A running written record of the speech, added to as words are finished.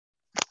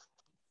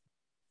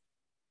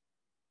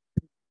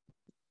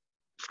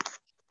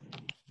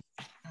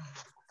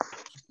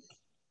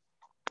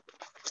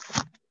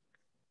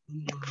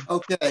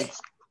Okay.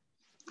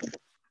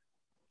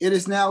 It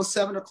is now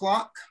 7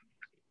 o'clock.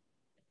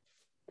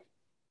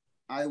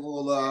 I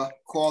will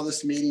call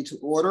this meeting to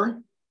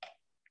order.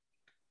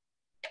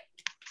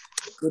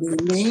 Good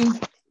evening,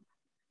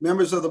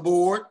 members of the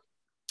board,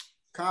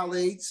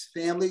 colleagues,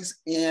 families,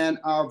 and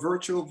our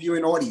virtual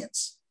viewing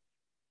audience.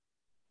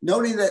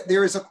 Noting that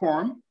there is a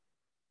quorum,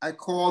 I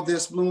call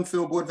this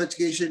Bloomfield Board of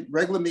Education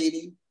regular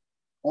meeting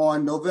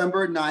on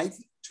November 9th,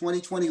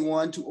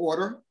 2021 to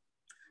order.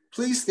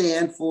 Please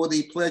stand for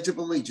the Pledge of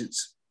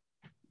Allegiance.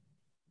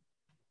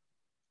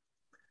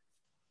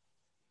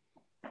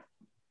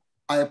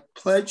 I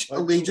pledge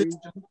allegiance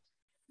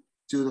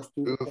to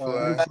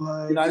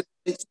the United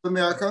States of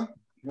America,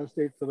 United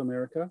States of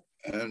America,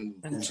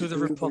 and to the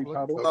republic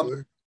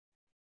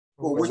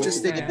for which it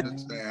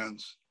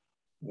stands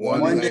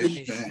one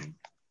nation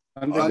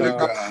under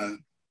God,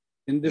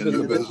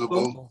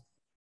 indivisible,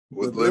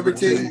 with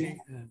liberty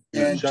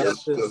and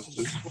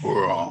justice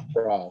for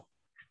all.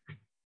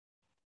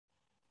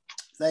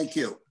 Thank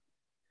you.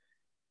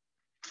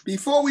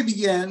 Before we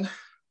begin,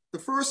 the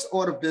first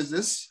order of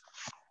business,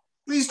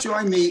 please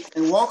join me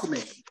in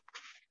welcoming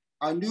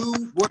our new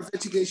Board of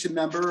Education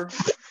member,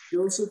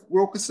 Joseph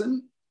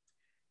Wilkerson,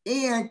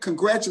 and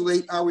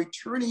congratulate our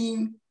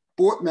returning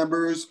board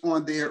members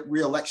on their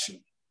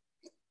re-election.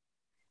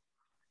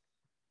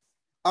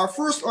 Our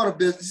first order of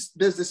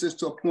business is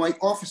to appoint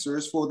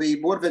officers for the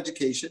Board of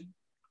Education.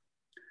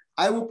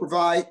 I will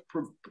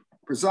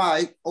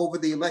preside over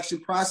the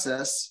election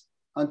process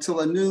until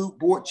a new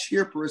board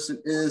chairperson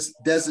is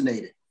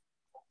designated.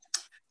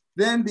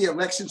 Then the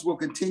elections will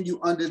continue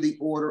under the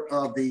order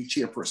of the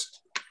chairperson.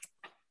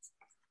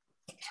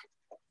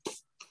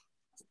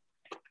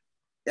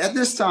 At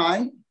this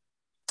time,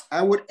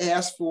 I would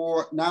ask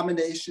for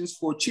nominations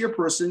for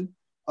chairperson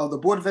of the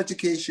Board of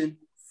Education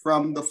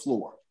from the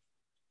floor.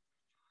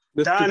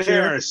 Don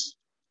Harris.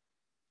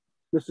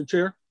 Mr.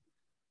 Chair,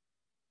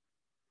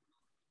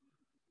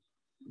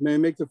 may I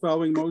make the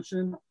following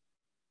motion?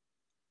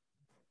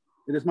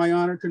 It is my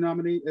honor to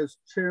nominate as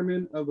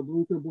chairman of the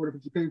Bloomfield Board of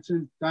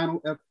Education,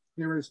 Donald F.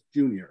 Harris,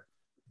 Jr.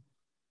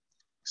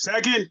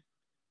 Second.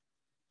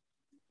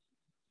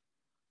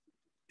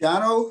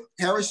 Donald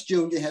Harris,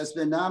 Jr. has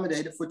been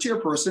nominated for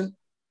chairperson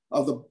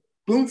of the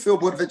Bloomfield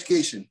Board of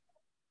Education.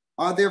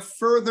 Are there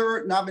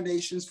further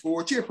nominations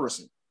for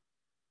chairperson?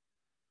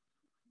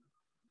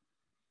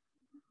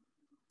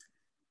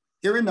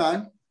 Hearing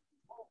none,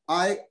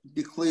 I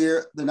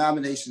declare the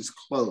nominations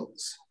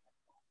closed.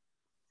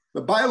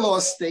 The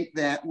bylaws state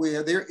that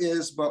where there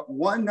is but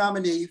one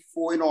nominee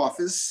for an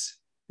office,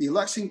 the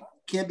election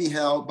can be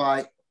held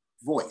by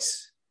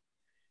voice.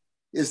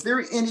 Is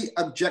there any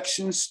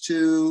objections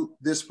to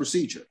this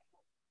procedure?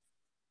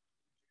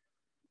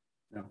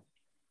 No.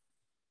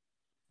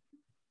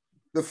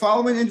 The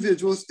following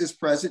individuals is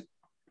present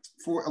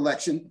for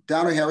election: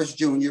 Donald Harris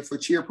Jr. for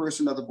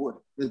chairperson of the Board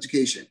of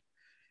Education.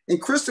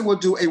 And Kristen will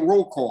do a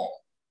roll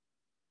call.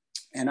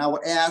 And I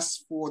would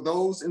ask for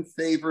those in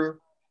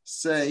favor,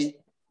 say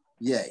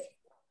yay.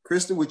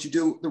 Kristen, would you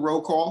do the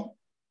roll call?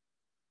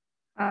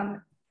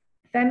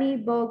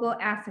 Femi Bogle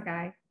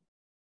Asagai.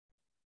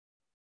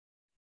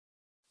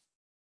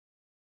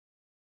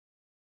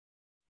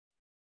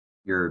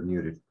 You're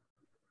muted.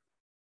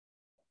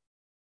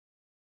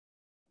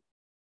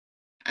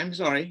 I'm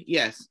sorry,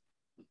 yes.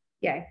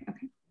 Yay,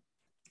 okay.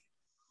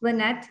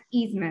 Lynette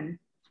Easman.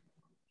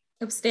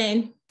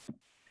 Abstain.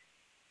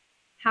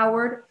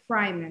 Howard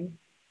Fryman.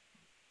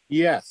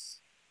 Yes.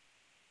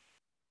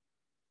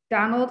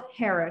 Donald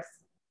Harris.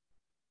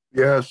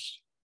 Yes.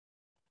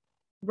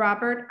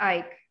 Robert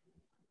Ike.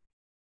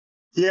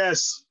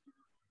 Yes.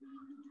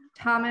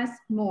 Thomas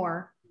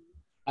Moore.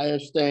 I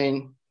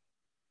abstain.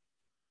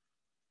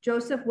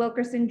 Joseph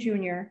Wilkerson,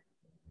 Jr.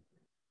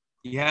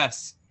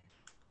 Yes.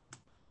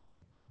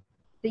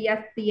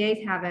 The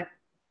yeas have it.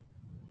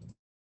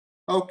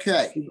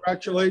 Okay.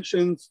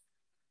 Congratulations.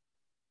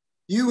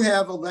 You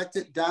have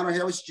elected Donald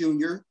Harris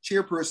Jr.,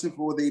 chairperson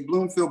for the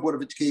Bloomfield Board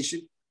of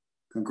Education.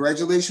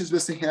 Congratulations,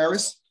 Mr.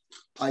 Harris.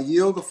 I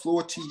yield the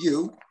floor to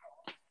you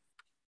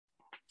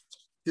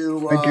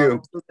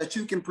so that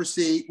you can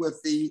proceed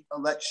with the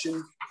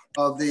election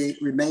of the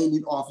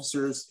remaining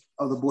officers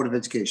of the Board of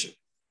Education.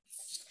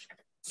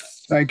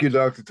 Thank you,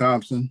 Dr.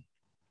 Thompson.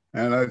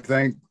 And I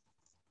thank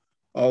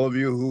all of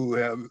you who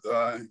have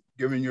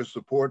given your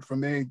support for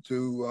me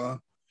to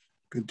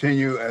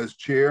continue as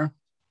chair.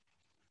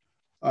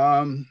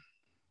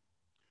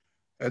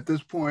 At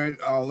this point,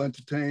 I'll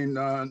entertain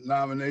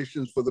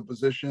nominations for the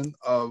position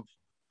of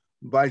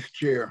vice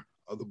chair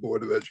of the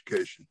Board of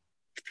Education.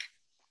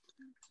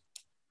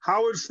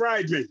 Howard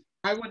Friedman.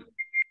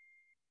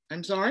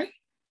 I'm sorry?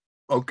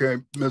 Okay,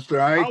 Mr.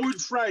 Ike.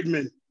 Howard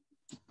Friedman.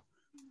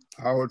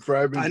 Howard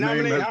Friedman's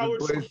name has Howard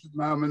been placed in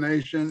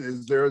nomination.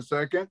 Is there a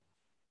second?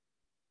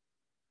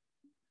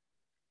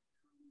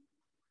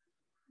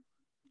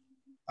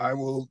 I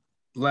will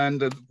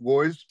lend a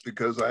voice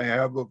because I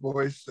have a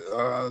voice.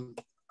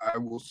 I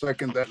will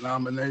second that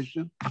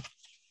nomination.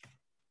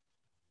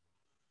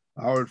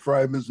 Howard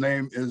Friedman's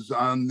name is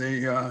on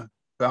the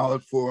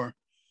ballot for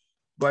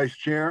vice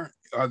chair.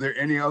 Are there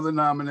any other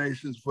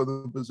nominations for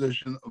the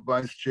position of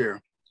vice chair?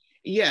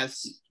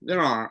 Yes, there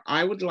are.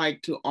 I would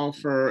like to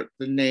offer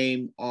the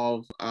name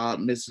of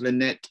Ms.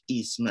 Lynette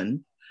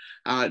Eastman.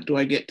 Do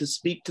I get to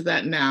speak to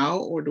that now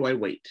or do I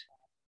wait?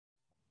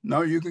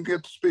 No, you can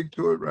get to speak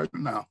to it right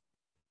now.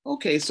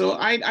 Okay, so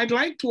I'd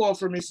like to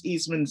offer Ms.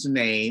 Eastman's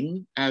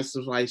name as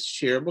the vice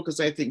chair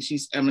because I think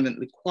she's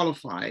eminently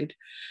qualified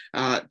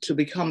to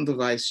become the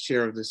vice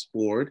chair of this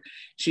board.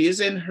 She is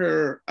in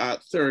her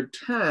third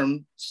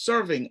term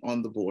serving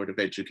on the Board of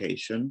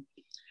Education.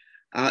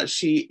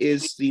 She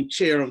is the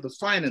chair of the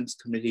Finance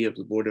Committee of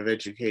the Board of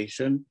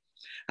Education.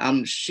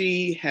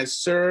 She has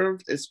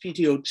served as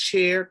PTO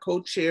chair,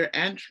 co-chair,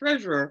 and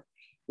treasurer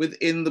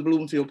within the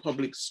Bloomfield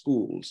Public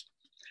Schools.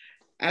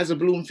 As a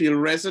Bloomfield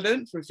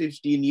resident for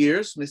 15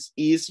 years, Ms.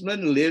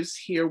 Eastman lives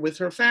here with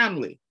her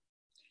family.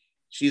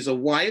 She's a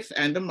wife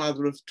and a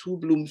mother of 2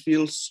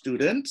 Bloomfield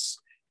students.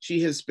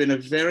 She has been a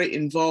very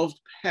involved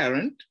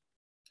parent,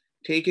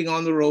 taking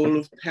on the role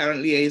of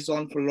parent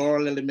liaison for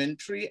Laurel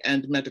Elementary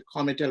and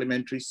Metacomet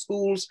Elementary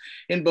schools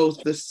in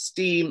both the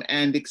STEAM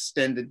and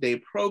extended day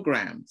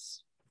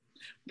programs.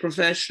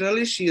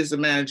 Professionally, she is a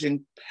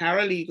managing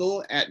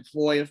paralegal at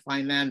Voya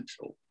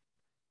Financial.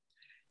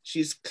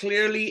 She's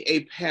clearly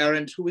a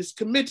parent who is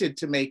committed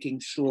to making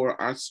sure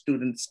our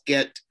students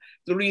get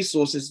the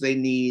resources they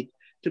need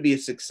to be a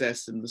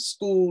success in the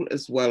school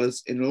as well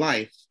as in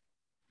life.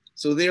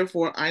 So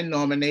therefore, I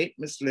nominate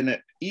Ms.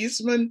 Lynette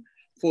Eastman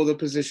for the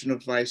position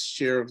of vice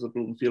chair of the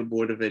Bloomfield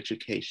Board of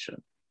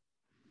Education.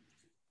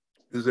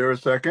 Is there a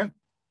second?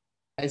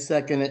 I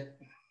second it.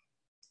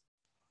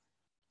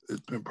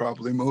 It's been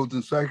properly moved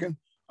and second.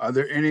 Are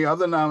there any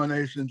other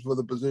nominations for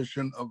the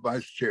position of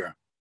vice chair?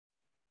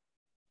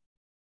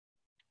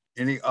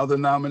 Any other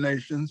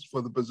nominations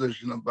for the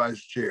position of vice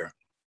chair?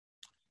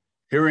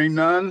 Hearing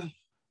none,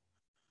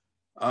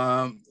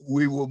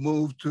 we will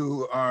move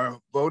to our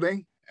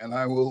voting, and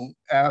I will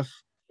ask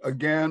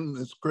again,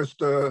 Ms.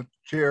 Krista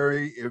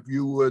Cherry, if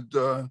you would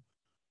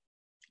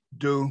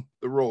do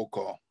the roll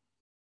call.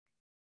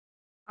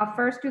 I'll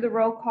first do the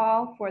roll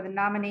call for the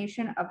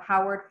nomination of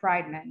Howard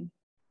Friedman.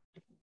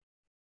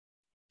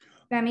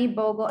 Femi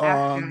Bogle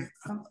Askew.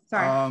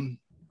 Sorry.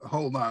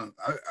 Hold on.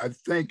 I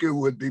think it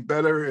would be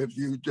better if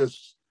you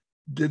just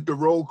did the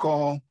roll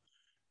call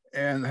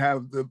and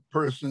have the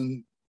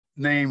person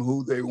name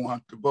who they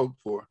want to vote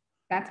for.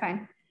 That's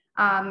fine.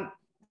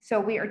 So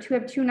we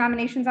have 2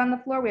 nominations on the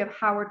floor. We have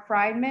Howard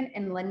Friedman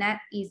and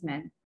Lynette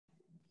Eastman.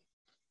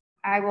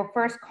 I will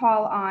first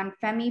call on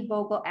Femi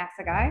Bogle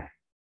Askew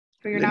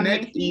for your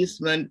nomination. Lynette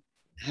Eastman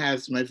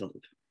has my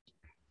vote.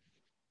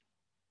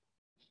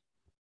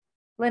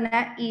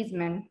 Lynette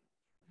Eastman,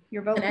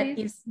 your vote,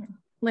 please.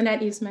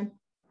 Lynette Eastman.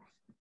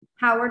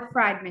 Howard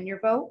Friedman, your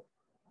vote.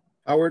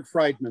 Howard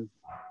Friedman.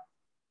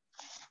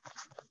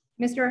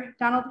 Mr.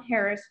 Donald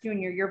Harris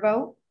Jr., your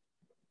vote.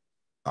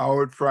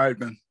 Howard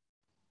Friedman.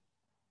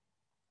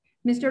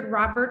 Mr.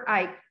 Robert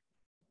Ike,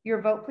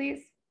 your vote,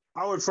 please.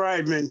 Howard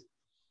Friedman.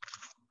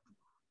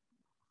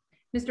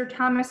 Mr.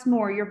 Thomas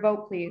Moore, your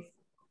vote, please.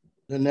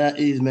 Lynette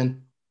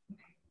Eastman.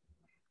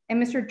 And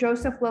Mr.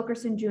 Joseph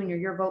Wilkerson Jr.,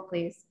 your vote,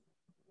 please.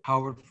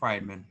 Howard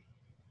Friedman.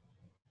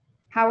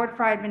 Howard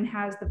Friedman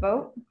has the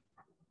vote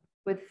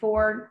with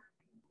 4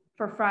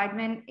 for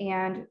Friedman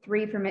and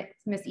 3 for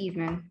Ms.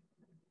 Eastman.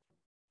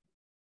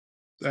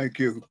 Thank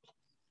you.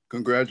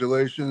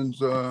 Congratulations,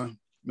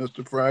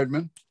 Mr.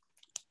 Friedman.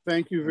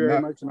 Thank you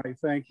very much, and I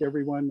thank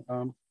everyone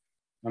on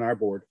our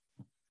board.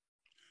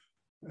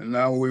 And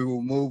now we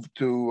will move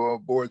to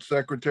board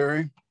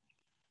secretary.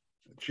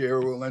 The chair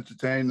will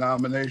entertain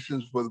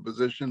nominations for the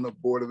position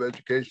of Board of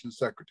Education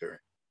secretary.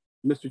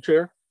 Mr.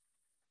 Chair,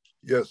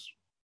 Yes.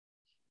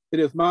 it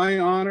is my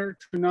honor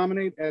to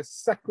nominate as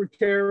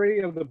secretary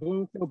of the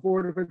Bloomfield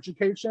Board of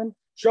Education,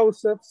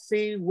 Joseph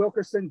C.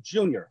 Wilkerson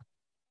Jr.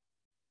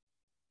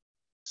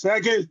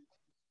 Second.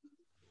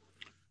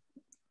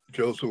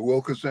 Joseph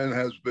Wilkerson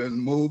has been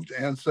moved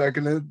and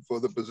seconded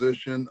for the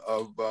position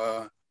of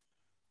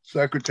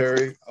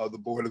secretary of the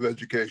Board of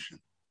Education.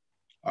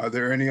 Are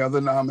there any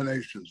other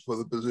nominations for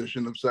the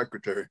position of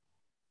secretary?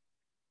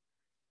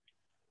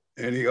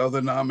 Any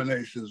other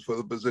nominations for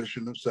the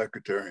position of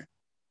secretary?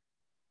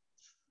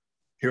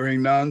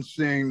 Hearing none,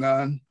 seeing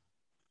none,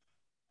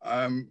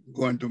 I'm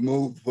going to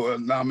move for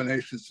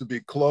nominations to be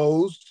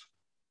closed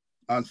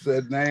on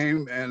said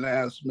name and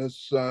ask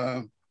Ms.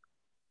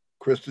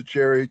 Krista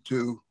Cherry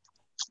to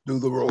do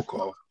the roll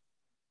call.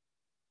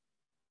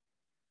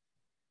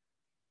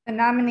 The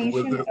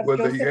nomination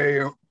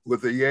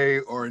with a yay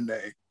or a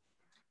nay.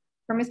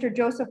 for Mr.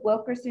 Joseph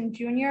Wilkerson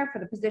Jr. for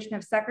the position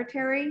of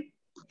secretary,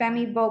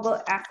 Femi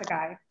Bogle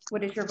Askew.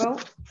 What is your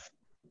vote?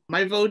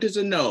 My vote is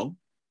a no.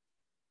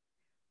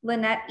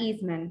 Lynette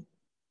Eastman.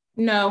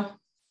 No.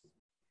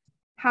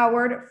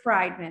 Howard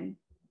Friedman.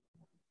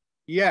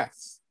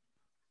 Yes.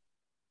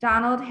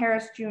 Donald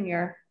Harris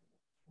Jr.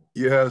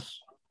 Yes.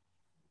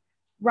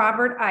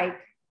 Robert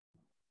Ike.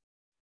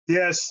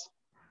 Yes.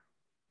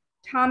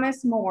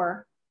 Thomas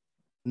Moore.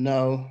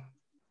 No.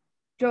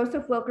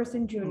 Joseph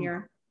Wilkerson Jr.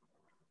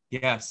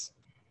 Yes.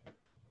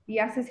 The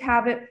yeses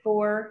have it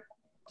 4-3.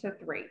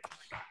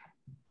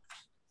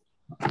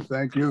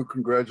 Thank you.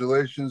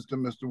 Congratulations to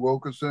Mr.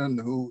 Wilkerson,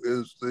 who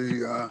is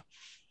the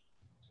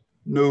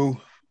new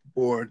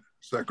board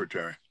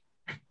secretary.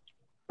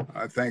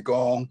 I thank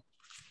all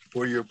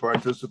for your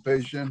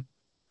participation.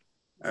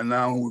 And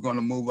now we're going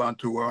to move on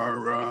to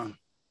our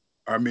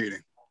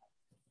meeting.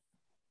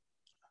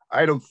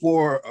 Item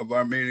 4 of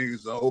our meeting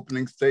is the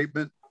opening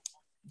statement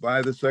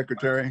by the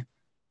secretary.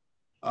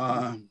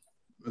 Mr.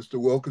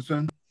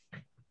 Wilkerson,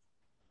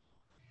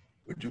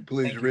 would you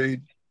please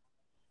read?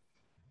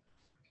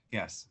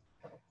 Yes.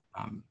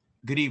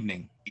 Good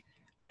evening.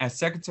 As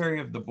Secretary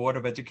of the Board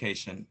of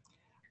Education,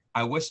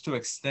 I wish to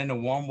extend a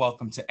warm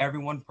welcome to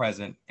everyone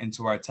present and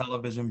to our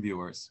television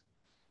viewers.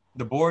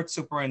 The board, the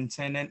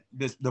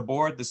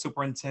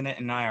superintendent,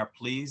 and I are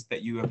pleased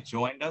that you have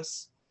joined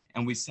us,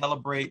 and we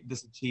celebrate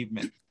this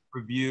achievement,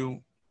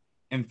 review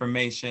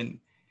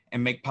information,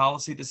 and make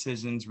policy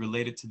decisions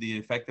related to the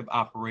effective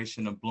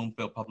operation of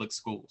Bloomfield Public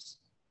Schools.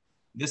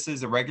 This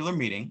is a regular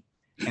meeting,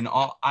 and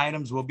all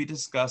items will be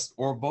discussed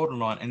or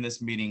voted on in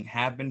this meeting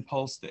have been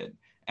posted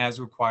as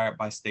required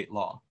by state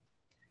law.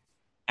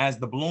 As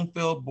the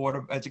Bloomfield Board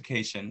of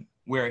Education,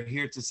 we are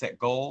here to set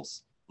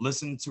goals,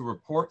 listen to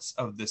reports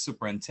of the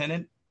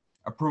superintendent,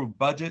 approve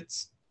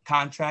budgets,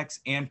 contracts,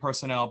 and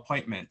personnel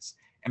appointments,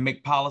 and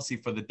make policy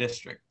for the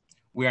district.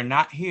 We are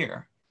not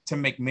here to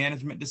make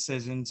management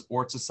decisions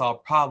or to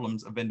solve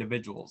problems of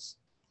individuals.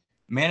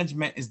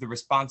 Management is the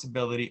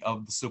responsibility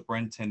of the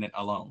superintendent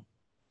alone.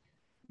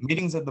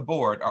 Meetings of the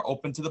board are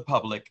open to the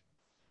public.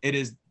 It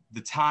is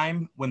the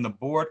time when the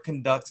board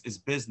conducts its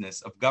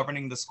business of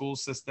governing the school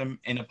system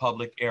in a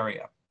public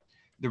area.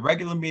 The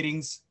regular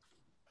meetings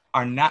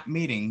are not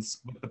meetings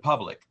with the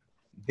public.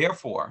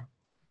 Therefore,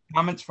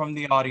 comments from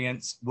the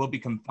audience will be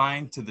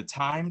confined to the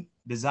time,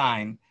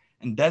 design,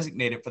 and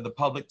designated for the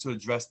public to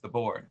address the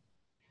board.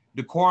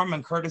 Decorum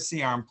and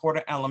courtesy are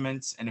important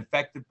elements in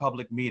effective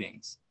public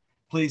meetings.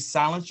 Please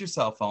silence your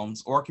cell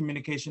phones or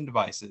communication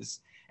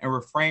devices and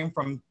refrain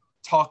from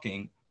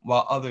talking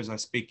while others are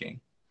speaking.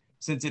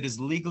 Since it is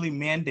legally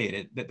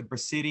mandated that the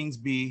proceedings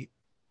be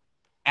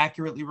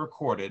accurately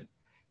recorded,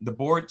 the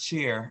board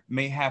chair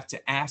may have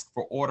to ask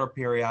for order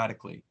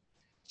periodically.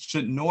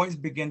 Should noise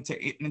begin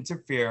to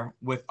interfere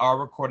with our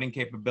recording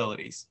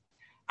capabilities,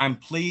 I'm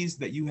pleased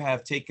that you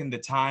have taken the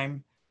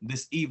time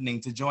this evening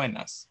to join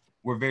us.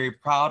 We're very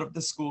proud of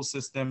the school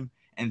system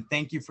and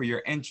thank you for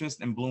your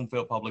interest in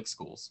Bloomfield Public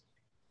Schools.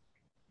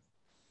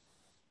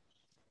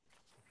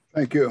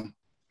 Thank you.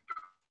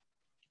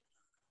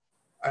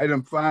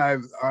 Item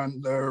 5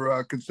 on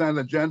their consent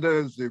agenda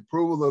is the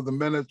approval of the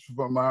minutes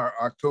from our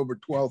October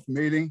 12th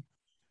meeting.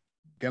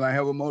 Can I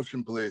have a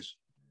motion, please?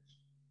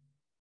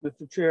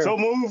 Mr. Chair. So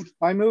moved.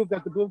 I move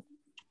that the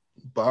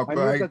Bob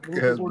Pike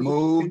has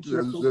moved.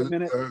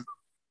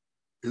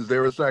 Is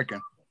there a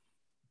second?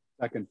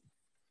 Second.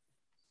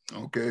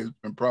 Okay, it's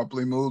been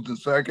properly moved and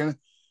second.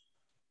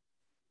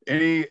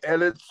 Any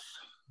edits,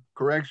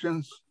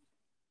 corrections?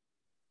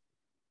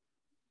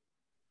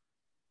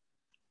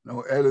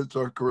 No edits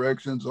or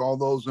corrections. All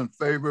those in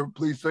favor,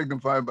 please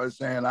signify by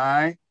saying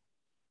aye.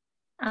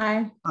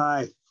 Aye.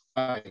 Aye.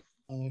 Aye.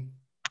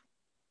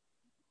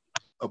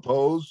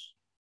 Opposed?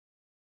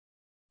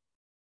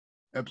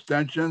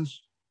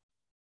 Abstentions?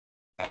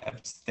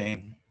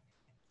 Abstain.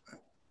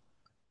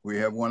 We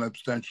have one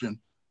abstention.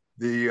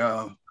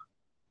 The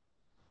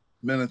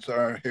minutes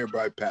are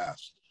hereby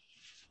passed.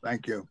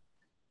 Thank you.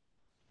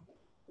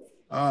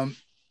 At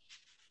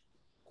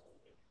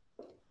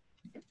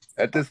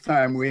this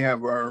time, we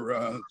have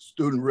our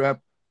student rep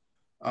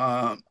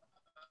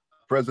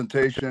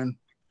presentation,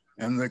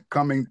 and they're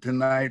coming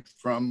tonight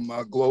from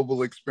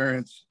Global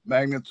Experience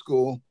Magnet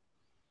School.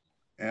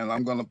 And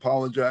I'm going to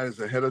apologize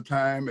ahead of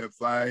time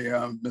if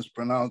I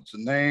mispronounce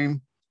the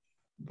name,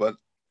 but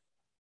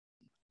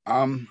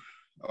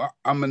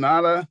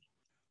Aminata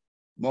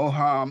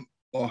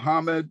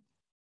Mohammed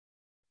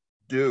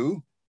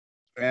Du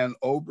and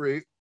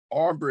Aubrey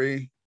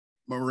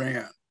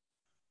Moran.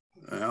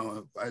 Now,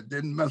 if I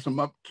didn't mess them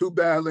up too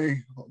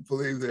badly,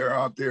 hopefully they're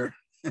out there.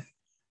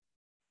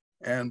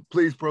 And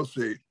please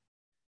proceed.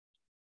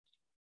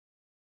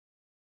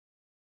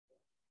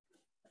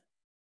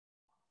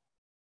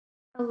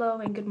 Hello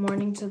and good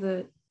morning to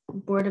the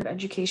Board of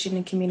Education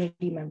and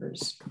community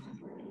members.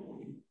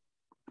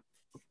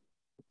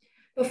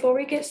 Before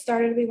we get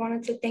started, we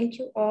wanted to thank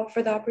you all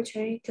for the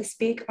opportunity to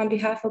speak on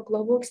behalf of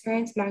Global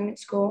Experience Magnet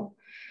School.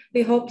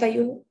 We hope that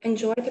you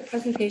enjoy the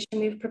presentation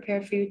we've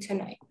prepared for you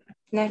tonight.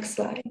 Next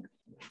slide,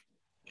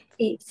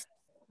 please.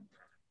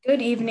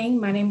 Good evening,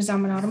 my name is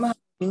Aminata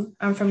Mohammed.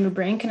 I'm from New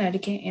Britain,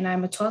 Connecticut, and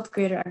I'm a 12th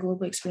grader at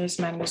Global Experience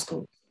Magnet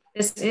School.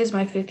 This is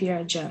my 5th year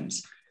at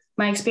GEMS.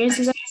 My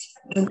experiences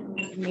have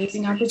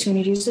amazing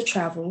opportunities to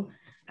travel.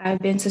 I've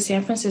been to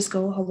San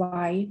Francisco,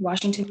 Hawaii,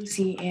 Washington,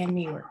 D.C., and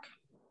New York.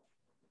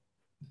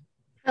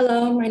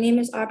 Hello, my name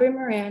is Aubrey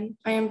Moran.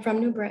 I am from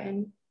New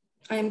Britain.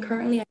 I am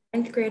currently a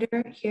 9th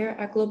grader here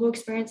at Global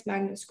Experience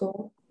Magnet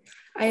School.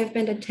 I have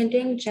been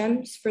attending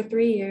GEMS for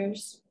 3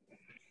 years.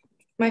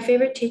 My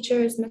favorite teacher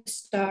is Ms.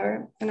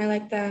 Starr, and I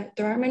like that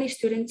there aren't many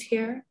students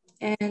here,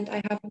 and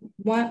I have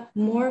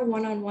more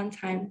one-on-one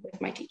time with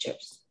my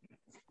teachers.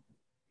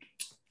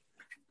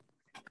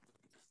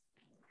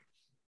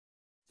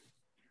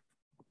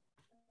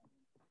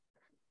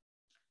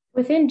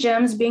 Within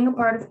GEMS, being a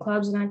part of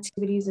clubs and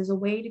activities is a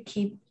way to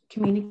keep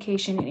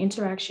communication and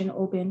interaction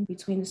open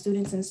between the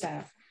students and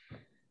staff.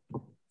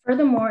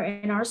 Furthermore,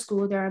 in our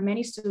school, there are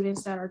many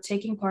students that are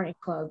taking part in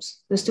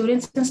clubs. The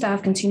students and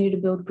staff continue to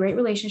build great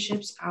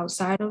relationships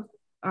outside of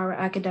our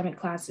academic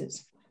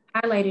classes.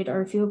 Highlighted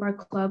are a few of our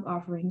club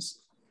offerings,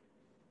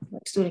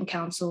 like Student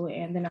Council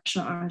and the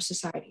National Honor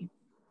Society.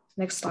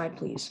 Next slide,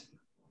 please.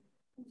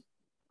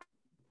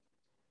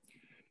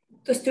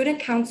 The Student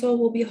Council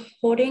will be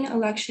holding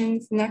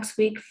elections next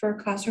week for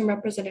classroom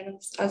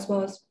representatives, as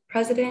well as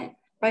president,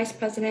 vice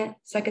president,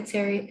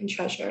 secretary, and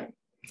treasurer.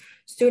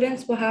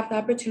 Students will have the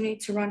opportunity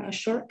to run a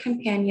short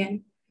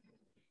companion.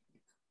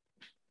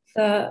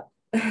 The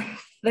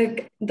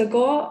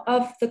goal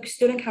of the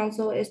Student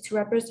Council is to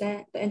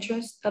represent the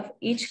interests of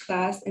each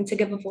class and to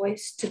give a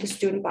voice to the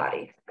student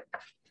body.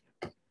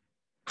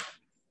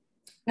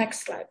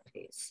 Next slide,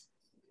 please.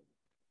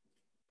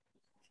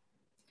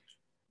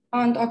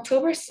 On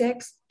October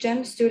 6th,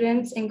 GEM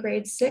students in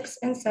grades 6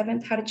 and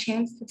 7 had a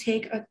chance to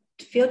take a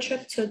field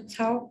trip to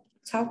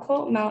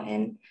Talcott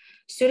Mountain.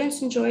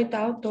 Students enjoyed the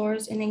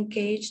outdoors and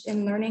engaged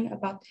in learning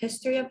about the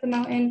history of the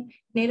mountain,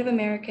 Native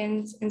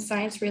Americans, and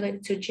science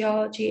related to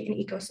geology and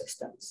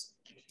ecosystems.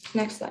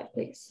 Next slide,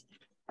 please.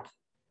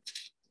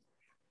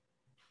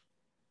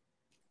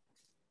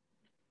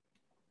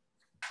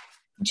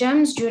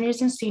 GEMS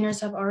juniors and seniors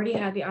have already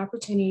had the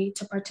opportunity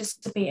to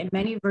participate in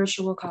many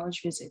virtual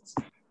college visits.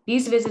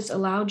 These visits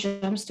allow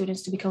GEMS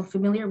students to become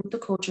familiar with the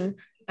culture,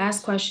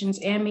 ask questions,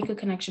 and make a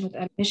connection with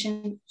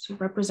admissions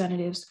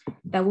representatives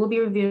that will be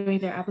reviewing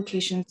their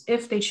applications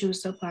if they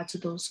choose to apply to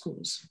those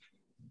schools.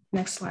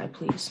 Next slide,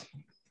 please.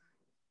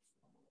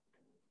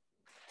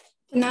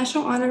 The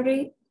National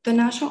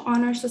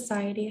Honor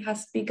Society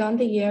has begun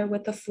the year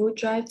with a food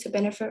drive to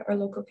benefit our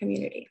local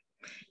community.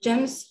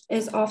 GEMS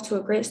is off to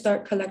a great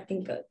start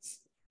collecting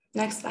goods.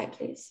 Next slide,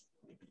 please.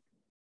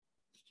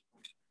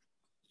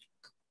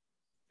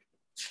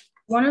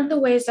 One of the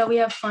ways that we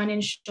have fun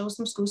and show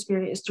some school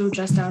spirit is through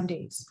dress down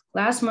days.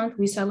 Last month,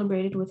 we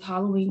celebrated with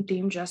Halloween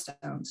themed dress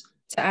downs.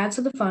 To add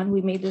to the fun,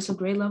 we made this a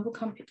grade level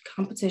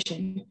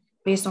competition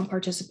based on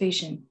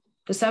participation.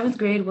 The 7th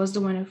grade was the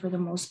winner for the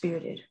most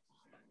spirited.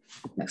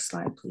 Next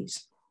slide,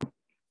 please.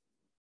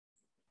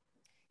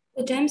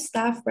 The GEMS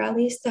staff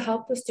rallies to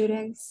help the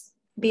students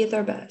be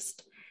their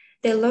best.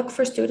 They look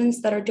for students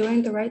that are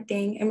doing the right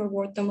thing and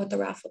reward them with a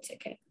raffle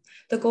ticket.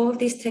 The goal of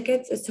these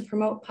tickets is to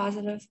promote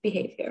positive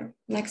behavior.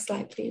 Next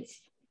slide,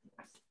 please.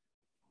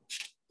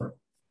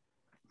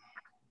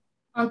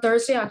 On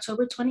Thursday,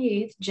 October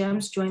 28th,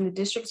 GEMS joined the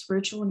district's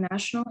virtual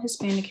National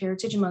Hispanic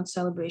Heritage Month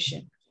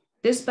celebration.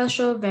 This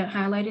special event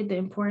highlighted the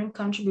important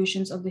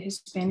contributions of the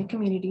Hispanic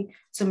community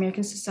to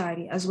American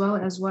society, as well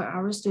as what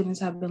our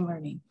students have been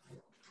learning.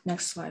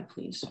 Next slide,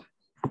 please.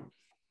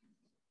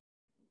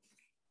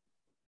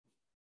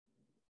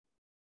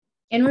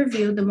 In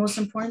review, the most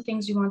important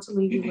things we want to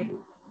leave you with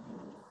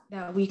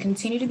that we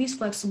continue to be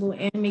flexible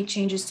and make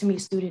changes to meet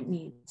student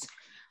needs,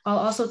 while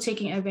also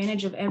taking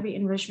advantage of every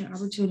enrichment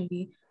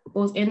opportunity,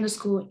 both in the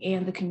school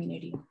and the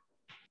community.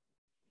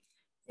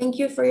 Thank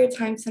you for your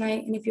time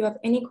tonight. And if you have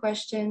any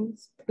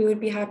questions, we would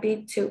be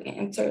happy to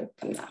answer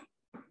them now.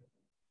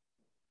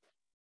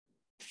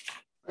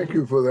 Thank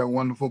you for that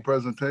wonderful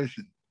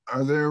presentation.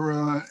 Are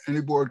there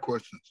any board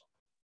questions?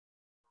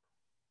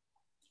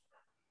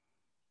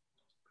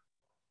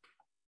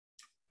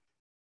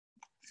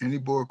 Any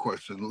board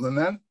questions?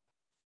 Lynette?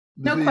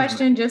 No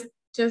question,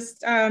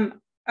 just a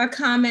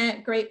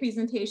comment. Great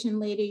presentation,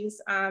 ladies.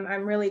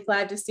 I'm really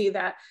glad to see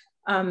that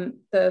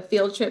the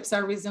field trips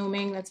are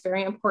resuming. That's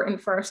very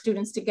important for our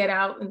students to get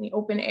out in the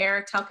open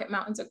air. Talcott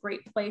Mountain's a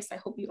great place. I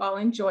hope you all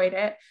enjoyed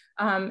it,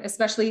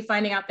 especially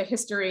finding out the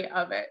history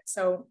of it.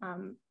 So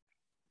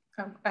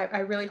I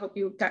really hope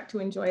you got to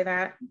enjoy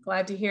that.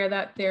 Glad to hear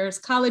that there's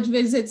college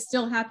visits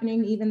still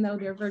happening, even though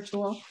they're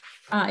virtual.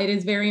 It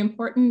is very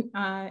important,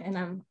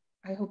 and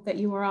I hope that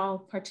you are all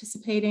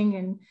participating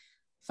and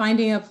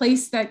finding a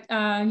place that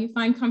you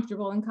find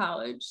comfortable in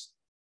college.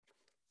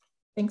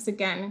 Thanks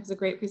again. It was a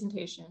great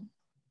presentation.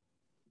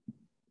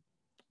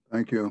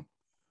 Thank you.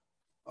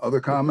 Other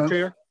comments?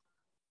 Chair?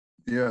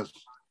 Yes.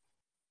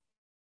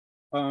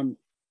 Once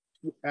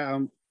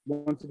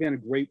again, a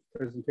great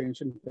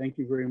presentation. Thank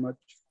you very much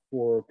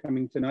for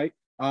coming tonight.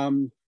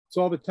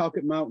 Saw the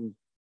Talcott Mountain.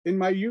 In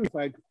my youth,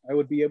 I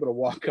would be able to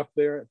walk up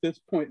there. At this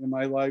point in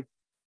my life,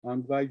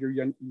 I'm glad you're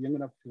young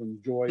enough to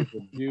enjoy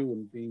the view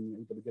and being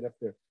able to get up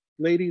there.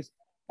 Ladies,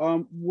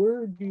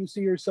 where do you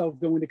see yourself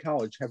going to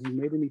college? Have you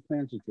made any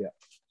plans yet?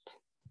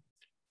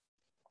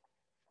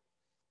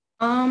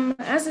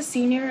 As a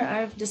senior,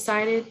 I've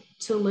decided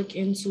to look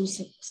into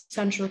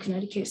Central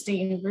Connecticut State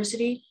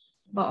University,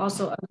 but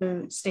also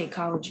other state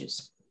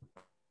colleges.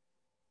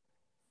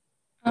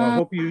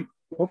 Well,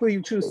 hopefully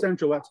you choose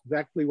Central. That's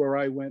exactly where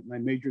I went, and I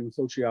majored in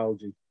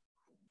sociology.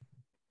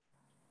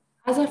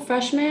 As a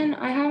freshman,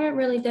 I haven't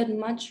really did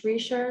much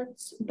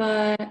research,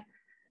 but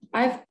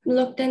I've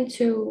looked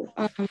into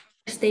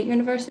State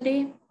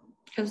University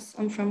because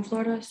I'm from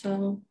Florida,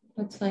 so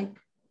that's like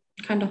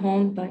kind of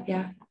home, but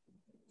yeah.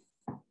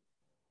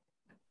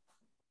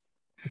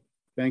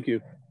 Thank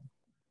you.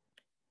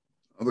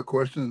 Other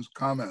questions,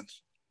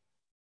 comments?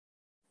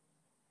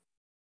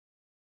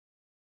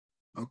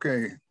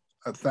 Okay,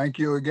 thank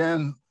you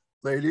again,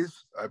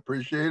 ladies. I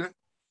appreciate it.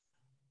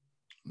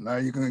 Now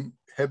you can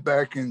head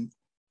back and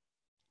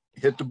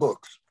hit the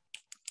books.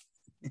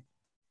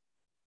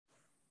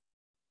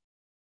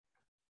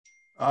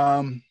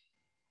 Item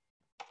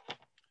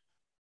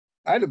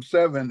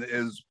 7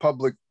 is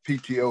public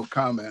PTO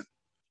comment.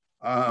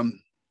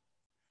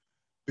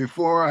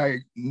 Before I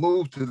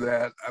move to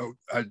that,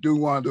 I do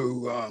want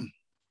to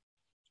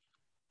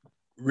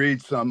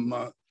read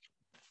some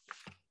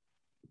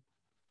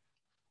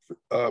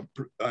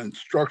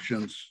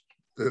instructions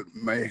that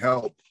may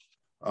help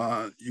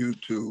you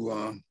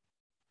to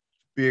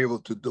be able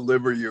to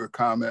deliver your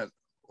comment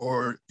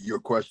or your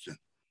question.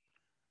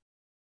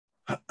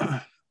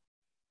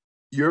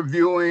 Your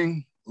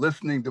viewing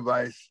listening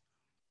device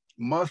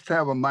must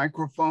have a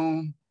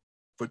microphone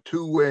for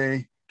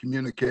two-way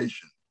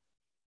communication.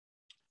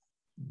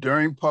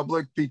 During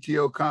public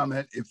PTO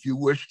comment, if you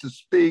wish to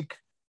speak,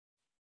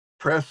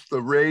 press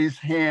the raise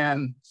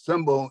hand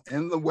symbol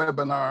in the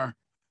webinar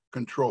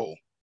control.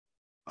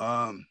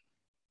 And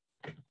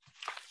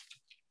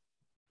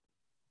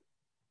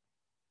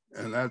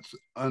that's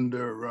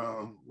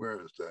under,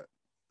 where is that?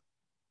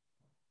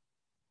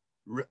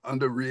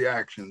 Under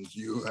reactions,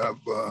 you have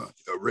a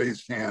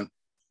raised hand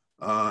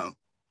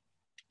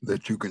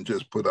that you can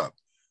just put up.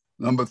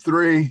 Number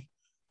 3,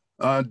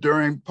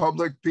 during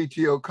public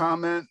PTO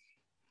comment,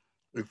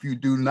 if you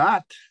do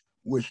not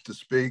wish to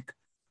speak,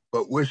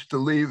 but wish to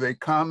leave a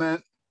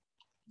comment,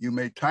 you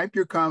may type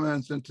your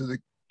comments into the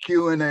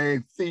Q&A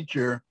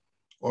feature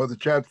or the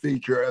chat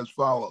feature as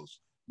follows: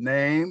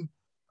 name,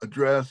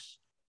 address,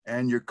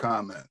 and your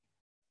comment.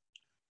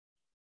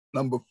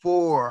 Number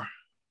 4,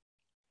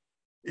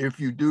 if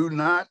you do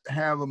not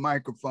have a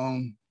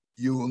microphone,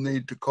 you will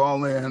need to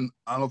call in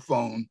on a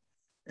phone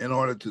in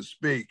order to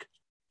speak.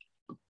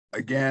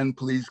 Again,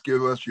 please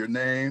give us your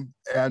name,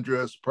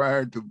 address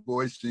prior to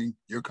voicing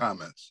your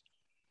comments.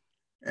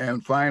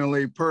 And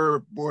finally, per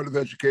Board of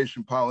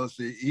Education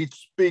policy, each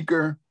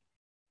speaker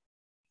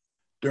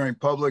during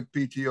public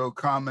PTO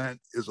comment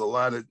is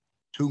allotted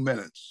 2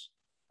 minutes.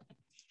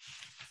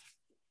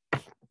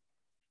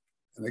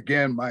 And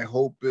again, my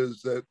hope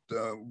is that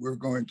we're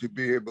going to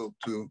be able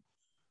to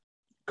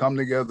come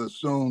together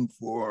soon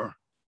for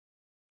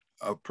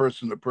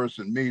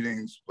person-to-person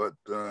meetings, but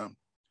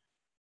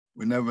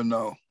we never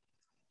know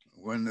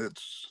when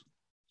it's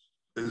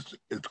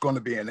going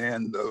to be an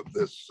end of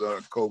this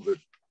COVID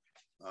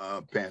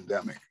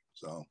pandemic.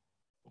 So,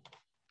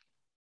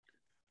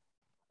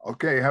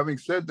 okay, having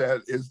said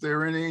that, is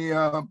there any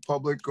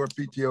public or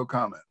PTO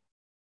comment?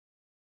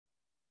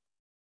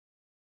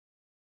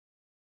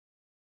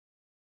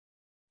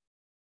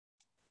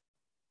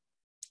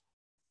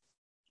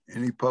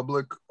 Any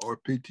public or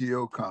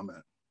PTO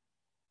comment?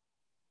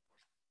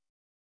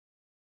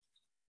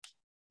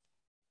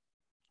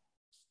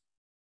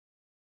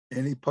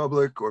 Any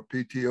public or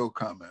PTO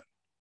comment?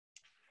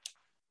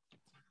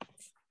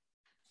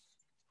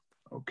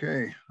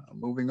 Okay,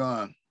 moving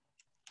on.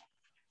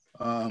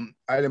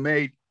 Item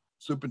 8,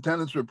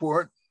 Superintendent's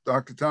report.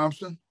 Dr.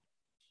 Thompson.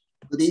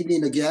 Good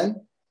evening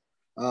again.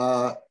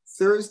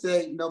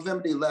 Thursday,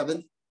 November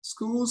 11th,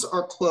 schools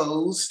are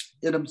closed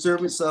in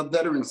observance of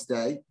Veterans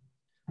Day.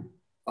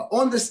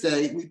 On this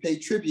day, we pay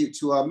tribute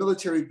to our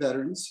military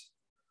veterans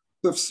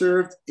who have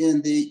served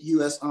in the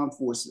U.S. Armed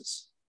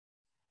Forces.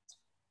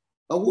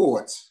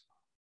 Awards.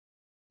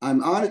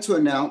 I'm honored to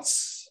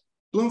announce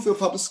Bloomfield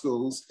Public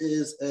Schools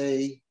is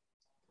a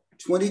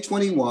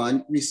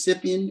 2021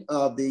 recipient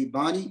of the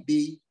Bonnie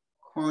B.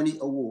 Carney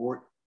Award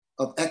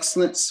of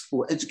Excellence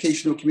for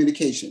Educational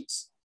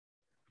Communications.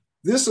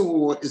 This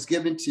award is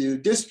given to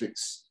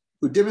districts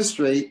who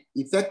demonstrate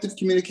effective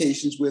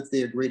communications with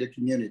their greater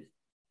community.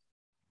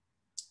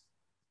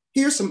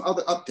 Here's some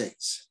other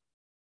updates.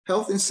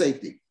 Health and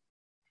safety.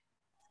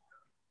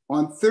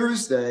 On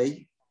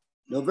Thursday,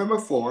 November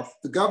 4th,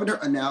 the governor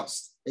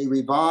announced a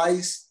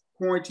revised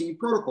quarantine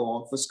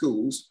protocol for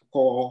schools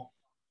called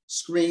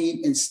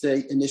Screen and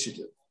Stay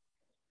Initiative.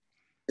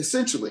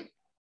 Essentially,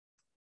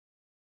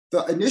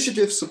 the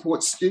initiative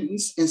supports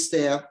students and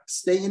staff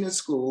staying in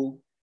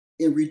school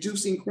and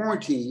reducing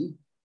quarantine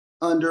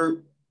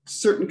under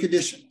certain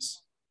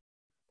conditions.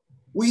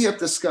 We have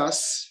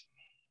discussed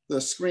the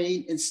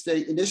Screen and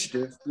Stay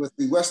Initiative with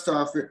the West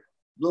Hartford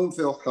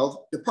Bloomfield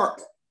Health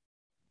Department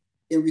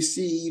and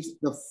received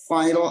the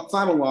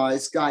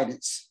finalized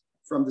guidance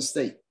from the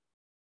state.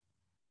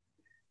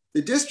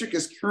 The district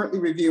is currently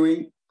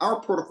reviewing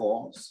our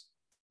protocols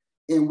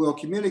and will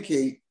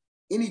communicate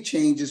any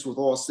changes with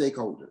all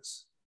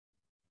stakeholders.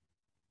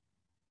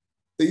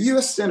 The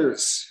U.S.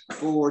 Centers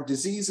for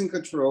Disease and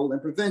Control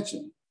and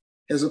Prevention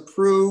has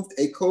approved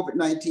a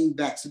COVID-19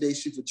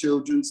 vaccination for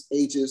children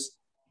ages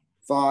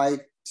 5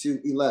 to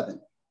 11.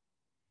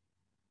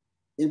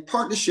 In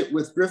partnership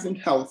with Griffin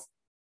Health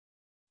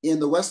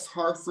in the West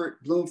Hartford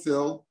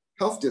Bloomfield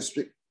Health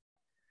District,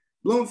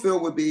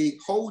 Bloomfield will be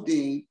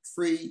holding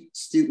free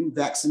student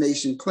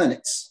vaccination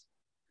clinics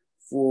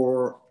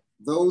for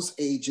those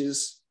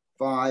ages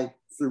 5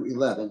 through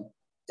 11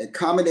 at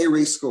Common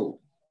Area School.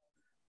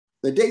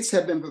 The dates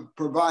have been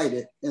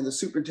provided in the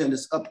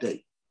superintendent's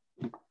update.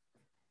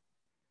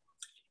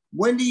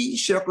 Wendy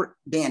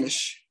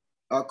Shepherd-Banish,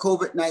 our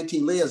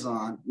COVID-19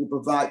 liaison, will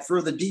provide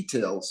further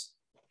details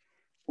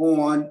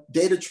on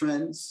data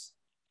trends,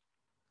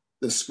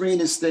 the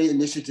Screen and Stay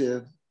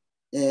initiative,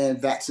 and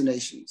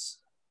vaccinations.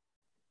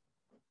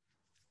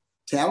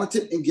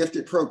 Talented and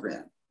Gifted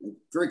program. I'm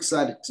very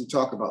excited to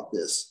talk about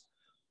this.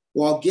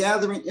 While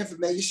gathering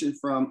information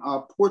from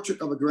our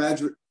Portrait of a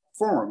Graduate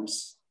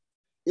forums,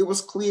 it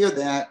was clear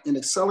that an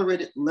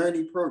accelerated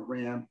learning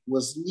program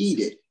was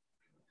needed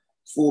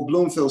for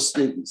Bloomfield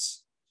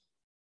students.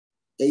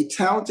 A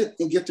Talented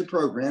and Gifted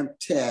program,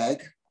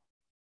 TAG,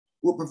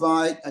 will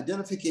provide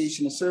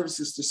identification and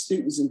services to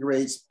students in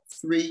grades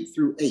 3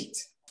 through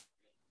 8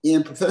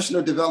 in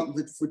professional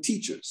development for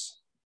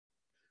teachers.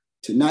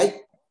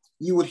 Tonight,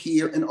 you would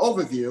hear an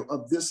overview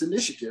of this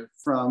initiative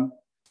from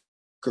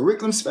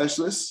curriculum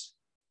specialist,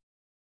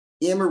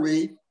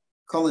 Anne-Marie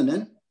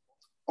Cullinan.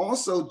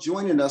 Also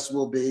joining us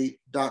will be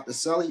Dr.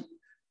 Sally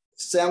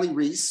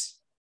Reese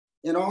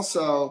and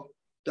also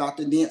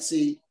Dr.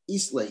 Nancy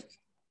Eastlake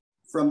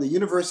from the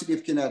University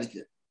of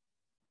Connecticut.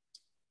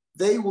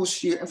 They will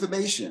share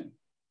information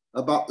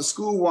about the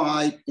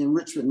school-wide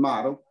enrichment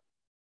model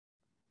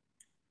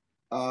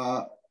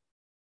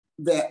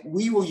that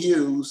we will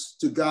use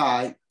to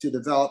guide to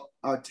develop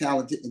our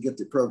Talented and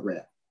Gifted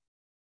program.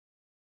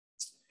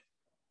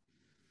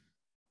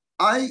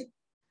 I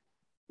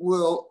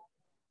will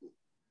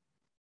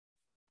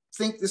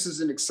think this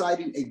is an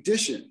exciting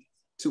addition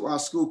to our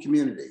school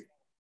community.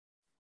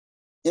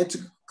 And to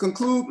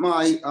conclude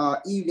my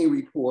evening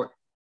report,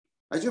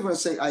 I just want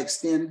to say I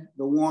extend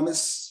the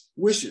warmest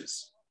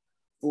wishes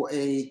for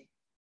a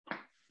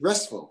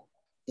restful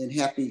and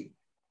happy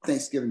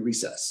Thanksgiving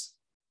recess.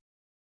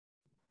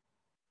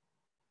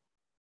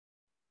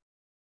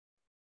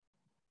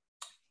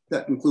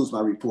 That concludes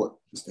my report,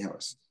 Mr.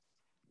 Harris.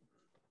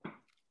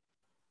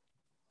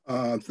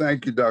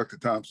 Thank you, Dr.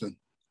 Thompson.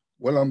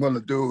 What I'm going to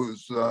do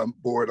is,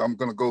 board, I'm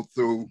going to go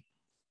through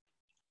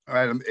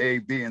item A,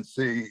 B, and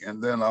C,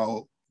 and then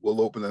we'll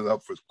open it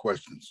up for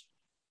questions.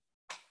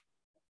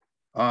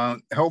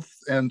 Health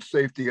and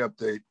safety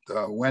update,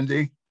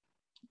 Wendy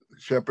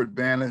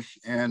Shepherd-Banish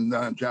and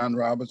John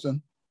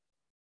Robinson.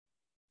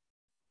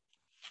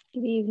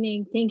 Good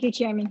evening. Thank you,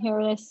 Chairman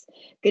Harris.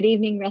 Good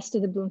evening, rest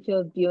of the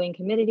Bloomfield Viewing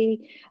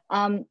Committee.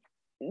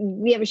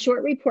 We have a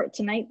short report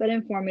tonight, but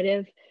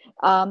informative.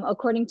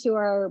 According to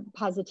our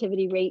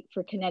positivity rate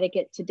for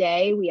Connecticut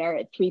today, we are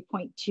at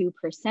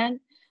 3.2%.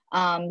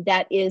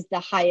 That is the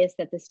highest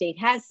that the state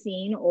has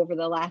seen over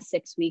the last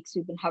 6 weeks.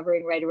 We've been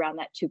hovering right around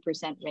that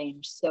 2%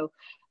 range. So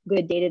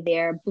good data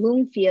there.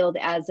 Bloomfield,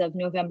 as of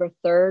November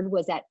 3rd,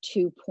 was at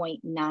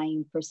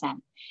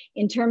 2.9%.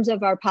 In terms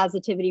of our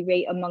positivity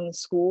rate among the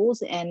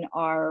schools and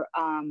our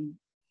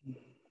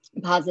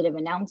positive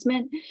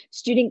announcement,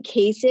 student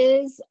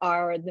cases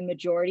are the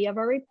majority of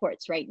our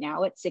reports right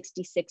now at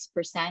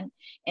 66%,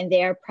 and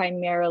they are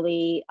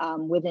primarily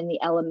within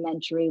the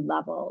elementary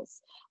levels.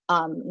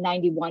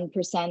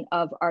 91%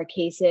 of our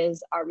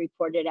cases are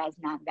reported as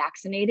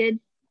non-vaccinated,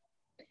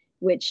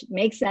 which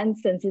makes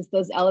sense since it's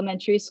those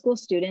elementary school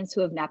students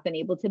who have not been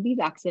able to be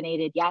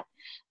vaccinated yet.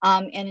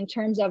 And in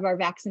terms of our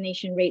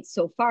vaccination rates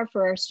so far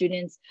for our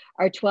students,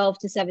 our 12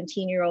 to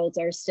 17-year-olds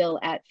are still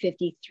at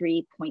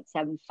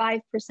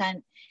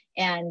 53.75%.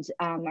 And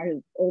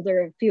a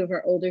few of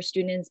our older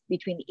students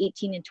between the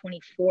 18 and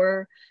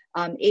 24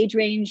 age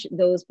range,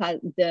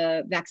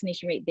 the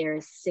vaccination rate there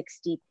is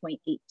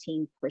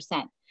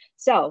 60.18%.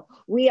 So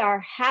we are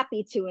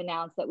happy to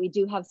announce that we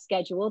do have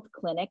scheduled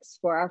clinics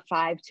for our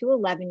 5 to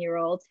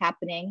 11-year-olds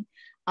happening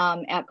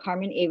at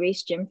Carmen A.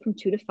 Race Gym from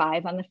 2 to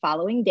 5 on the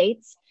following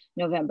dates: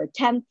 November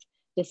 10th,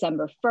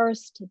 December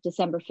 1st,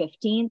 December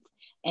 15th,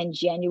 and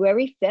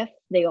January 5th.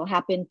 They will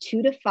happen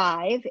 2 to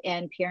 5,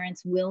 and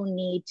parents will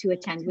need to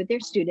attend with their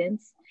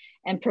students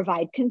and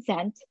provide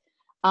consent.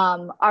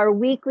 Our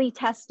weekly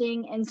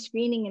testing and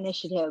screening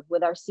initiative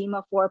with our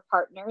SEMA4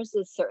 partners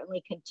is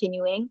certainly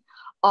continuing.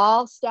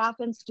 All staff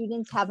and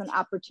students have an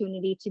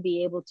opportunity to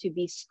be able to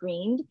be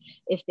screened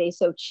if they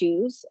so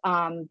choose.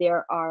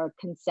 There are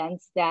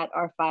consents that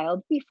are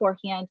filed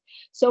beforehand.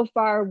 So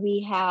far,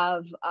 we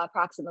have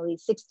approximately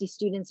 60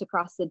 students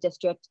across the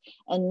district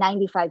and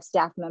 95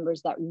 staff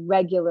members that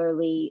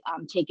regularly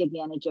take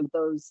advantage of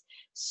those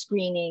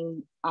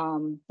screening,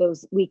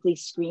 those weekly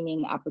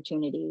screening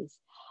opportunities.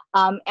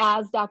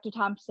 As Dr.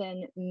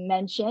 Thompson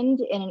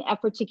mentioned, in an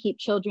effort to keep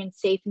children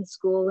safe in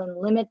school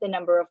and limit the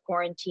number of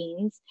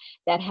quarantines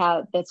that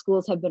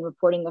schools have been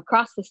reporting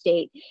across the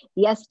state,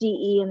 the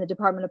SDE and the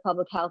Department of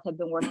Public Health have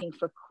been working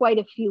for quite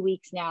a few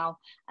weeks now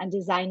on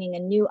designing a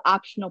new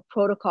optional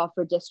protocol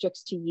for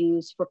districts to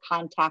use for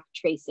contact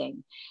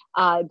tracing.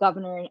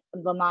 Governor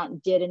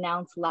Lamont did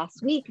announce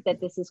last week that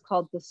this is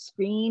called the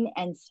Screen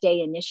and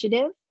Stay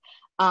Initiative.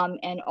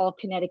 And all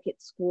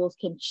Connecticut schools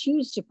can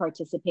choose to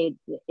participate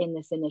in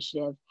this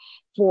initiative.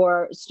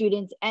 For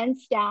students and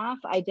staff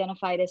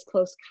identified as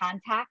close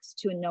contacts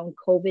to a known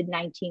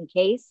COVID-19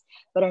 case,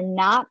 but are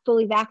not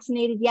fully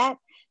vaccinated yet,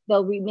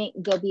 they'll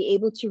be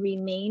able to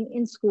remain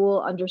in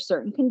school under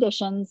certain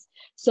conditions,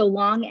 so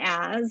long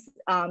as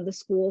the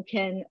school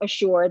can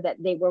assure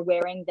that they were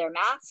wearing their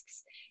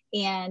masks.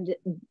 And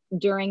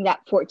during that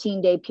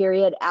 14-day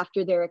period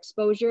after their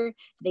exposure,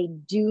 they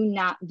do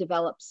not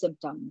develop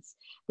symptoms.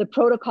 The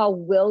protocol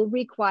will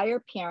require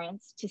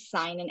parents to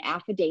sign an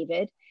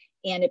affidavit,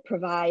 and it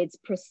provides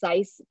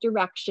precise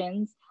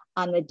directions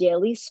on the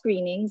daily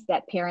screenings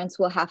that parents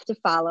will have to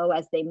follow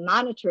as they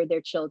monitor their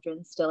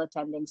children still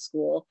attending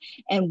school,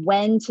 and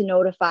when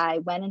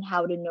and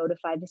how to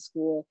notify the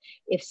school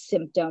if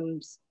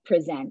symptoms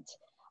present.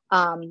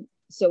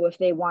 So if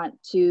they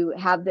want to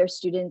have their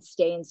students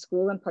stay in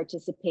school and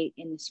participate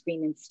in the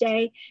Screen and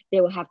Stay,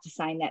 they will have to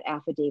sign that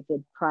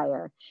affidavit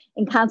prior.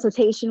 In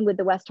consultation with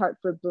the West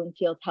Hartford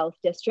Bloomfield Health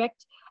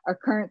District, our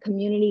current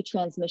community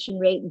transmission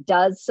rate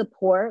does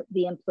support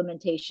the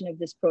implementation of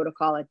this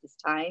protocol at this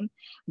time,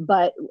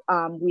 but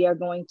we are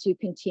going to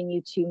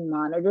continue to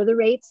monitor the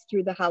rates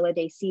through the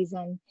holiday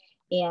season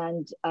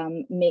and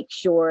make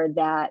sure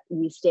that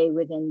we stay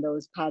within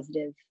those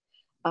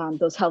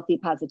healthy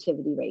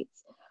positivity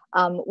rates.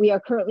 We are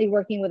currently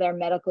working with our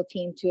medical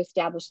team to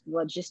establish the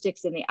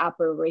logistics and the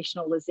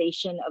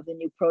operationalization of the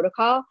new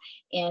protocol,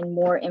 and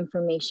more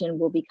information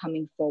will be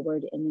coming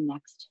forward in the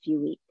next few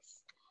weeks.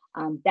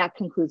 That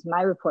concludes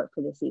my report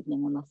for this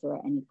evening, unless there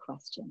are any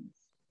questions.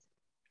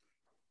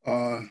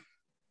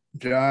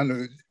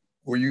 John,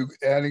 were you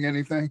adding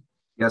anything?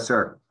 Yes,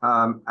 sir.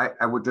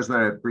 I would just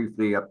want to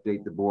briefly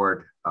update the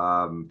board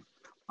on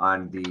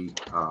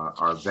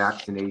our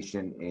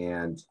vaccination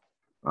and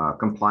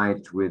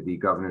compliance with the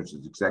governor's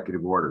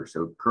executive order.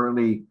 So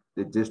currently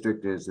the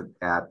district is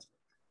at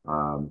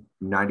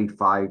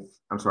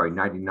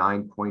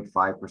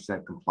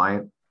 99.5%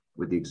 compliant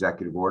with the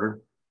executive order.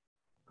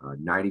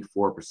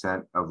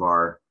 94% of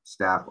our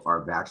staff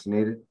are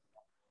vaccinated.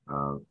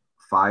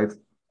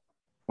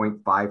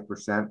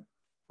 5.5%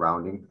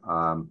 rounding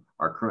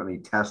are currently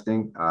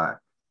testing.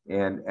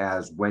 And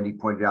as Wendy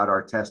pointed out,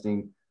 our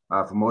testing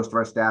for most of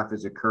our staff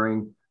is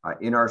occurring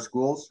in our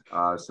schools.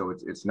 So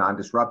it's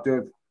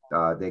non-disruptive.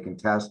 They can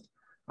test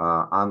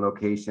on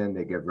location.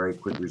 They get very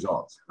quick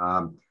results.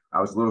 I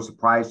was a little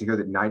surprised to hear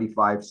that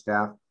 95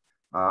 staff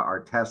are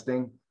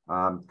testing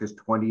because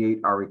 28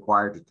 are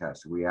required to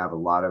test. We have a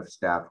lot of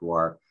staff who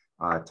are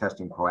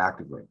testing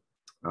proactively.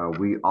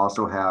 We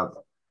also have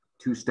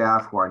 2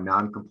 staff who are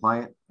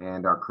non-compliant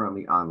and are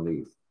currently on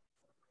leave.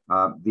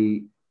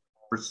 The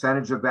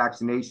percentage of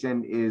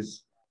vaccination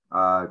is,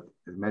 as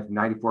mentioned,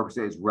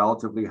 94% is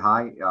relatively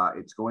high.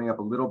 It's going up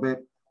a little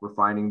bit. We're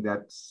finding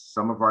that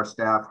some of our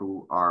staff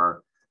who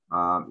are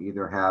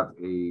either have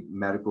a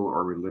medical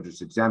or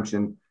religious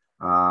exemption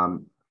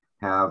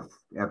have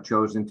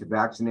chosen to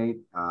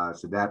vaccinate.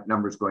 So that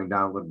number is going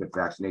down a little bit,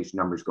 vaccination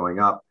numbers going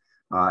up.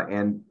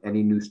 And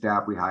any new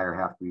staff we hire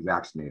have to be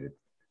vaccinated.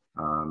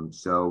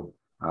 So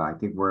I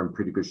think we're in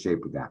pretty good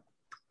shape with that.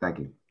 Thank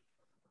you.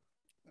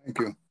 Thank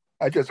you.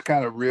 I just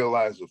kind of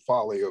realized the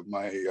folly of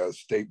my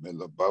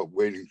statement about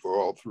waiting for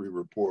all 3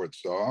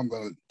 reports. So I'm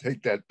going to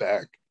take that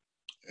back.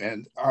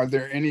 And are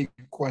there any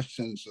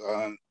questions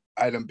on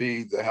item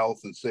B, the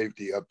health and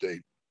safety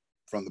update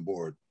from the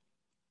board?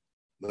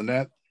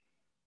 Lynette?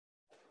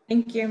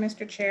 Thank you,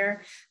 Mr.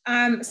 Chair.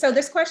 So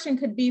this question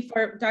could be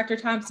for Dr.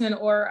 Thompson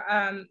or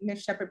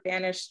Ms.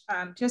 Shepherd-Banish.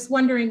 Just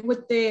wondering,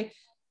 with the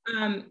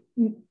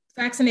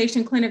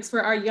vaccination clinics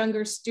for our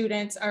younger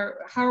students,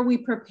 how are we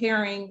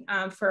preparing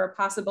for a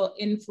possible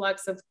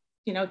influx of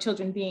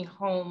children being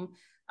home,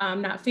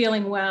 not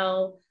feeling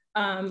well?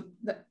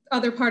 The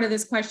other part of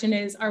this question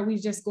is, are we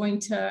just going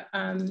to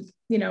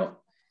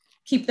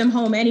keep them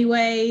home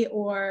anyway,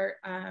 or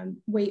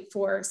wait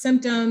for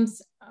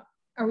symptoms?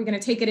 Are we going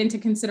to take it into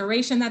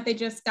consideration that they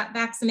just got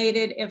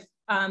vaccinated if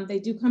they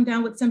do come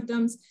down with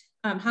symptoms?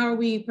 How are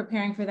we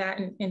preparing for that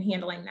and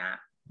handling that?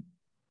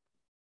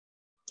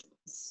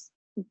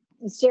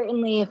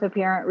 Certainly, if a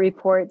parent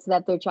reports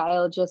that their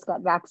child just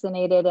got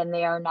vaccinated and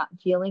they are not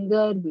feeling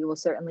good, we will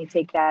certainly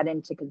take that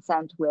into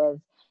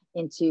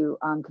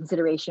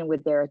consideration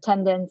with their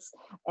attendance,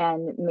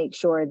 and make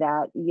sure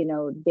that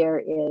there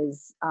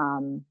is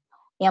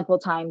ample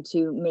time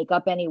to make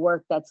up any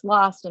work that's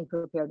lost and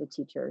prepare the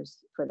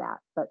teachers for that.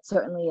 But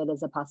certainly it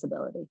is a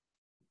possibility.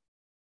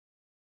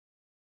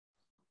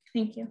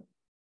 Thank you.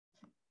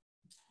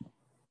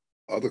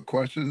 Other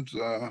questions?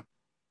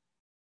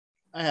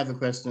 I have a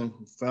question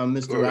from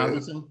Mr.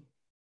 Robinson.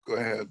 Go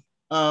ahead.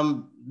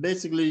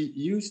 Basically,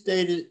 you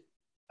stated,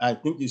 I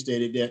think you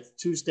stated that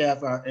 2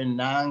 staff are in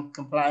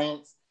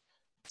non-compliance,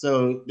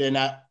 so they're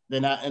not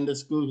in the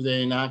schools,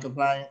 they're in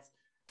non-compliance.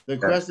 The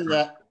question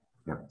that,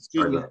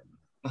 excuse me,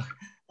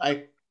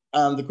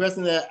 the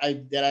question that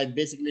I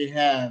basically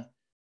have,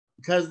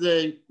 because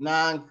they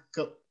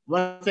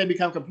once they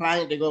become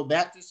compliant, they go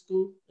back to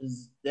school.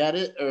 Is that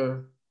it,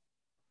 or?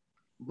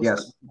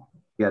 Yes,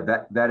 yeah,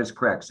 that is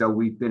correct. So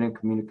we've been in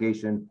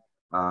communication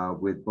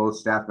with both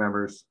staff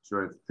members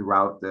sort of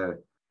throughout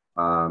the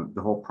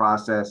whole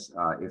process.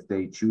 If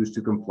they choose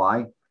to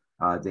comply,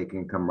 they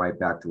can come right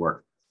back to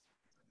work.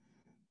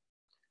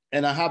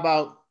 And how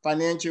about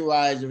financial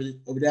wise?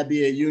 Would that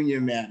be a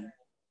union matter?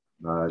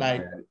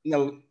 Like, you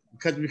know,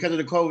 because of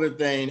the COVID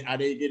thing, are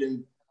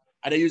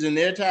they using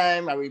their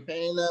time? Are we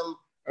paying them,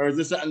 or is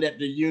this something that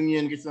the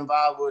union gets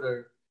involved with?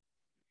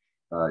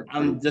 Or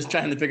I'm just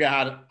trying to figure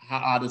out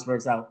how this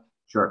works out.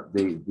 Sure.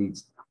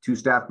 These 2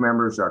 staff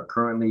members are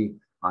currently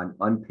on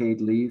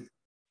unpaid leave.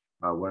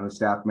 One of the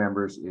staff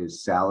members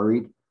is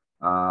salaried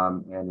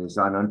and is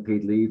on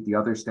unpaid leave. The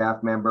other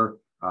staff member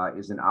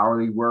is an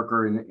hourly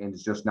worker and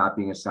is just not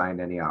being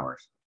assigned any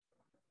hours.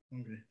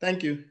 Okay,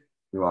 thank you.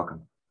 You're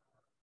welcome.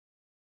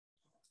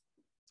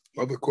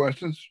 Other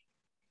questions?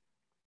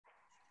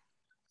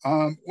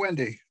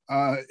 Wendy,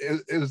 how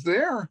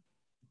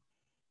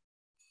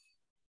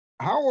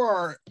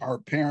are our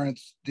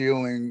parents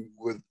dealing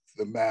with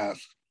the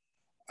mask?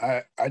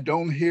 I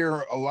don't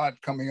hear a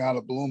lot coming out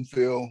of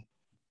Bloomfield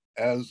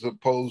as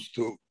opposed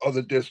to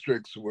other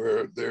districts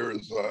where there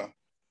is a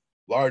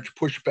large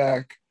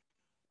pushback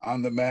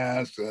on the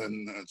mask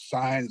and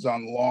signs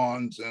on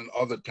lawns in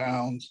other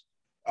towns,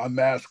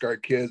 unmask our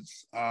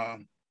kids.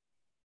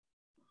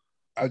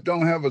 I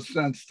don't have a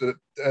sense that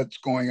that's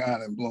going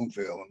on in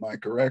Bloomfield. Am I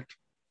correct?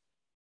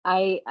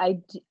 I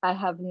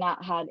have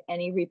not had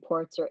any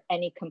reports or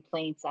any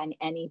complaints on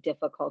any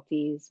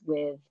difficulties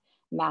with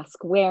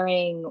mask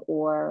wearing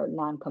or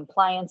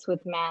non-compliance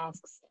with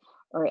masks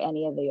or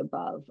any of the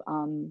above.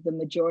 The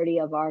majority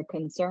of our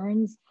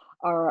concerns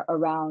are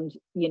around,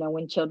 you know,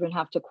 when children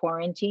have to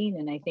quarantine.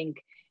 And I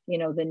think, you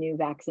know, the new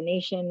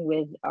vaccination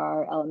with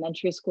our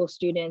elementary school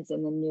students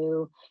and the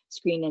new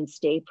screen and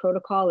stay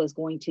protocol is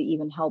going to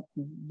even help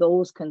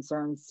those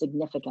concerns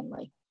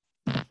significantly.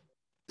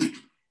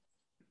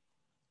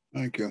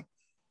 Thank you.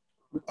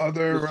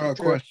 Other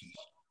questions?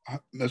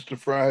 Mr.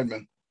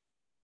 Friedman.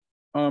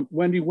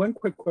 Wendy, one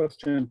quick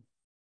question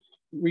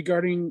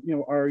regarding, you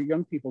know, our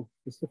young people,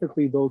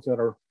 specifically those that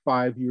are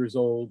 5 years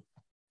old,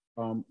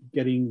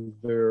 getting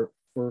their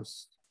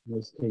first, in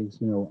this case,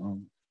 you know,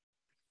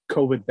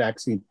 COVID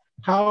vaccine.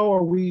 How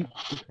are we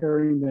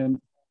preparing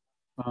them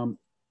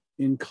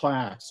in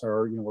class?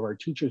 Or, you know, are our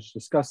teachers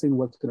discussing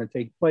what's going to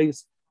take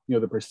place? You know,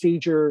 the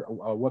procedure,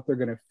 what they're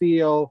going to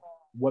feel,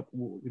 what,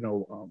 you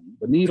know,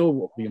 the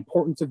needle, the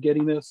importance of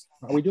getting this.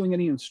 Are we doing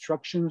any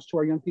instructions to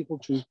our young people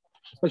to,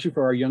 especially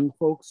for our young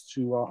folks,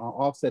 to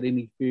offset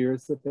any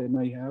fears that they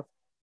may have?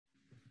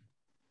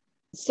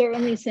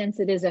 Certainly, since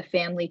it is a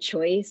family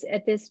choice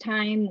at this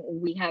time,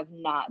 we have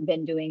not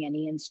been doing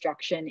any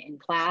instruction in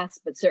class,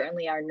 but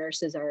certainly our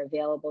nurses are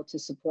available to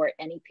support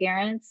any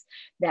parents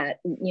that,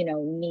 you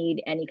know,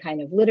 need any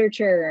kind of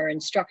literature or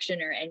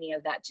instruction or any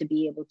of that to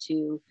be able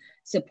to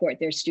support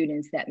their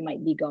students that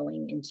might be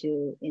going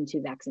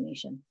into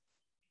vaccination.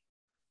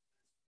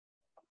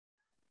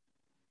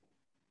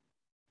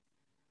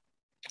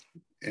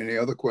 Any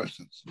other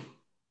questions?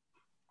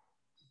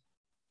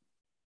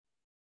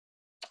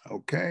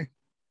 Okay.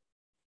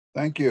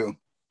 Thank you.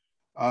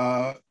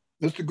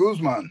 Mr.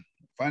 Guzman,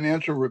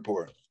 financial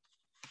report.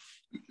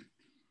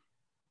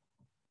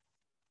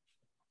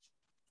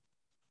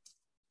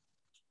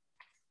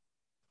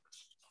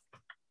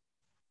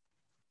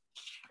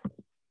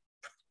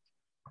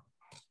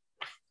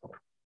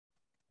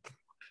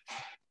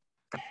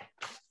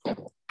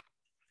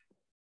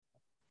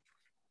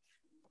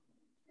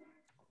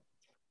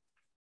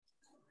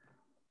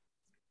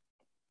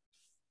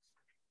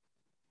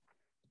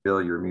 Bill,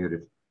 you're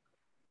muted.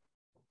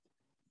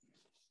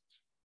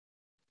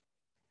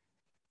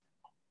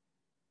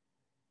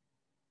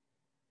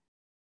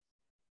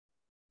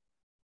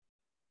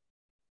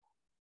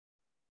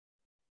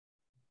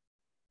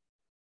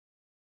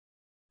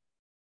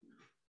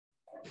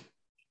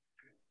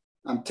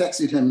 I'm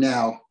texting him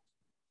now.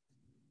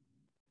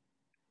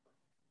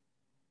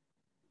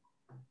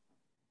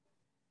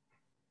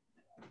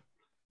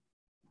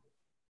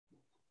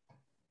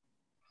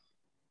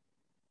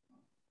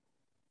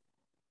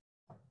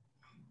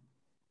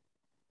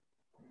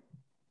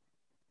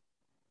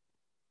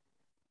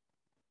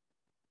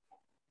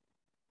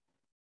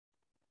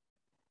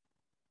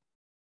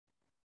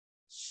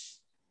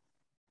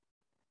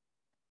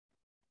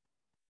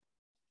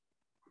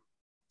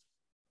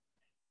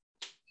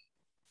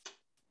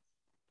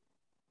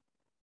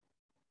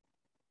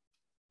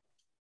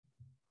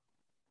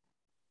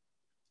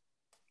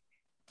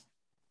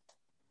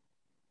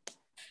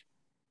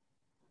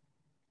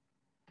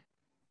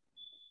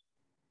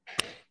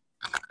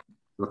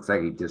 Looks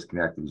like he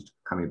disconnected. He's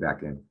coming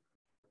back in.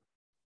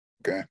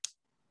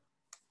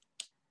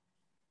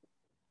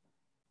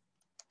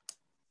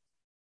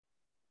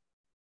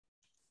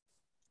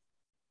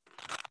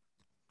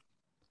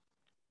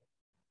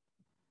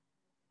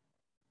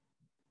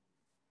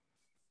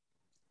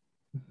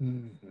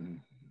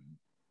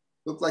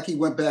 Looked like he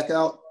went back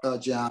out,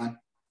 John.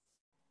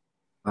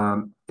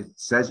 It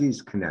says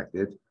he's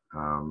connected.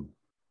 I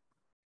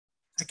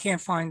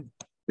can't find.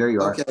 There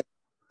you are.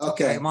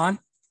 Okay. I'm on.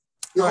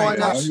 You're All on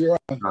now. You're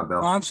on.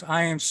 Bill.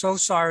 I am so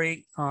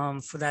sorry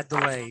for that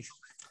delay.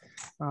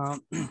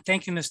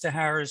 Thank you, Mr.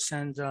 Harris,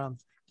 and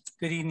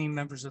good evening,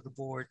 members of the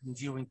board and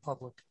viewing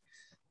public.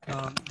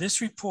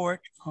 This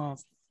report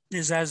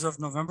is as of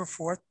November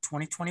 4th,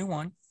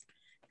 2021,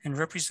 and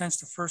represents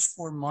the first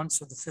 4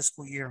 months of the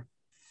fiscal year.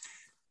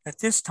 At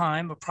this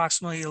time,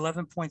 approximately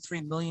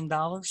 $11.3 million,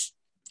 or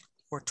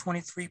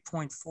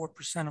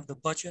 23.4% of the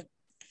budget,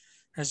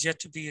 has yet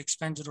to be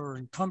expended or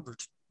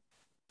encumbered.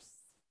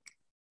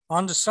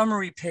 On the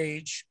summary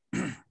page,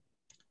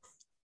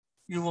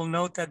 you will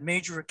note that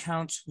major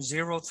account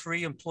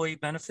 03 employee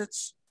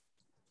benefits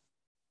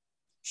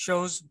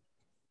shows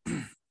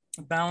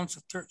a balance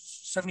of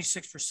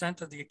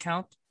 76% of the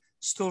account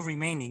still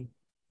remaining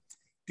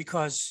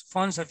because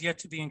funds have yet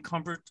to be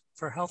encumbered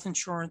for health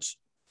insurance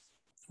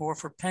or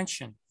for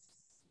pension.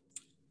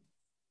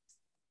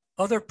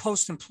 Other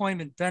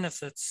post-employment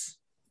benefits,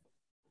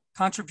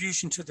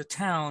 contribution to the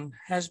town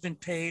has been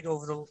paid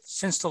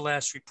since the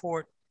last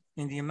report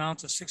in the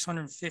amount of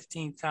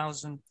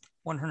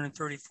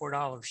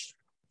 $615,134.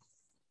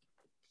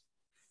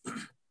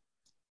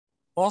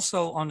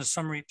 Also on the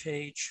summary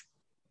page,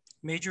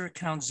 major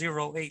account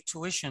 08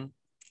 tuition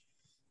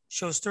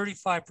shows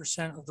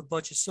 35% of the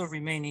budget still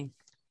remaining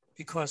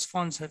because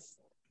funds have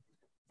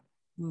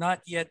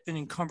not yet been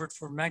encumbered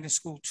for magnet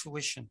school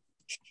tuition.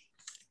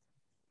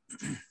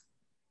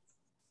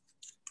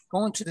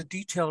 Going to the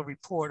detailed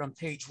report on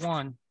page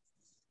 1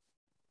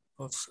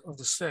 of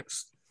the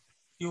 6th,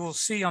 you will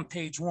see on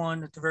page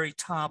 1 at the very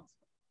top,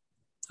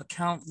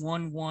 account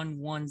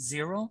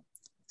 1110,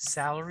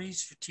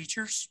 salaries for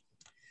teachers,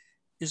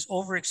 is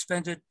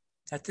overexpended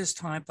at this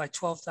time by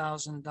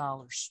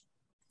 $12,000.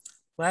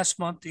 Last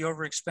month, the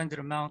overexpended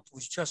amount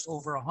was just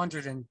over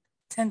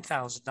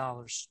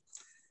 $110,000.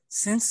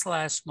 Since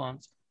last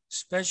month,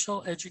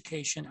 special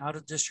education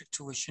out-of-district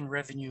tuition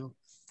revenue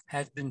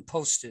has been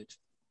posted,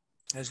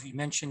 as we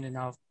mentioned in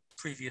our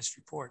previous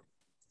report.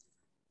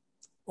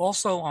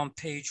 Also on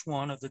page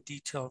 1 of the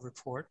detailed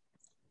report,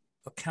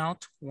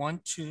 account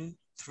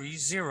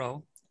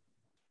 1230,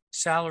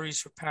 salaries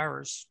for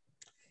paras,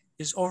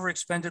 is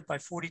overexpended by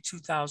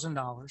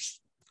 $42,000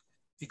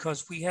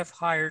 because we have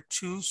hired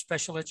 2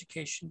 special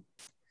education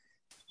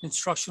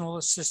instructional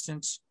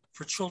assistants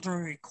for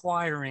children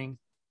requiring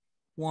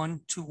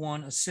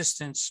one-to-one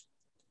assistance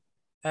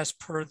as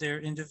per their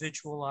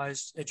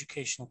individualized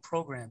educational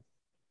program.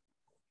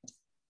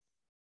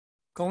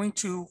 Going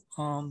to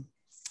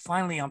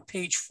finally on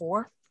page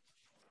 4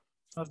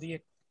 of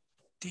the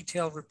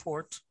detailed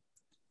report,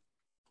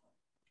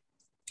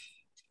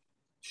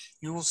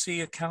 you will see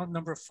account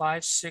number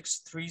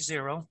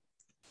 5630,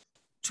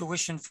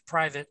 tuition for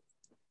private,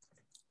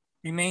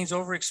 remains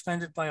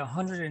overexpended by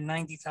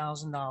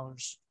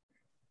 $190,000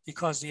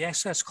 because the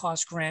excess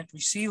cost grant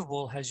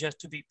receivable has yet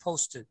to be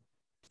posted.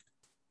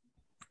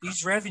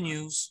 These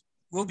revenues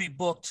will be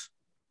booked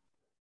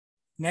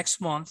next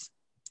month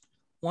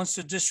once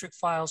the district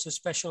files a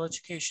special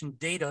education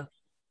data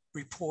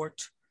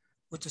report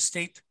with the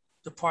State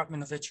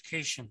Department of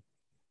Education.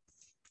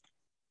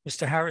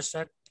 Mr. Harris,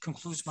 that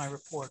concludes my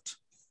report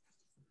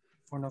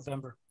for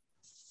November.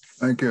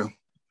 Thank you.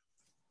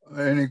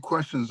 Any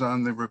questions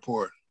on the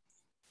report?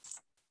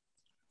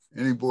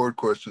 Any board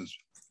questions?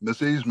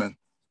 Ms. Eastman.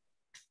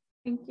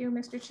 Thank you,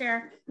 Mr.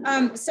 Chair.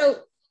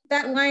 So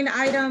that line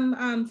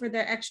item for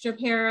the extra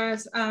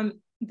paras,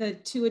 the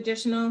 2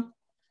 additional,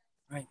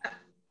 right,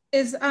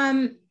 is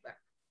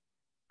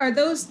are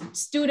those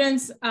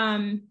students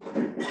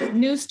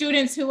new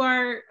students who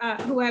are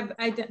who have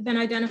been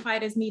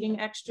identified as needing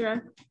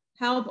extra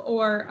help,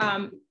 or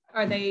are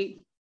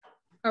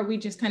we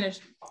just kind of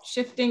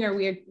shifting? Are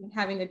we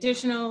having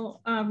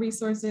additional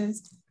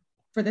resources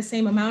for the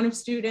same amount of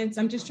students?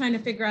 I'm just trying to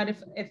figure out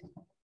if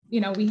you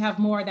know, we have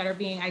more that are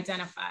being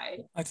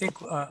identified. I think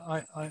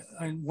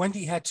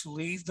Wendy had to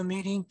leave the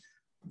meeting.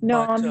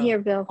 No, but, I'm here,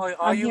 Bill.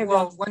 Are you? Here,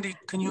 well, Bill. Wendy,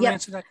 can you Yep.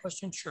 answer that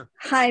question? Sure.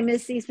 Hi,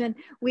 Ms. Eastman.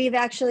 We've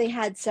actually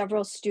had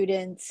several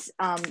students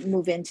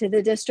move into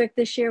the district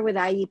this year with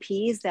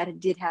IEPs that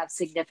did have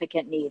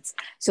significant needs.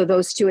 So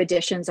those 2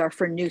 additions are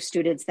for new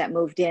students that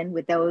moved in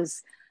with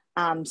those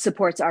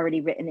supports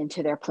already written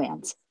into their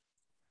plans.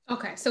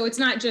 Okay, so it's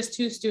not just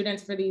 2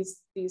 students for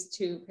these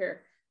 2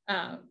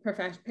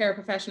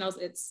 paraprofessionals.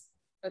 It's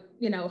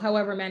you know,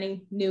 however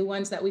many new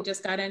ones that we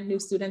just got in, new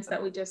students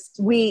that we just.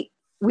 We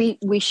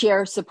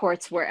share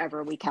supports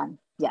wherever we can.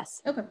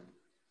 Yes. Okay,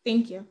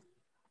 thank you.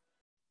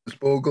 Ms.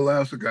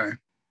 Bogalasagay.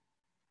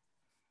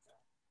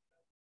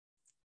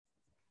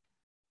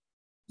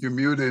 You're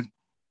muted.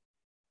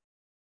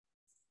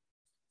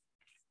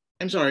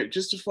 I'm sorry,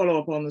 just to follow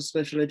up on the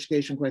special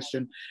education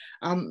question.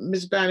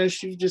 Ms.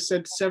 Banish, you just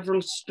said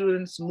several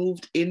students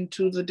moved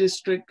into the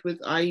district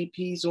with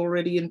IEPs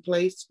already in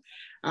place.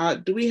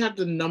 Do we have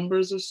the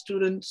numbers of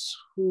students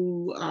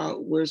who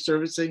we're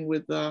servicing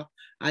with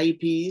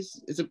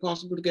IEPs? Is it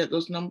possible to get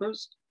those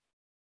numbers?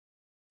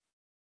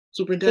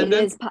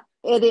 Superintendent?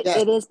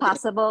 It is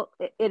possible.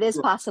 It is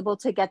possible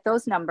to get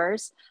those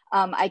numbers.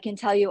 I can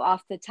tell you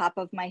off the top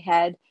of my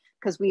head,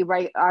 because we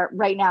right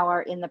now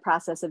are in the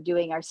process of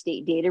doing our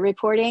state data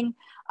reporting.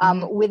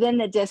 Within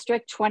the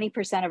district,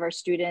 20% of our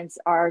students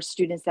are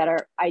students that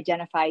are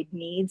identified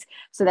needs.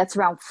 So that's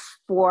around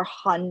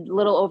 400,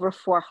 little over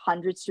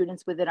 400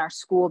 students within our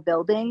school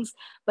buildings.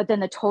 But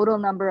then the total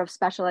number of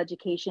special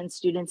education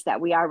students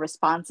that we are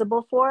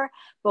responsible for,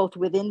 both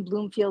within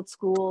Bloomfield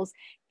schools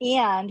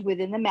and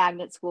within the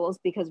magnet schools,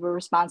 because we're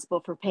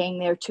responsible for paying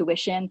their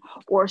tuition,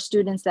 or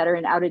students that are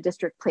in out of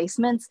district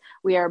placements,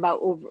 we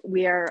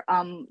are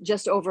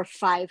just over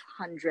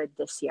 500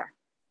 this year.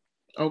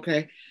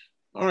 Okay.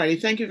 All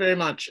right, thank you very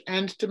much.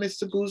 And to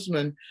Mr.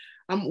 Guzman,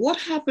 what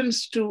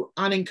happens to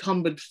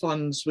unencumbered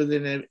funds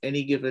within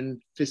any given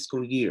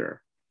fiscal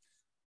year?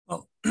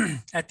 Well,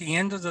 at the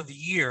end of the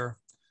year,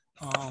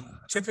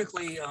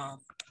 typically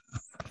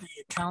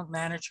the account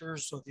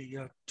managers or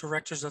the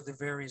directors of the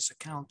various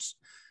accounts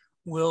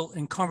will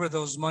encumber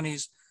those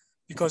monies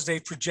because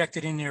they've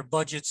projected in their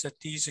budgets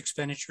that these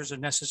expenditures are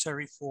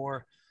necessary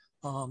for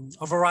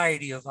a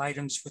variety of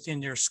items within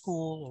their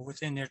school or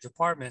within their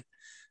department.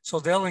 So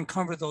they'll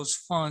encumber those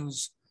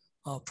funds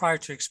prior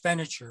to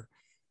expenditure.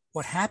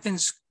 What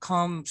happens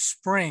come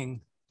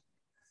spring,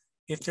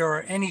 if there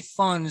are any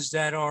funds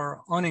that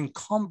are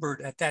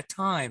unencumbered at that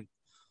time,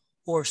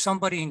 or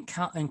somebody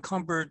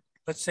encumbered,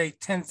 let's say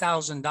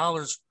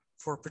 $10,000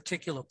 for a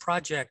particular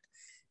project,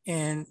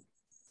 and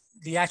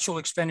the actual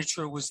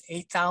expenditure was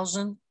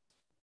 $8,000,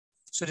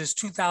 so there's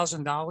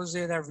 $2,000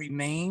 there that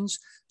remains.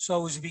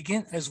 So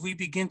as we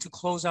begin to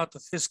close out the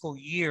fiscal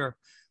year,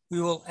 we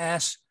will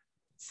ask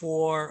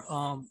for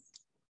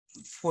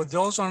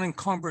those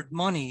unencumbered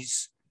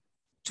monies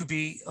to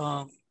be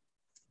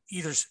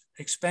either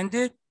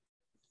expended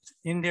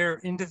in their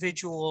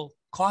individual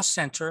cost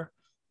center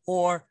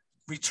or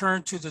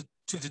returned to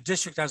the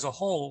district as a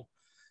whole,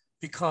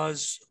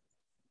 because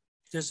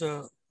there's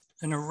an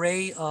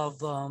array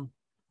of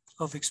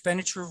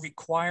expenditure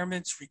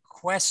requirements,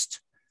 requests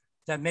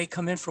that may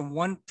come in from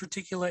one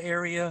particular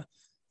area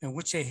in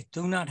which they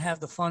do not have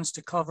the funds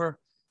to cover,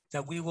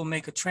 that we will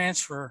make a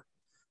transfer.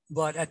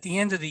 But at the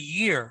end of the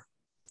year,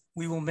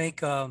 we will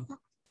make a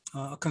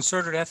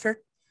concerted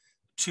effort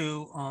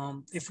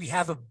to, if we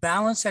have a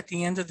balance at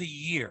the end of the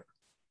year,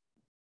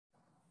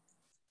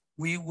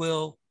 we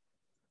will,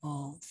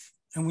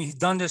 and we've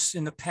done this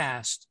in the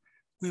past,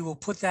 we will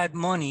put that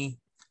money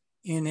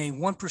in a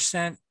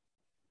 1%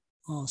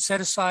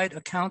 set-aside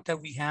account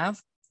that we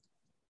have,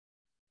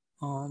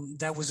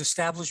 that was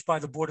established by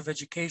the Board of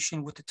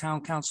Education with the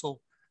Town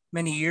Council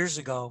many years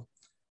ago.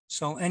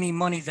 So any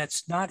money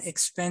that's not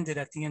expended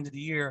at the end of the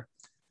year,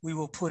 we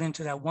will put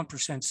into that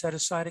 1%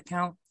 set-aside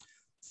account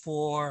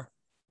for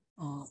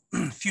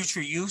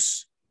future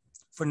use,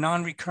 for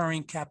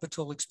non-recurring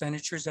capital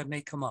expenditures that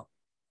may come up.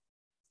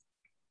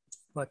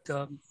 But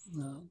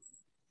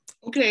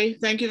okay,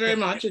 thank you very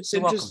much. It's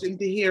interesting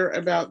to hear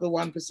about the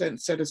 1%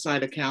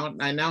 set-aside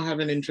account. I now have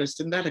an interest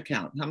in that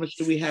account. How much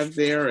do we have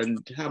there, and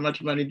how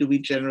much money do we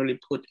generally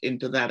put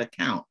into that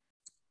account?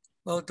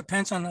 Well, it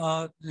depends on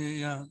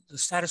the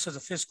status of the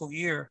fiscal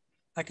year.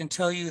 I can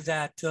tell you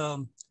that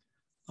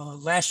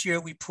last year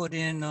we put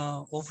in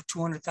over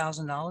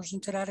 $200,000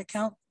 into that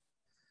account.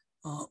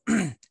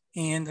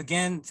 And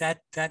again,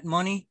 that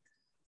money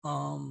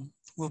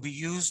will be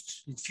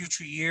used in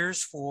future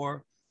years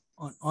for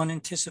an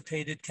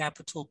unanticipated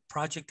capital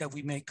project that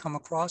we may come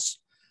across.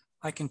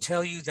 I can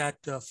tell you that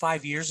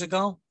 5 years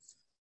ago,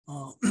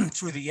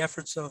 through the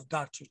efforts of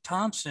Dr.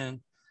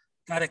 Thompson,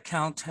 that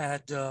account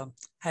had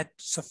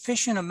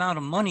sufficient amount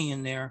of money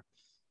in there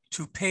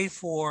to pay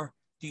for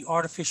the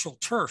artificial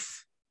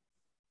turf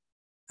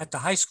at the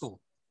high school.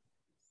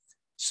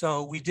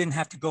 So we didn't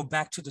have to go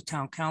back to the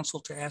town council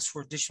to ask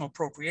for additional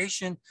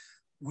appropriation.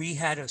 We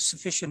had a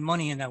sufficient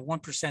money in that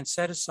 1%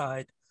 set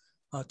aside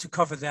to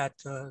cover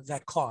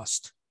that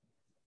cost.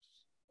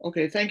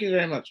 Okay, thank you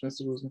very much,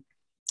 Mr. Guzman.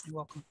 You're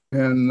welcome.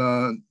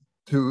 And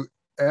to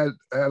add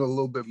a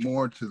little bit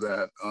more to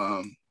that,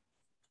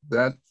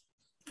 that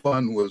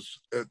fund was,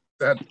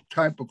 that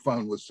type of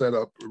fund was set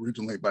up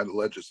originally by the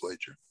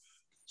legislature.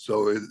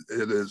 So it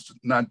is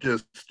not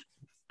just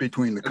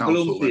between the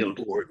council and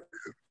the board.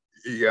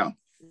 Yeah,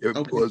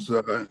 it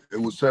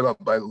was set up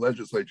by the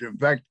legislature. In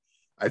fact,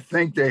 I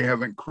think they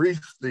have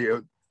increased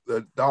the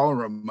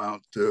dollar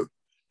amount to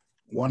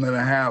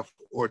 1.5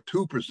 or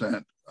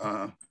 2%,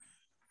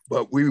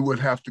 but we would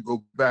have to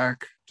go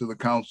back to the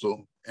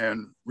council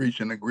and reach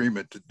an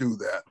agreement to do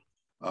that,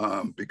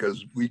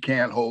 because we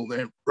can't hold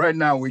it right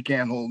now. We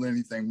can't hold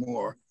anything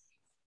more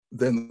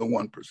than the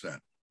 1%.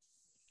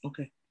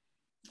 Okay.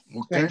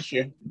 Okay. Thank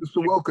you.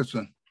 Mr.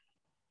 Wilkerson.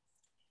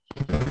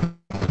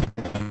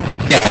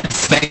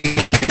 Yes. Thank you.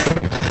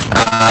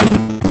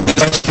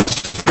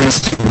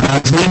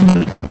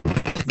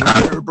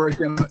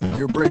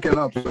 You're breaking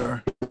up,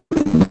 sir.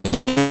 I'm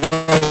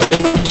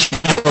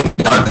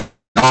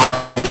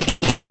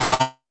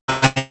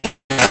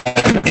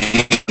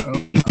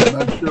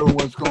not sure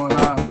what's going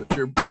on,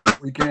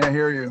 but we can't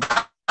hear you.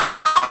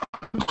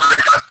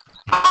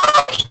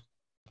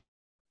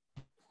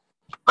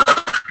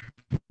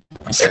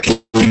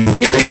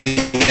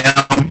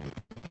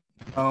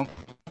 Oh.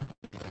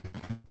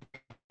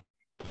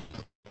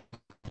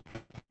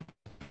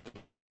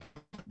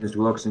 Mr.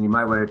 Wilkerson, you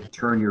might want to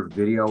turn your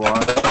video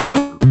off.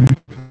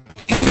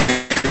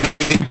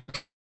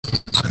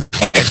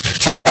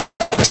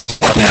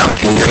 Now,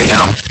 can you hear me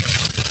now?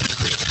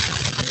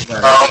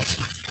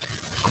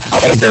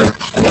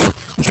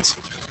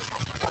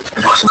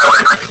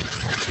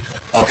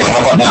 Okay, how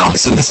about now?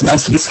 So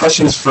this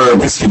question is for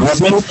Mr.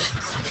 Guzman.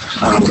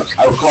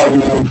 I recall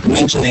you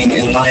mentioning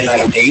in line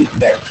item 8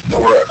 that there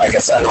were, I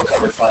guess,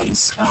 unrecovered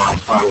funds from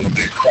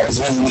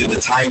presumably the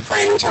time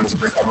frame in terms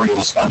of recovering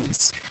those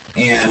funds.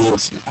 And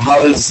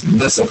how does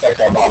this affect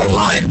our bottom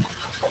line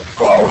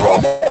for our overall?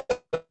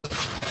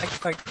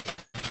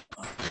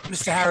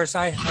 Mr. Harris,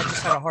 I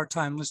just had a hard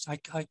time. I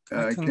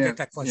couldn't get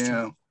that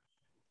question.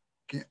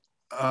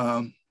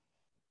 Yeah.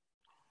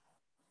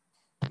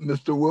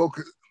 Mr.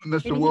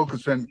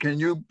 Wilkerson, can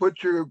you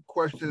put your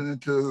question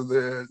into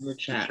the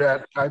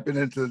chat? Type it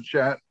into the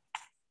chat.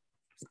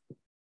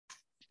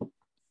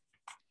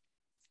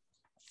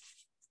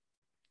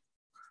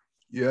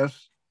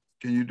 Yes,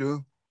 can you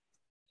do?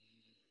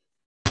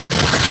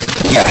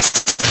 Yes.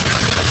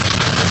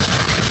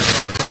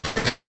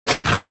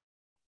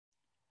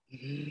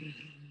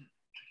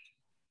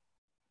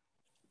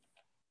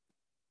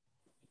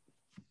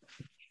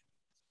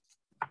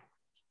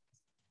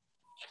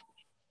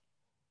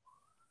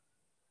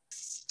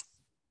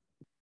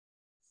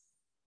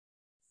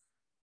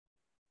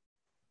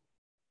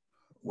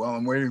 Well,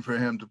 I'm waiting for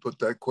him to put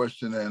that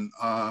question in.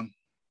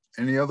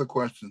 Any other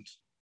questions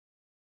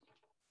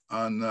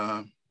on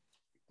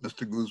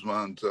Mr.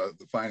 Guzman's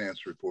the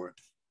finance report?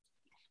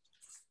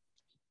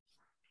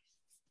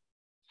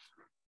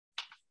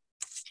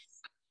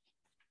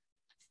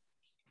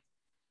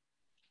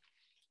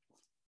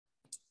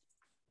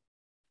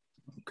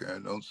 Okay, I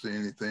don't see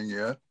anything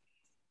yet.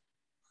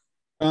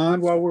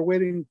 And while we're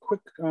waiting,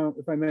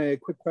 if I may, a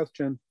quick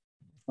question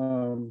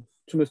to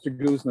Mr.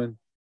 Guzman.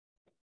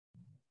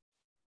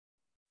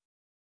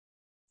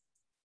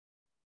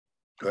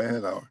 Go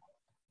ahead,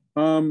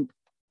 Howard.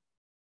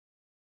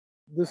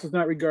 This is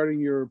not regarding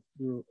your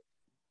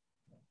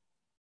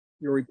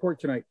report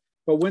tonight,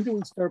 but when do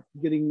we start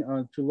getting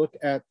to look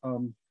at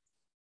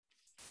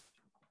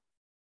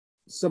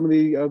some of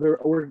the other,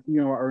 or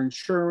our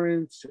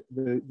insurance,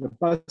 the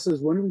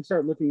buses? When do we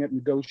start looking at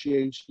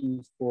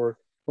negotiations for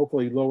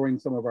hopefully lowering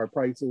some of our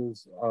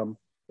prices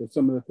with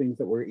some of the things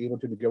that we're able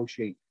to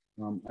negotiate?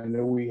 I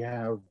know we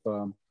have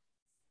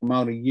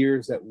amount of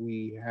years that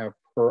we have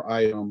per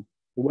item,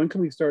 but when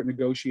can we start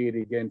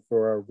negotiating again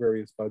for our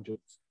various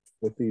budgets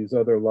with these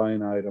other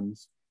line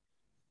items?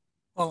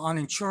 Well, on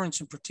insurance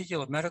in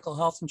particular, medical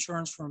health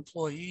insurance for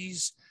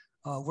employees,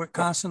 we're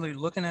constantly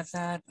looking at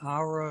that.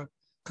 Our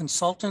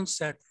consultants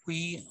that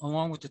we,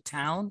 along with the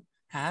town,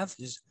 have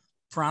is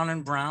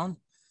Brown & Brown.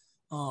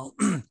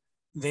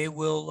 They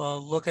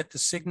will look at the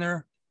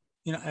Cigna.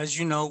 As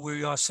you know,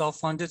 we are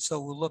self-funded, so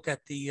we'll look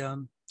at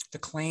the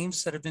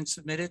claims that have been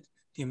submitted,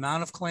 the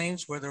amount of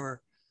claims,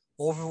 whether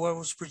over what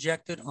was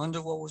projected,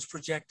 under what was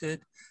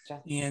projected,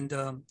 and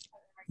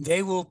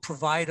they will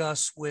provide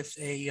us with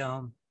a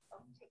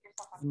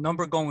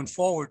number going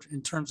forward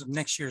in terms of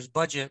next year's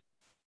budget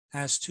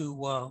as to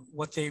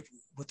what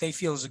they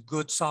feel is a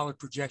good, solid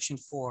projection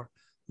for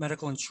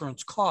medical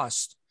insurance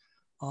cost.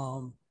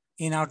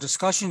 In our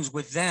discussions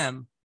with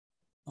them,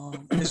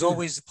 there's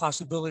always the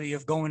possibility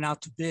of going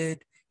out to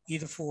bid,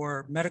 either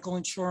for medical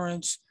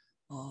insurance,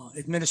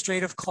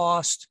 administrative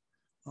cost,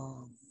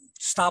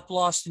 stop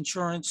loss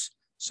insurance.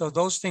 So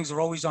those things are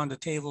always on the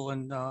table,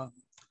 and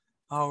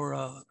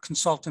our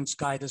consultants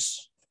guide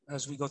us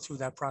as we go through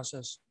that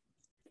process.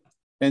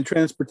 And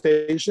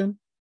transportation?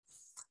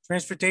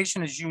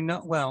 Transportation, as you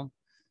know,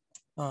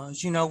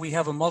 we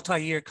have a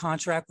multi-year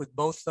contract with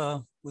both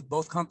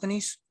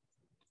companies,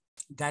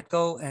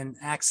 DATCO and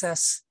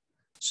Access.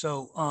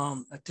 So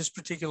at this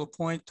particular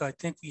point, I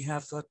think we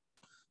have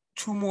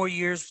 2 more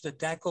years for the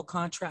DATCO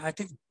contract. I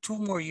think 2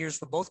 more years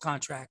for both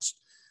contracts.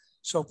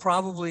 So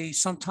probably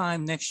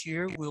sometime next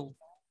year, we'll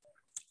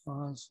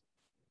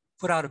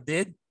put out a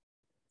bid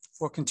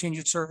for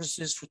continued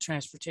services for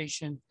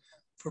transportation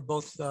for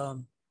both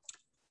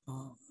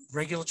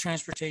regular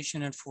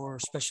transportation and for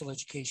special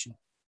education.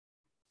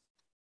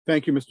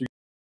 Thank you, Mr.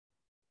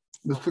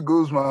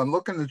 Guzman,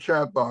 look in the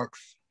chat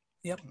box.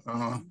 Yep.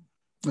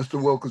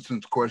 Mr.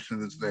 Wilkerson's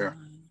question is there.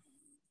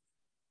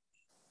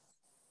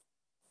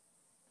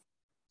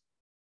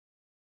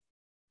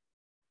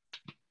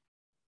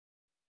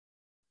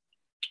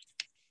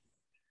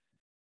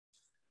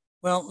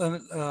 Well,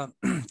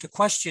 the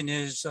question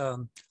is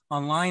on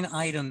line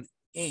item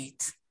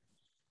 8,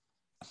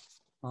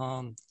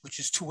 which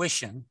is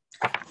tuition.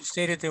 You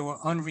stated there were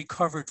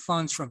unrecovered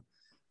funds from,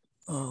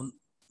 I'm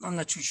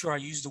not too sure I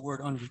used the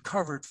word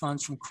unrecovered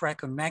funds from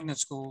CREC and magnet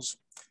schools.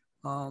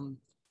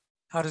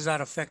 How does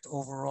that affect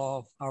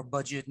overall our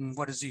budget, and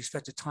what is the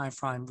expected time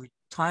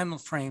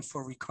frame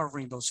for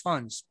recovering those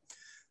funds?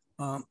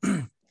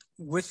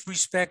 With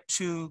respect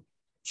to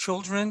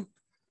children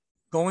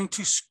going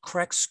to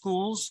CREC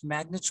schools,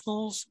 magnet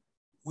schools,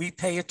 we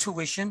pay a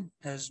tuition,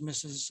 as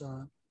Mrs.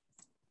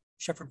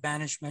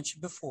 Shepherd-Banish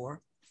mentioned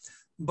before,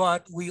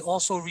 but we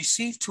also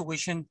receive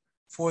tuition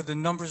for the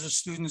numbers of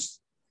students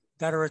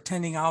that are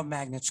attending our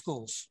magnet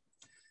schools.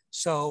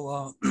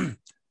 So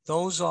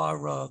those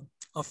are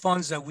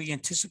funds that we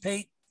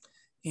anticipate.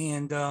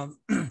 And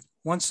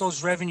once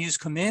those revenues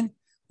come in,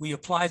 we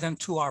apply them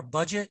to our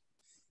budget.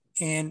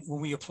 And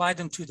when we apply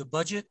them to the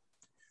budget,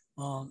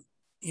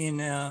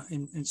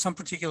 in some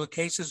particular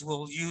cases,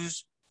 we'll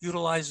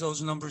utilize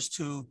those numbers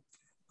to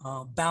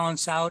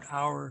balance out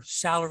our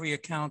salary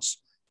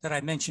accounts that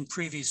I mentioned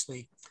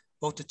previously,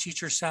 both the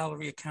teacher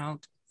salary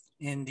account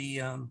and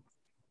the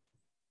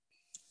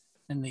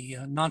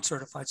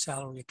non-certified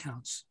salary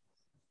accounts.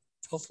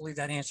 Hopefully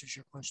that answers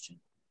your question.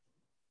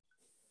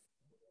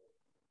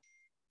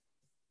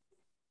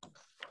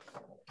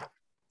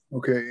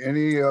 Okay,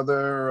 any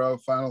other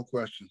final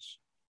questions?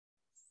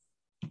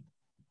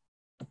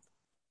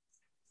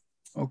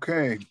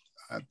 Okay,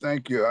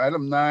 thank you.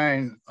 Item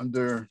 9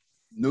 under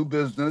new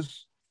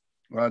business,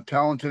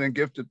 talented and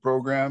gifted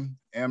program,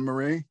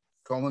 Anne-Marie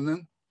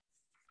Cullinan.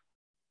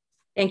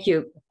 Thank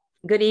you.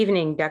 Good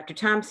evening, Dr.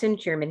 Thompson,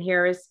 Chairman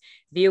Harris,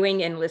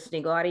 viewing and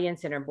listening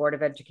audience, and our Board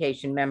of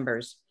Education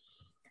members.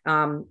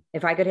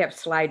 If I could have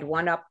slide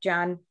 1 up,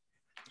 John.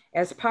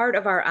 As part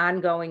of our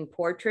ongoing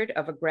portrait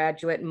of a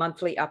graduate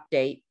monthly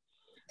update,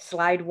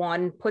 slide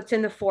 1 puts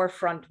in the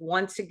forefront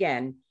once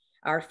again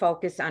our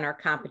focus on our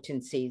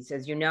competencies.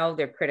 As you know,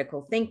 they're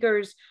critical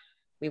thinkers.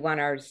 We want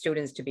our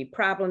students to be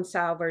problem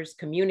solvers,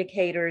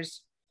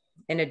 communicators,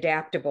 and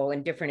adaptable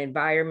in different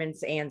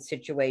environments and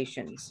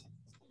situations.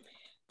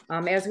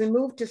 As we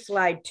move to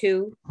slide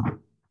 2,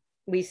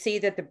 we see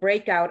that the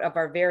breakout of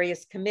our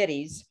various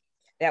committees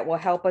that will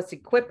help us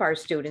equip our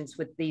students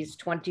with these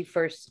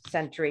 21st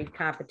century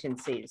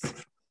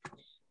competencies.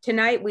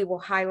 Tonight, we will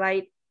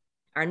highlight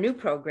our new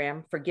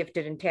program for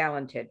gifted and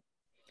talented.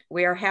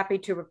 We are happy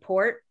to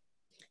report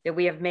that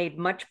we have made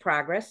much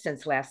progress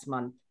since last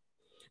month.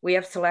 We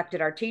have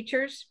selected our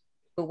teachers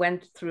who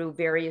went through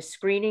various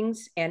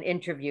screenings and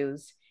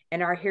interviews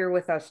and are here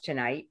with us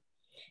tonight.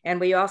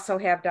 And we also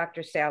have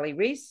Dr. Sally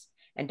Reese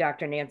and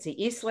Dr.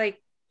 Nancy Eastlake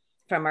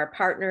from our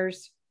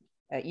partners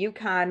at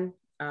UConn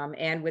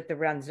and with the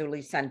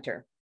Ronzulli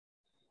Center,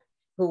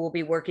 who will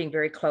be working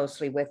very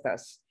closely with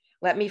us.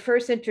 Let me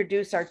first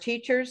introduce our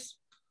teachers,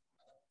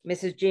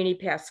 Mrs. Jeannie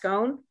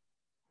Pascone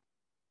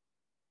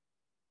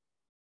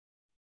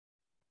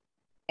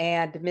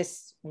and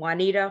Miss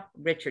Juanita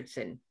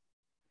Richardson.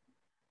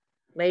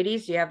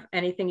 Ladies, do you have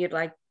anything you'd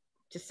like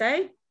to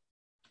say?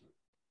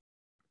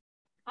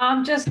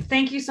 Just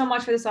thank you so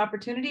much for this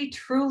opportunity.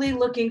 Truly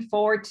looking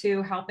forward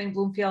to helping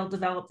Bloomfield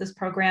develop this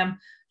program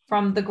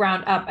from the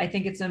ground up. I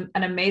think it's an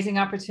amazing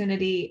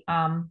opportunity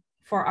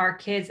for our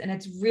kids, and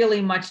it's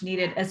really much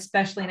needed,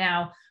 especially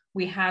now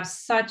we have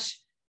such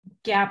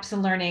gaps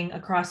in learning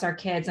across our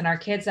kids, and our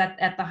kids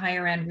at the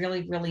higher end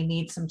really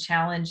need some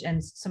challenge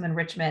and some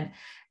enrichment.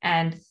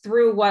 And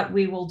through what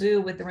we will do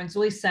with the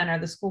Ronzulli Center,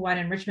 the school-wide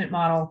enrichment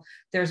model,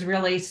 there's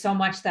really so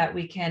much that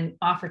we can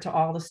offer to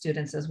all the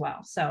students as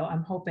well. So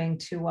I'm hoping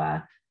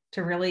to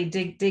really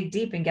dig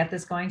deep and get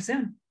this going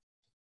soon.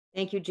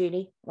 Thank you,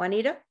 Jeannie.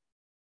 Juanita?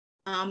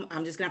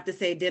 I'm just gonna have to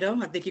say ditto.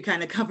 I think you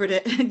kind of covered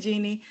it,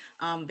 Jeannie.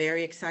 I'm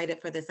very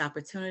excited for this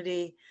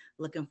opportunity.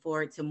 Looking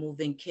forward to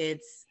moving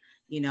kids,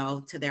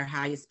 to their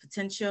highest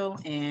potential,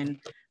 and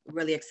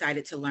really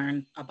excited to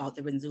learn about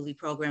the Ronzulli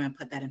program and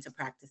put that into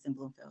practice in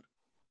Bloomfield.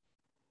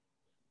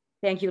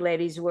 Thank you,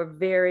 ladies. We're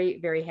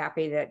very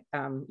happy that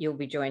you'll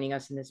be joining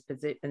us in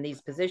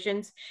these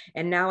positions.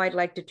 And now I'd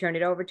like to turn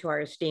it over to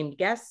our esteemed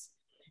guests,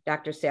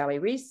 Dr. Sally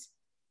Reese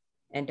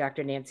and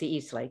Dr. Nancy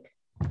Eastlake.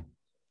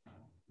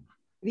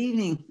 Good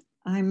evening.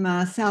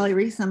 I'm Sally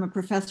Reese. I'm a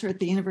professor at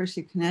the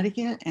University of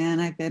Connecticut,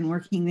 and I've been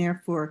working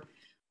there for,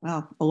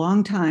 well, a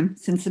long time,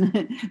 since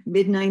the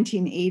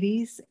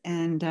mid-1980s.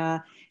 And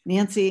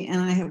Nancy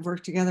and I have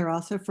worked together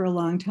also for a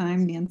long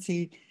time.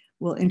 Nancy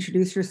will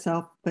introduce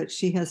herself, but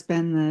she has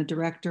been the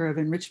director of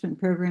enrichment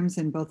programs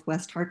in both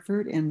West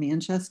Hartford and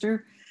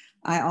Manchester.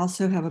 I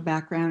also have a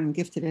background in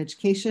gifted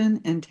education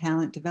and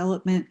talent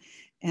development,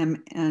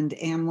 and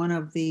am one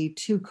of the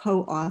 2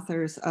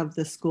 co-authors of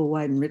the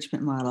school-wide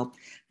enrichment model.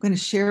 I'm going to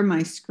share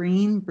my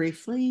screen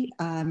briefly,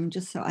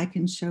 just so I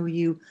can show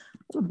you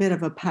a little bit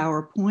of a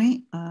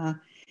PowerPoint.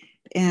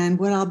 And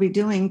what I'll be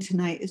doing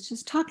tonight is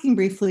just talking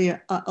briefly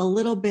a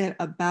little bit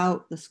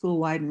about the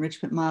school-wide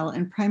enrichment model,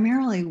 and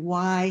primarily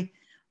why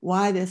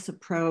this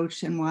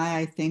approach and why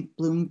I think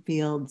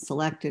Bloomfield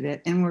selected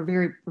it. And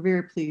we're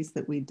very pleased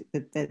that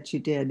that you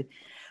did.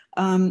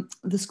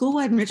 The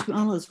school-wide enrichment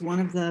model is one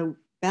of the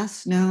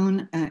best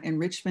known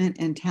enrichment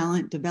and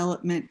talent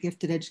development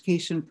gifted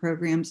education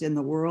programs in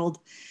the world.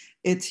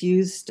 It's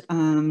used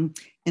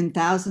in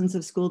thousands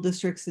of school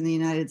districts in the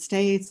United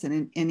States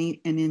and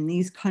in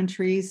these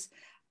countries.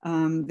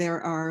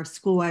 There are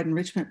school-wide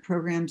enrichment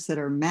programs that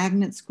are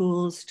magnet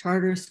schools,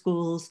 charter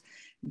schools,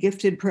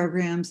 gifted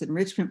programs,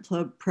 enrichment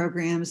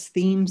programs,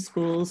 theme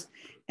schools.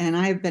 And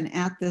I've been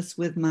at this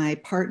with my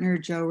partner,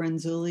 Joe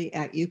Renzulli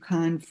at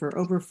UConn for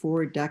over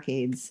 4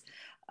 decades.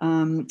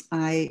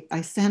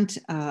 I sent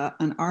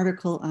an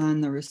article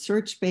on the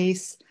research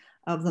base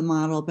of the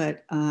model,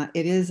 but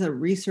it is a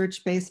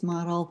research-based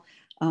model.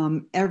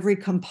 Every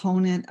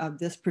component of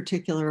this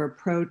particular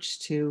approach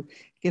to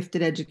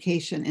gifted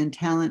education and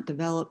talent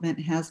development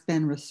has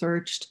been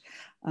researched.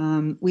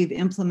 We've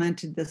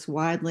implemented this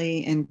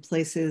widely in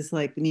places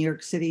like New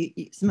York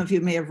City. Some of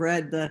you may have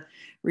read the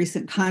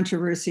recent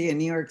controversy in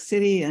New York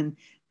City and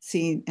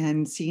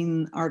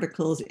seen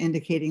articles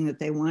indicating that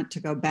they want to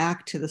go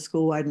back to the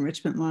school-wide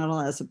enrichment model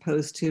as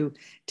opposed to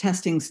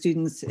testing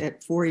students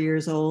at 4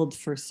 years old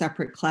for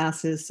separate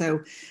classes.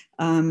 So,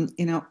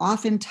 you know,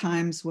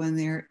 oftentimes when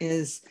there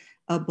is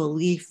a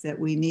belief that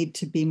we need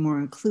to be more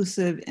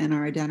inclusive in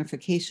our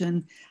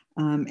identification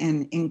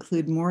and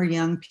include more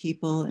young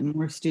people and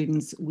more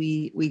students,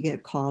 we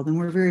get called. And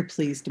we're very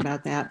pleased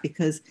about that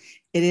because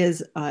it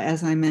is,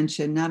 as I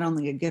mentioned, not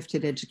only a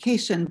gifted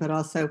education, but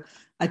also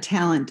a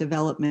talent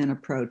development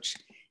approach.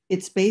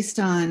 It's based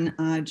on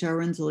Joe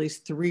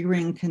Renzulli's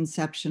 3-ring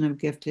conception of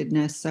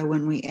giftedness. So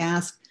when we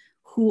ask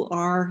who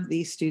are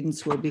these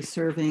students we'll be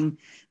serving,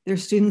 they're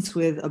students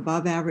with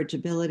above average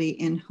ability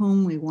in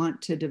whom we want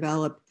to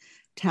develop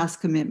task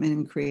commitment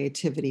and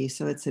creativity.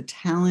 So it's a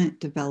talent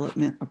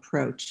development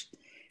approach.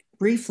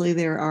 Briefly,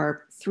 there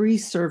are 3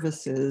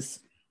 services.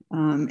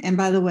 And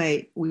by the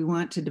way, we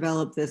want to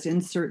develop this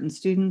in certain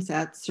students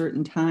at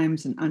certain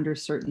times and under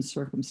certain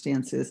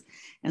circumstances.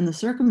 And the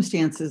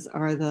circumstances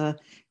are the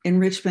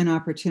enrichment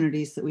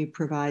opportunities that we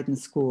provide in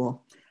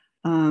school.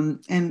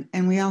 And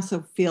we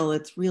also feel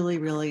it's really,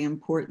 really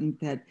important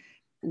that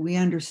we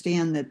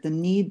understand that the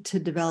need to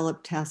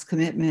develop task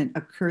commitment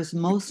occurs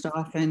most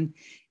often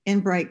in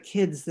bright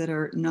kids that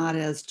are not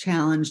as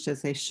challenged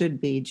as they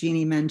should be.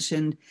 Jeannie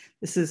mentioned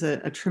this is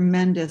a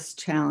tremendous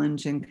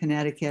challenge in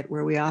Connecticut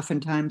where we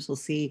oftentimes will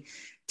see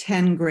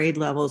 10 grade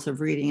levels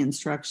of reading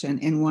instruction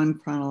in one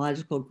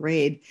chronological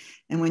grade.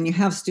 And when you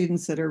have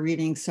students that are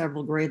reading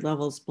several grade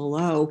levels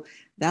below,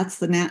 that's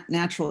the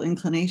natural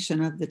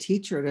inclination of the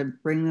teacher to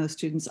bring those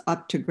students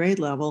up to grade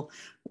level,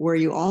 where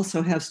you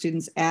also have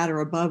students at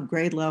or above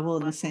grade level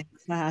in the same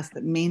class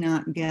that may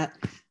not get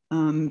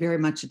very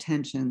much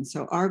attention.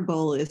 So our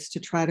goal is to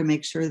try to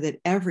make sure that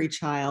every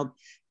child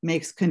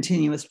makes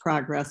continuous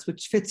progress,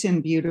 which fits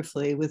in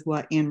beautifully with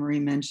what Anne Marie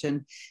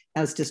mentioned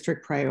as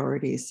district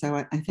priorities. So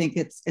I think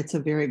it's a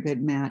very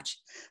good match.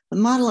 The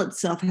model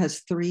itself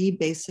has 3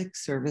 basic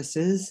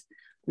services.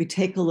 We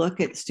take a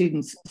look at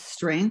students'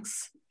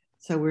 strengths.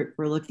 So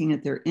we're looking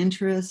at their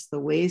interests, the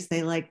ways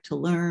they like to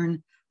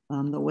learn,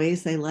 the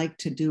ways they like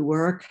to do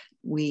work.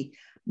 We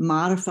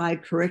modify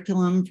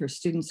curriculum for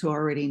students who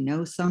already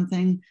know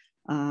something,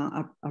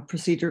 a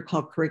procedure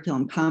called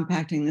curriculum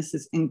compacting. This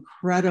is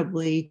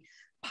incredibly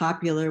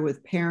popular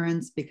with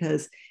parents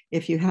because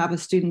if you have a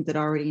student that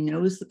already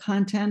knows the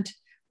content,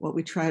 what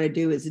we try to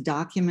do is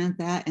document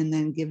that and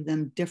then give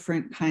them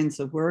different kinds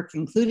of work,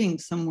 including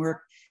some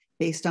work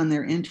based on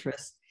their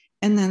interests.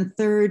 And then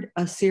third,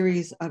 a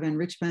series of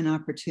enrichment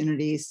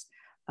opportunities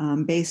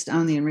based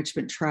on the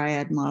enrichment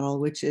triad model,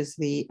 which is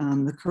the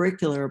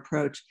curricular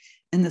approach.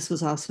 And this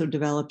was also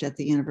developed at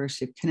the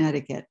University of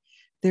Connecticut.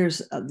 There's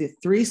the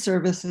 3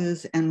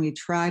 services, and we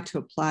try to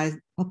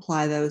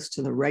apply those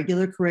to the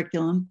regular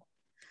curriculum,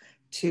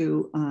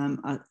 to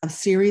a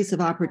series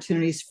of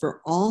opportunities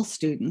for all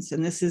students.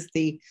 And this is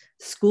the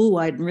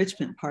school-wide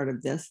enrichment part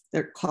of this.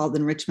 They're called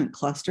enrichment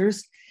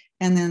clusters.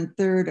 And then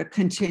third, a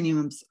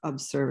continuum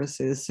of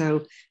services.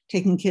 So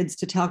taking kids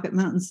to Talcott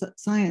Mountain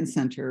Science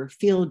Center,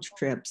 field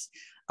trips,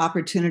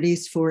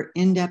 opportunities for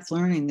in-depth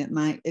learning that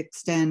might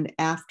extend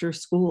after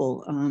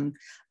school,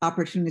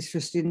 opportunities for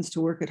students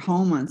to work at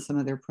home on some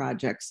of their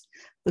projects.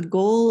 The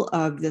goal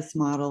of this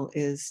model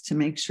is to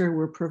make sure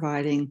we're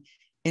providing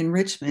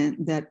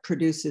enrichment that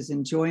produces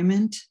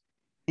enjoyment,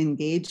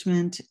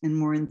 engagement, and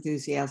more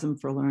enthusiasm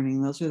for learning.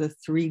 Those are the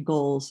 3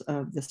 goals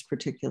of this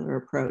particular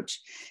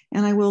approach.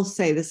 And I will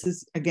say this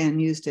is, again,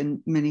 used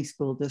in many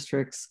school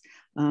districts,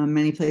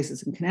 many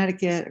places in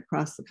Connecticut,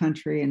 across the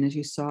country, and as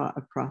you saw,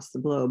 across the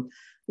globe.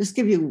 Just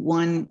give you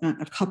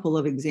a couple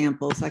of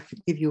examples. I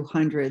could give you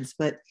hundreds,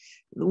 but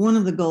one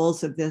of the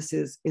goals of this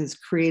is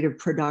creative,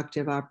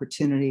 productive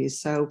opportunities.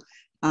 So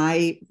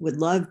I would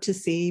love to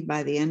see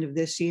by the end of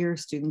this year,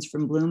 students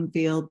from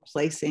Bloomfield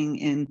placing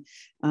in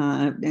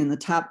the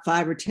top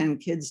 5 or 10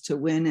 kids to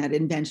win at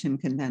Invention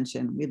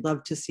Convention. We'd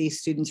love to see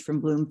students from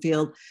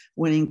Bloomfield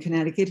winning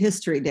Connecticut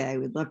History Day.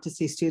 We'd love to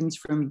see students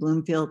from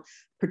Bloomfield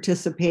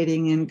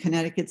participating in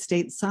Connecticut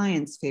State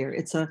Science Fair.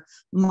 It's a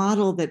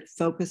model that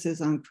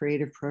focuses on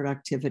creative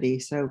productivity.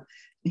 So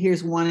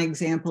here's one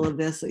example of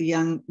this, a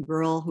young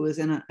girl who is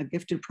in a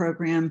gifted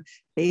program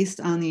based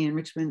on the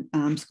enrichment,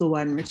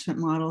 school-wide enrichment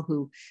model,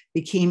 who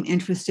became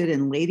interested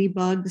in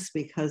ladybugs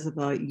because of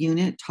a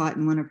unit taught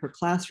in one of her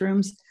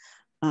classrooms.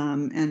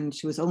 And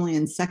she was only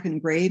in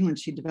 2nd grade when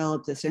she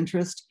developed this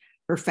interest.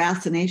 Her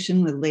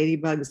fascination with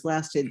ladybugs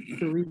lasted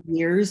 3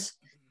 years.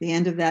 The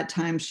end of that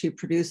time, she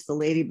produced the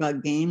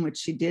Ladybug game, which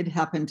she did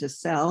happen to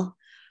sell.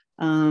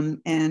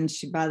 And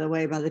she, by the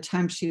way, by the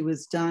time she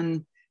was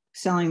done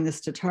selling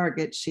this to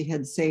Target, she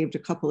had saved a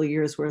couple of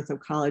years worth of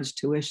college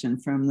tuition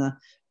from the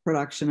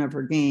production of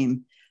her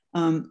game.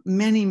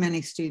 Many,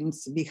 many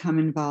students become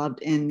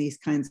involved in these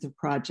kinds of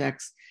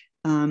projects.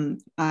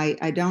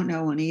 I don't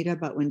know Juanita,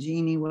 but when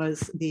Jeannie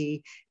was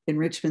the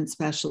enrichment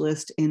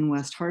specialist in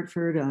West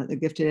Hartford, the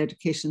gifted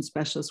education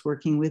specialist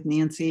working with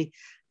Nancy,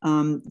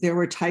 there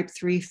were type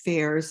 3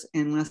 fairs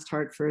in West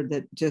Hartford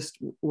that just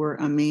were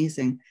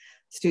amazing.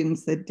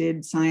 Students that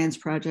did science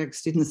projects,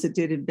 students that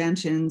did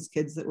inventions,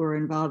 kids that were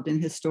involved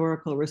in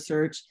historical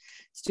research,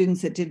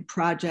 students that did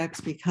projects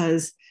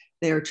because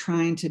they are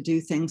trying to do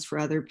things for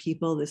other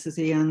people. This is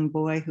a young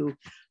boy who,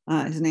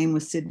 his name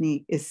was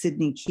Sidney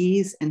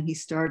Keys, and he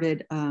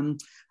started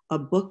a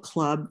book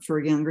club for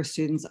younger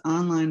students,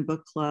 online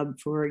book club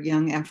for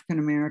young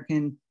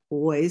African-American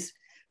boys,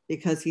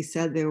 because he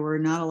said there were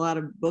not a lot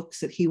of books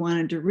that he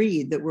wanted to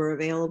read that were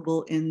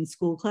available in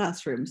school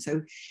classrooms.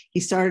 So he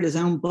started his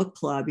own book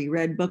club. He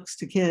read books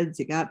to kids.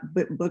 He got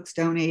books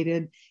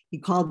donated. He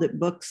called it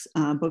Books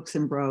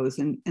and Bros.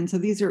 And so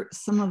these are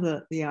some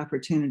of the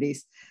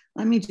opportunities.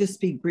 Let me just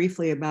speak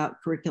briefly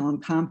about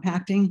curriculum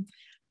compacting.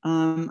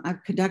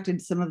 I've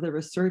conducted some of the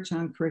research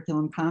on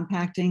curriculum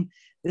compacting.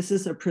 This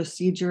is a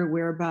procedure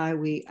whereby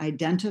we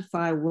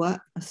identify what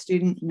a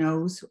student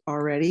knows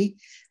already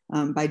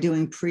by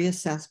doing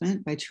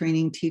pre-assessment, by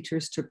training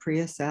teachers to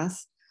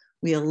pre-assess.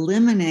 We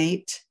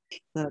eliminate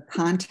the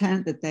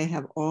content that they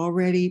have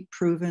already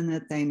proven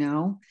that they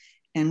know,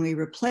 and we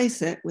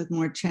replace it with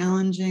more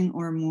challenging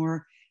or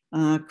more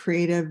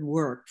creative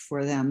work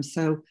for them.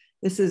 So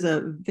this is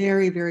a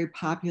very, very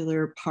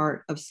popular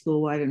part of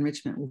school-wide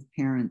enrichment with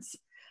parents.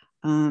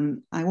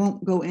 I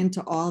won't go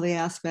into all the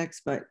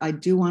aspects, but I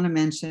do want to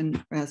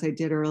mention, as I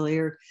did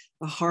earlier,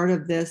 the heart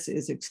of this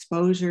is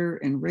exposure,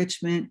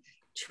 enrichment,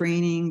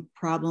 training,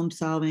 problem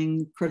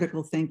solving,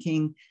 critical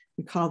thinking.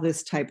 We call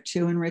this type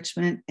 2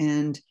 enrichment,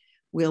 and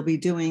we'll be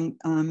doing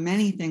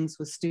many things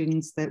with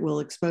students that will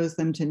expose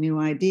them to new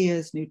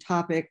ideas, new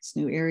topics,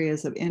 new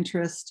areas of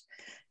interest.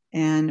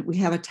 And we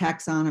have a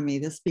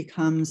taxonomy. This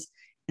becomes,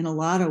 in a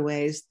lot of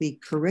ways, the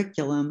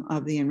curriculum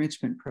of the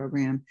enrichment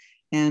program.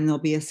 And there'll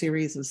be a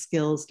series of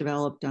skills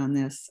developed on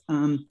this.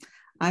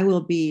 I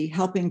will be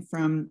helping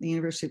from the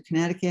University of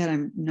Connecticut.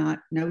 I'm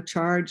no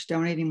charge,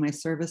 donating my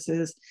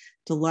services.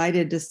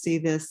 Delighted to see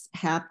this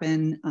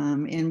happen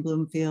in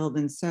Bloomfield,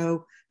 and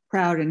so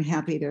proud and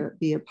happy to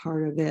be a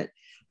part of it.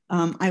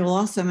 I will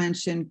also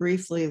mention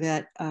briefly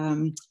that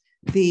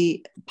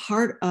the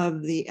part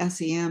of the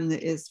SEM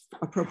that is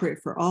appropriate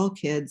for all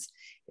kids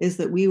is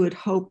that we would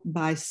hope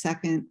by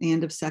the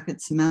end of second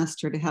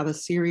semester to have a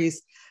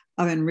series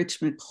of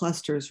enrichment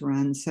clusters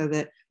run, so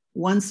that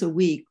once a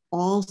week,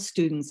 all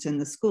students in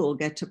the school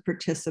get to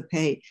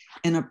participate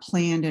in a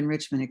planned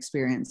enrichment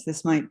experience.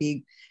 This might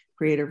be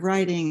creative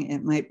writing,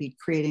 it might be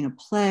creating a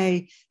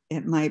play,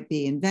 it might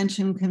be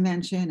invention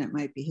convention, it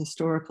might be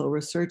historical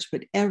research,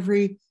 but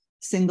every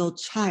single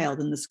child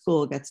in the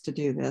school gets to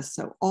do this.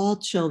 So all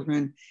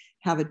children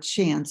have a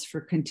chance for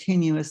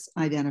continuous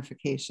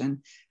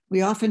identification.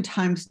 We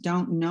oftentimes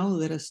don't know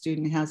that a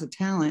student has a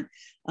talent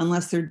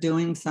unless they're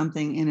doing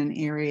something in an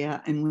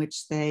area in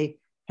which they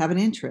have an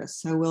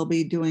interest. So we'll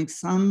be doing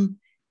some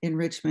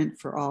enrichment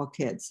for all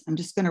kids. I'm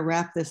just going to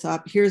wrap this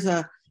up. Here's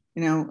a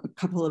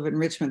couple of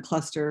enrichment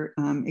cluster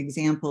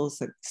examples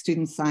that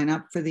students sign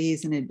up for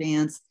these in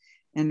advance.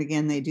 And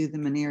again, they do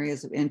them in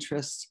areas of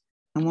interest.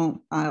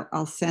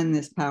 I'll send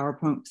this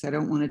PowerPoint because I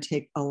don't want to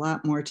take a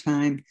lot more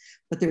time,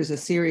 but there's a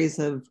series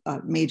of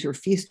major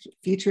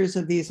features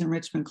of these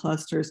enrichment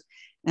clusters.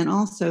 And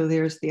also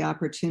there's the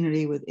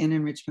opportunity within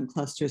enrichment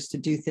clusters to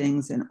do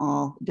things in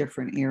all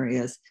different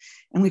areas.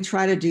 And we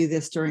try to do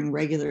this during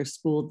regular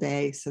school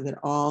day so that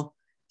all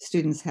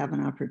students have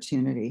an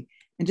opportunity.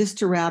 And just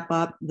to wrap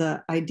up,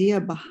 the idea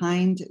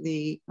behind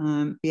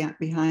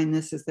behind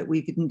this is that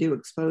we can do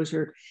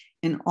exposure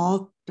in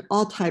all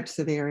types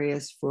of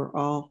areas for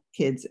all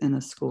kids in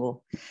a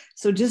school.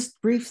 So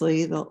just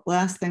briefly, the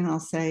last thing I'll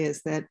say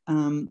is that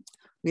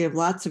we have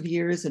lots of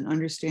years in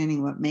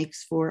understanding what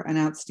makes for an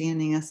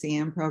outstanding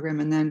SEM program.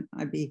 And then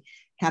I'd be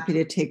happy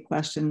to take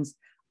questions,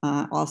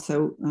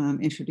 also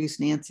introduce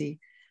Nancy.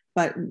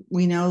 But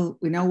we know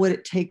what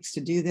it takes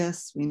to do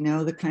this. We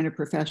know the kind of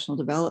professional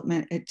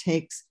development it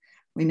takes.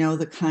 We know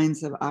the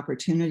kinds of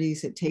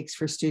opportunities it takes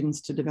for students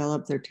to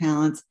develop their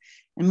talents.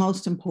 And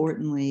most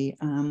importantly,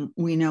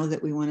 we know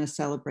that we want to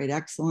celebrate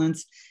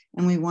excellence,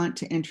 and we want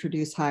to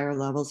introduce higher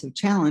levels of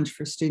challenge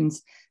for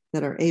students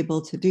that are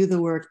able to do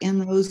the work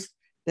and those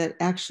that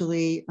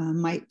actually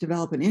might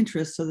develop an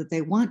interest so that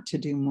they want to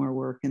do more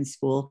work in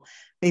school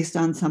based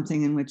on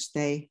something in which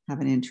they have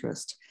an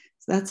interest.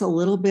 So that's a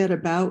little bit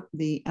about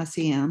the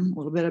SEM, a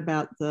little bit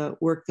about the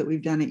work that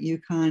we've done at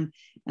UConn,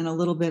 and a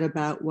little bit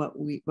about what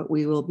we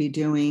will be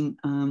doing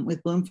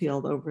with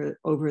Bloomfield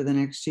over the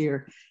next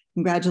year.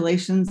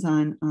 Congratulations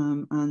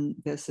on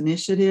this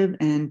initiative,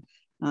 and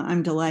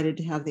I'm delighted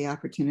to have the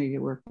opportunity to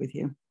work with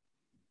you.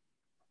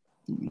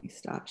 Let me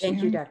stop sharing.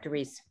 Thank you, Dr.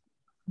 Reese.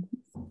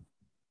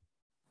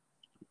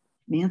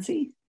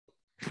 Nancy?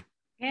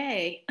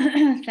 Hey,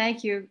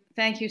 thank you,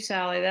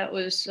 Sally. That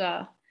was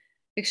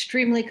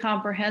extremely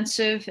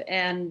comprehensive,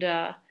 and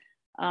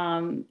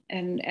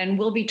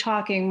we'll be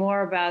talking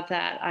more about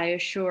that, I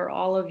assure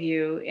all of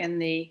you, in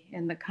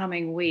the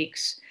coming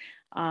weeks.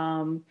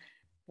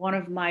 One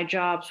of my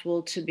jobs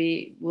will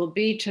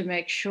be to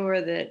make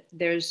sure that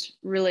there's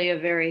really a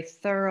very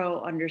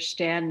thorough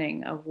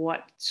understanding of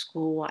what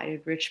school-wide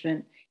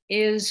enrichment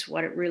is,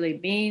 what it really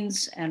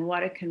means, and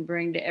what it can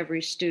bring to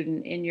every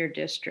student in your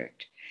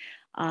district.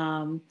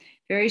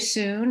 Very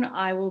soon,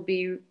 I will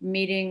be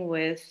meeting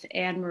with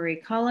Anne Marie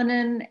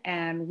Cullinan,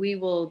 and we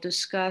will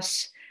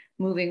discuss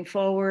moving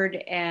forward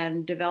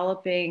and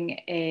developing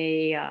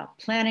a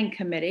planning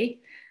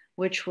committee,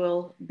 which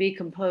will be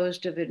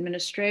composed of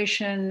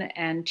administration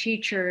and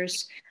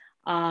teachers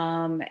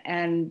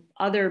and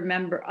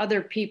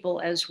other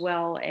people as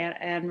well.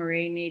 Anne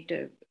Marie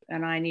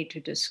and I need to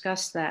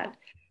discuss that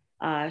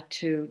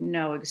to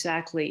know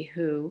exactly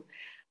who,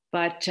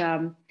 but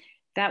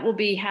that will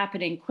be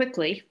happening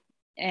quickly.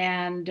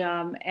 And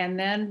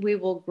then we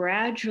will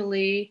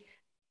gradually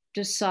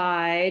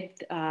decide,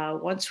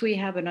 once we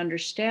have an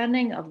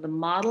understanding of the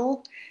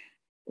model,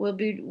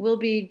 we'll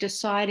be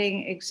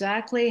deciding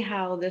exactly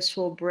how this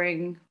will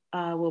bring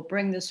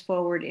this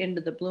forward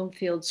into the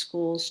Bloomfield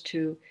schools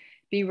to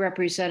be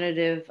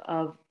representative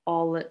of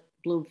all that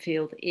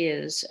Bloomfield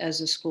is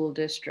as a school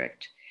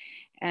district.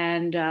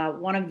 And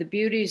one of the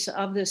beauties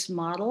of this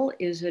model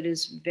is it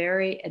is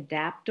very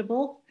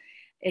adaptable.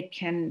 It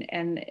can,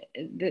 and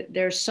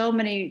there's so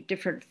many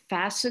different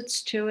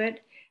facets to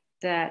it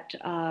that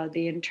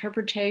the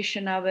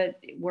interpretation of it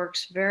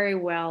works very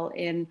well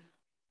in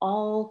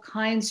all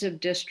kinds of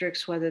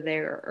districts, whether they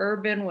are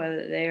urban,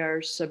 whether they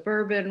are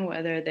suburban,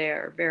 whether they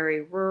are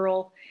very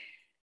rural.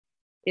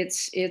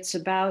 It's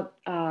about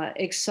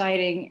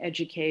exciting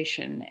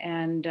education.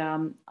 And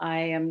I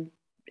am,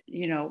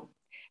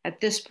 at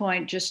this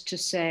point, just to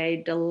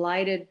say,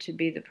 delighted to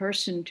be the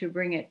person to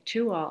bring it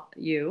to all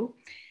you.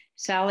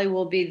 Sally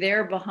will be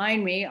there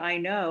behind me, I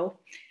know,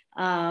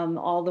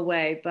 all the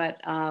way, but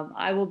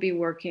I will be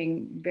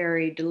working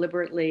very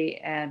deliberately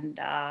and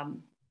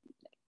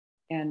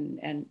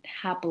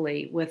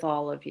happily with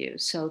all of you.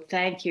 So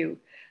thank you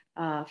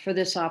for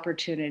this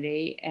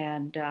opportunity,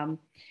 and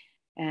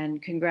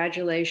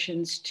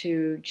congratulations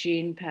to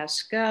Jean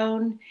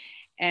Pascone,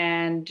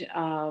 and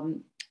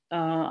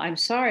I'm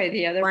sorry,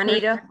 the other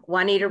Juanita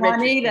Richardson.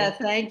 Juanita,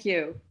 thank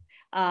you.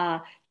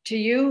 To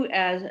you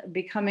as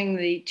becoming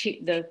the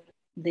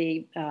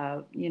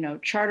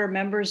charter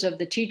members of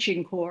the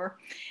teaching corps,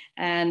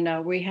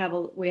 and we have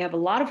a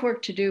lot of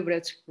work to do, but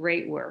it's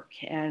great work,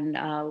 and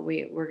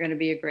we're going to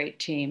be a great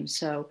team.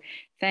 So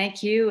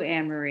thank you,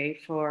 Anne Marie,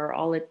 for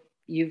all that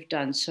you've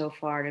done so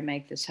far to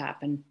make this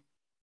happen.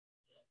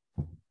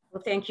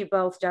 Well, thank you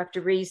both,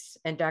 Dr. Reese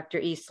and Dr.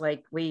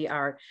 Eastlake. We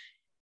are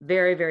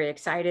very, very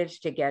excited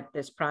to get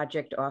this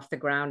project off the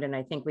ground, and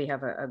I think we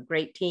have a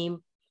great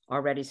team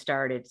already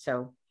started.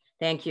 So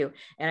thank you.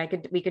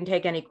 And we can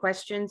take any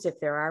questions if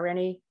there are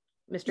any,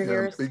 Mr.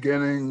 Harris.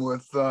 Beginning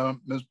with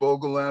Ms.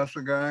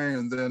 Bogle-Assegai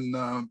and then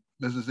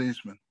Mrs.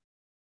 Eastman.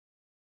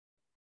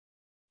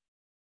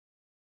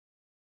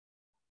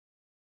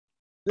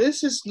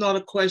 This is not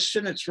a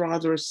question, it's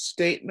rather a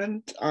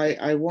statement.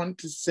 I want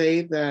to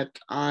say that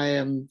I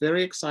am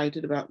very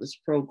excited about this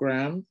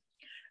program.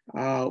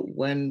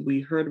 When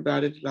we heard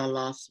about it at our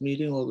last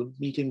meeting or the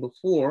meeting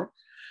before,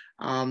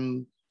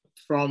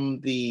 from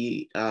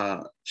the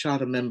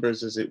charter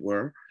members, as it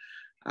were,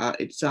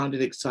 it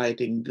sounded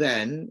exciting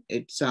then.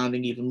 It's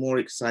sounding even more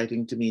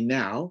exciting to me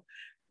now,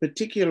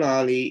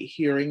 particularly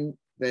hearing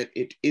that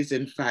it is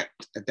in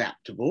fact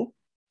adaptable,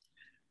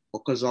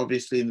 because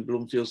obviously in the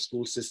Bloomfield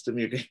school system,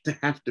 you're going to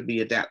have to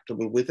be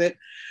adaptable with it.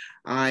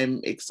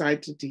 I'm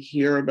excited to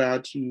hear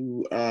about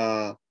you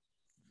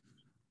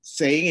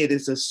saying it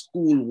is a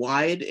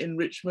school-wide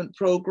enrichment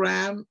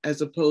program,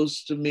 as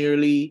opposed to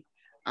merely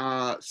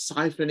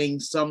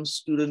siphoning some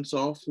students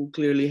off who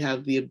clearly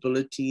have the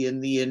ability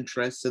and the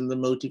interest and the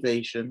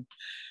motivation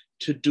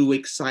to do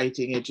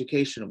exciting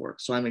educational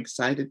work. So I'm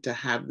excited to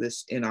have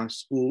this in our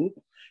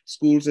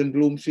schools in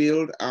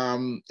Bloomfield.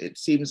 It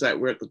seems like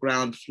we're at the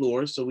ground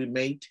floor, so we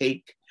may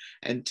take,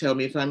 and tell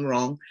me if I'm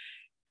wrong,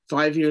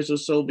 5 years or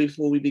so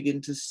before we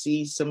begin to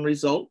see some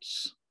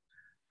results,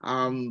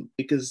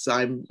 because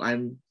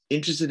I'm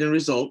interested in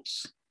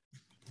results,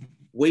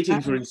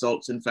 waiting for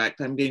results. In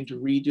fact, I'm going to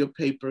read your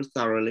paper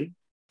thoroughly,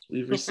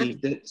 We've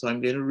received it, so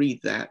I'm going to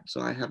read that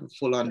so I have a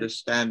full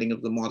understanding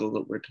of the model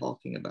that we're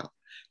talking about.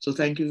 So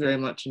thank you very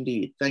much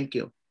indeed. Thank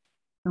you.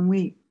 And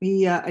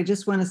I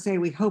just want to say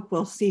we hope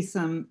we'll see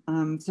some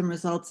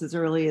results as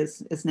early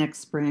as next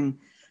spring.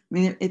 I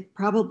mean, it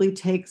probably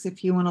takes,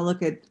 if you want to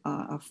look at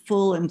a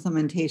full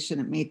implementation,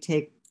 it may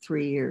take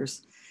 3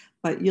 years.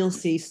 But you'll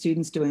see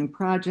students doing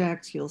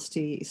projects, you'll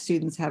see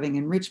students having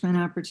enrichment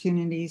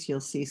opportunities, you'll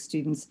see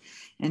students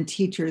and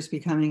teachers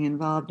becoming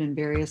involved in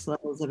various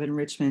levels of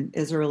enrichment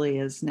as early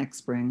as next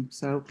spring.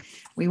 So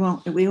we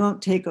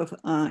won't take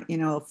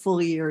a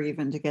full year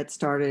even to get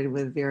started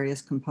with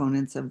various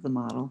components of the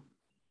model.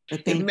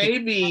 But it may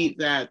be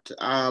that,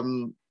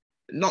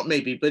 not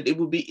maybe, but it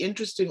would be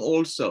interesting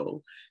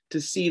also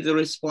to see the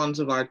response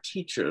of our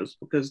teachers,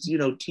 because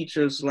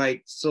teachers,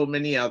 like so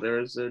many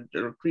others,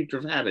 are a creature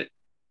of habit.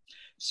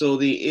 So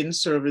the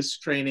in-service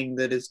training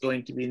that is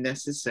going to be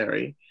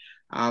necessary,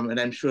 and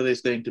I'm sure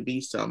there's going to be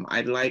some,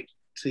 I'd like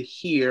to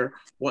hear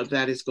what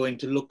that is going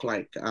to look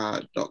like,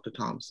 Dr.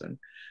 Thompson.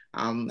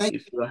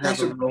 If you have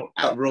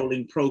a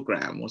rolling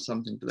program or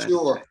something to that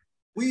effect.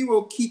 We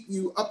will keep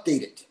you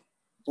updated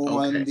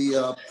on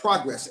the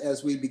progress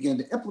as we begin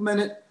to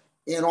implement it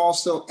and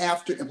also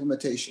after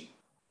implementation.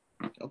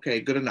 Okay,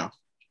 good enough.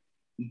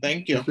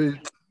 Thank you.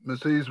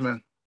 Ms.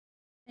 Eastman.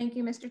 Thank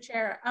you, Mr.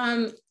 Chair.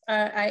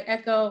 I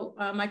echo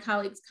my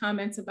colleagues'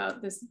 comments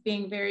about this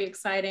being very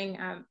exciting.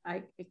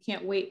 I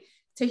can't wait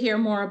to hear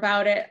more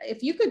about it.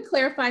 If you could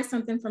clarify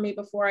something for me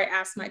before I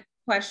ask my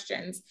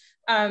questions.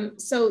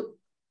 So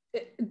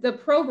the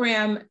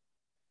program,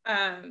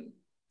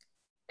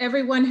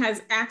 everyone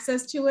has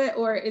access to it,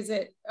 or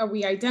are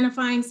we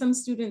identifying some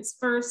students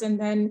first and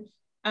then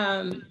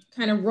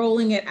kind of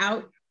rolling it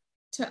out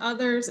to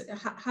others?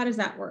 How does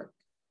that work?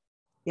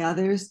 Yeah,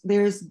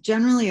 there's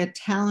generally a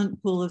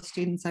talent pool of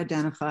students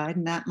identified,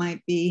 and that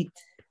might be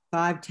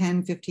 5,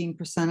 10,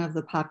 15% of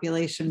the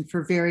population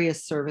for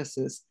various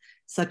services,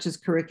 such as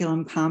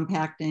curriculum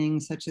compacting,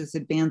 such as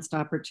advanced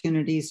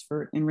opportunities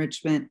for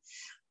enrichment.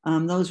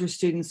 Those are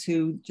students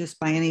who, just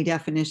by any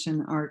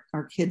definition,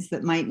 are kids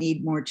that might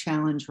need more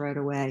challenge right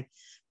away.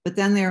 But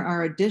then there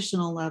are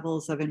additional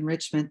levels of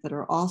enrichment that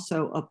are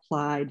also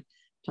applied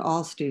to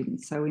all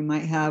students. So we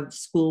might have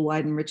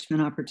school-wide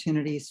enrichment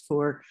opportunities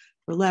for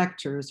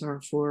lectures or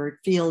for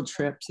field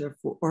trips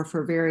or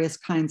for various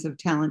kinds of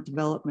talent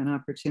development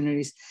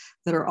opportunities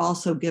that are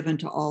also given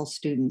to all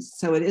students.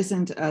 So it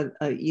isn't a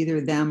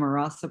either them or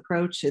us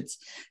approach. It's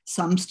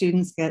some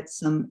students get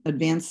some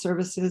advanced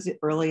services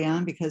early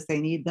on because they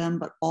need them,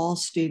 but all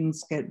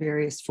students get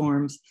various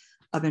forms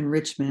of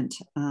enrichment,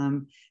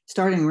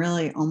 starting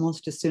really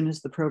almost as soon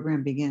as the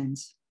program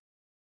begins.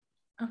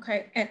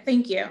 Okay, and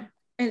thank you.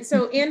 And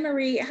so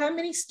Anne-Marie, how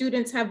many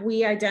students have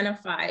we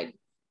identified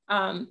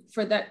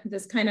for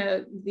this kind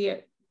of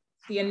the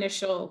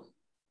initial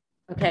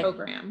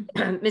program?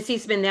 Ms.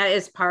 Eastman, that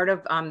is part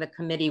of the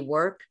committee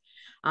work.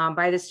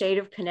 By the state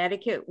of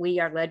Connecticut, we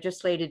are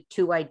legislated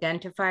to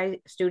identify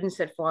students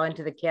that fall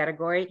into the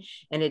category,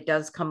 and it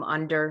does come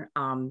under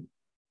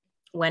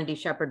Wendy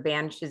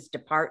Shepherd-Banish's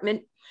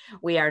department.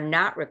 We are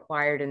not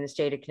required in the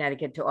state of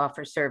Connecticut to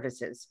offer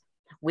services.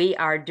 We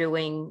are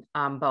doing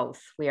both.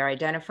 We are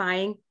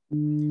identifying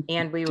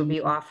and we will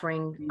be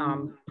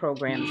offering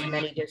programs.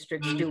 Many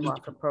districts do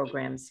offer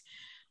programs.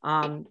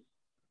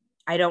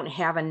 I don't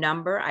have a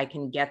number. I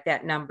can get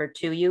that number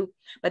to you,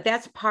 but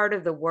that's part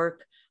of the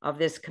work of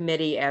this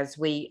committee as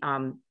we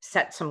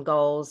set some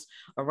goals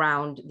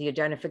around the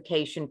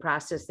identification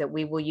process that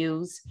we will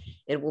use.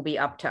 It will be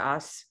up to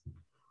us.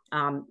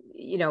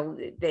 You know,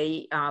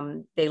 they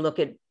look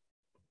at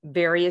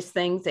various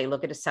things. They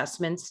look at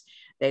assessments.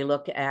 They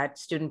look at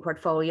student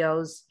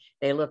portfolios.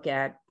 They look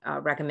at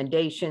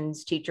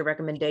recommendations, teacher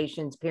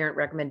recommendations, parent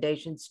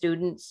recommendations,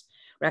 students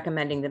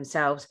recommending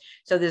themselves.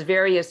 So there's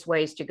various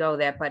ways to go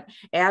that, but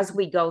as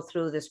we go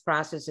through this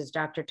process, as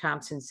Dr.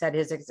 Thompson said,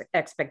 his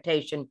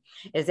expectation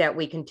is that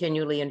we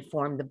continually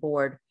inform the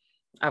board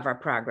of our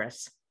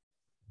progress.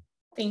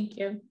 Thank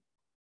you.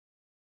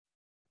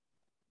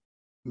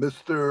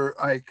 Mr.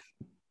 Ike.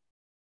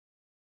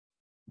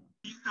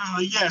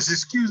 Yes,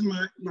 excuse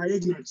my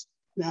ignorance.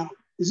 Now,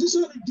 is this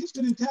under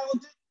gifted and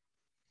talented?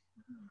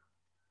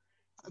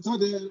 I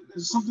thought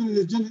there's something in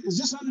the agenda. Is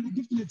this under the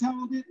gifted and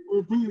talented,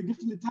 or bringing the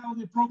gifted and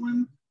talented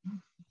program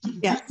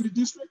back to the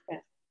district?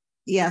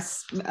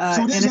 Yes. So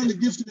it is under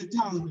gifted and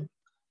talented.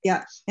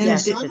 Yeah. And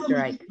yes, that's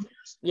right.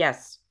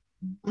 Yes.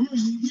 I remember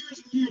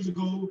years and years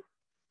ago,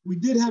 we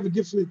did have a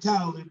gifted and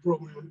talented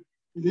program,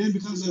 and then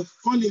because of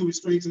funding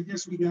restraints, I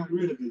guess we got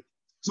rid of it.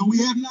 So we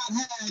have not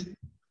had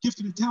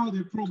gifted and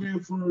talented program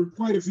for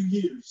quite a few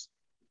years.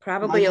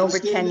 Probably over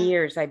 10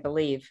 years, I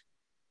believe.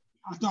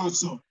 I thought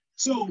so.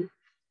 So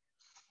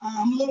I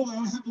have a little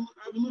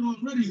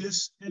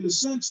unreadiness in the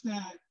sense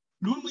that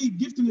normally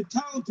gifted and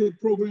talented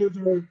programs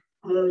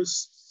are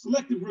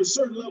selected for a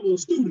certain level of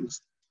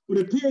students. But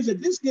it appears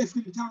that this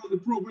gifted and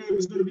talented program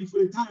is going to be for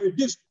the entire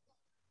district.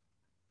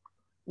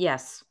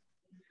 Yes.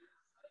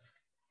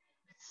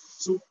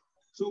 So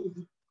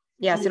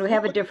yes, it'll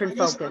have a different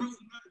focus.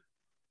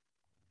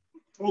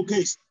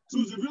 Okay, So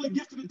is it really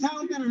gifted and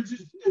talented, or is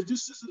it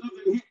just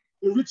another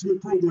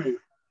enrichment program?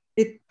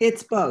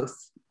 It's both.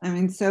 I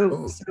mean,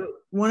 so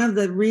one of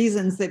the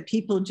reasons that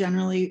people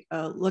generally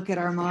look at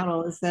our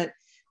model is that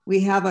we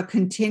have a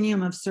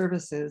continuum of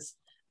services.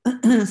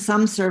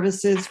 Some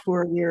services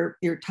for your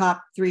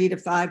top 3 to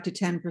 5 to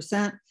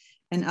 10%,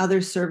 and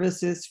other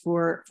services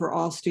for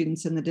all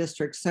students in the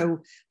district. So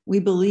we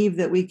believe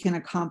that we can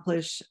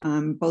accomplish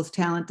both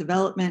talent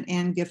development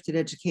and gifted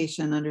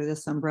education under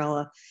this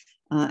umbrella.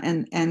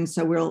 And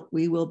so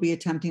we will be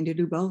attempting to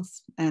do both,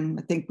 and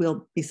I think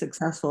we'll be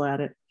successful at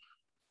it.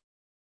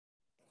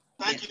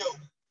 Thank you.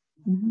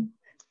 Mm-hmm.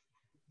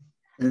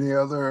 Any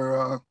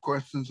other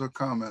questions or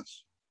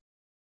comments?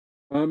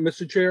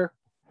 Mr. Chair?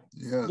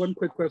 Yes. One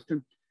quick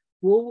question.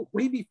 Will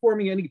we be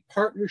forming any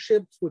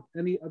partnerships with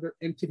any other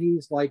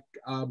entities like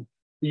the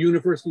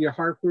University of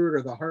Hartford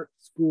or the Hart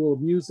School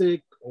of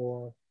Music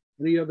or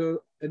any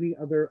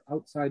other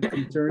outside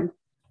concern?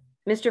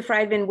 Mr.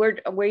 Friedman,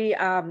 we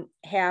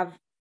have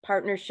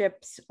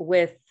partnerships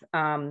with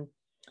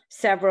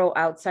several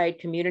outside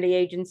community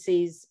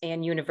agencies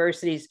and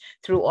universities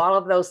through all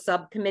of those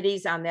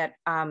subcommittees on that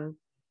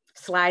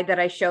slide that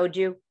I showed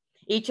you.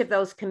 Each of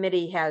those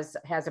committee has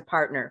a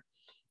partner.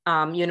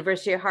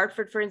 University of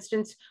Hartford, for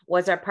instance,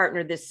 was our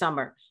partner this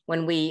summer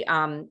when we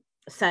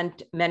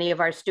sent many of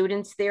our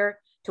students there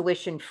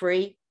tuition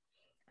free.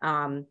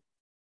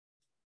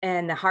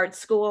 And the Hart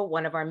School,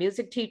 one of our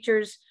music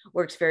teachers,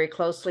 works very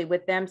closely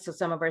with them. So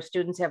some of our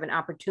students have an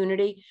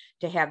opportunity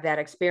to have that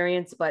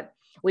experience, but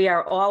we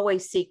are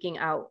always seeking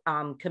out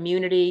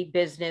community,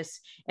 business,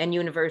 and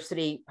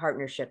university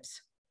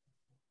partnerships.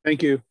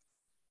 Thank you.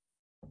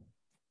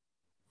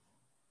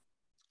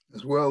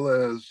 As well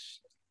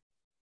as,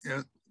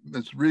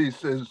 Ms.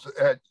 Reese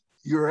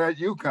you're at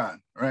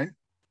UConn, right?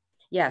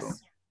 Yes. So,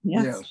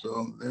 yes. Yeah,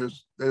 so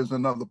there's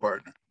another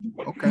partner.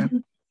 Okay.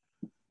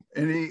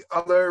 Any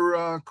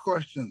other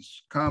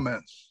questions,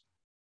 comments?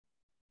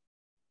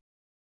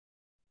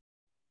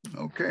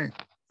 Okay,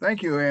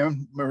 thank you,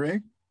 Anne Marie.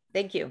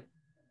 Thank you.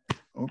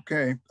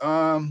 Okay,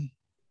 item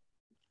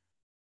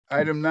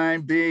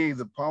 9B,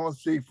 the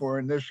policy for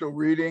initial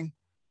reading,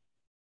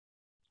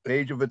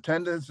 age of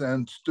attendance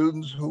and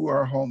students who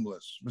are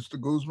homeless. Mr.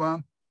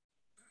 Guzman.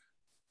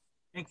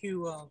 Thank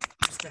you,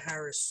 Mr.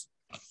 Harris.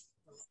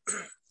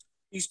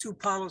 These two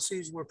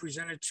policies were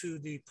presented to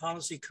the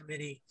policy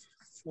committee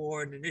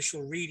for an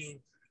initial reading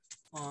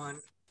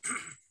on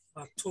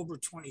October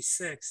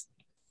 26th,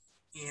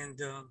 and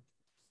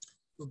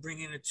we're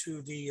bringing it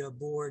to the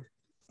board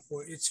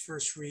for its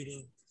first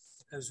reading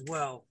as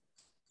well.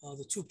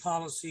 The two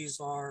policies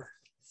are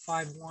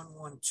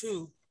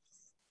 5112,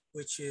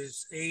 which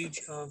is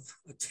age of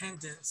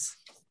attendance,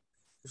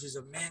 which is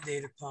a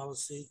mandated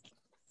policy,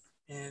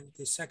 and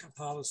the second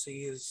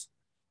policy is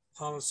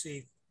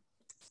policy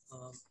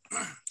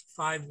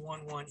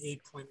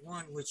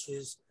 5118.1, which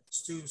is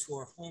students who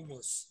are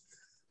homeless.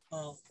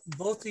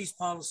 Both these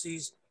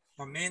policies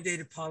are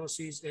mandated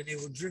policies, and they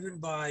were driven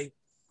by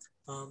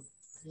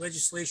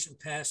legislation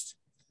passed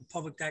in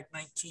Public Act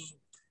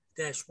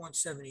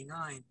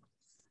 19-179.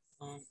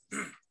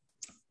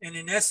 And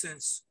in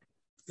essence,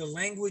 the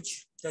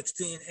language that's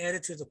being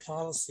added to the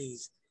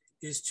policies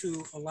is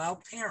to allow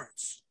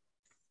parents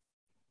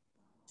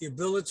the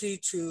ability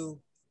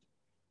to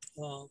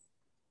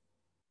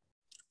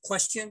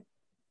question,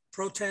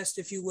 protest,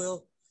 if you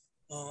will,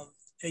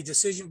 a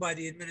decision by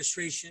the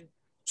administration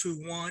to,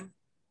 one,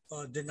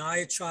 deny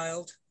a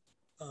child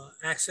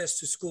access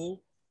to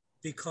school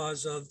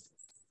because of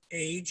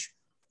age,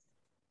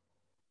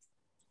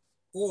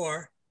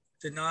 or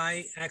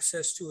deny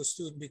access to a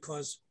student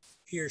because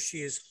he or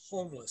she is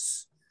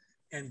homeless.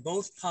 And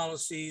both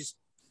policies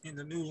in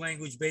the new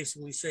language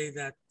basically say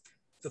that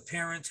the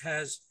parent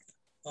has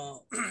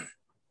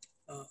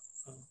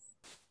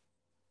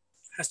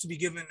to be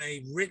given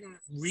a written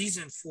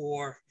reason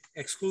for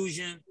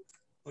exclusion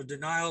or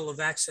denial of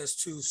access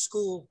to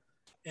school,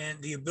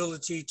 and the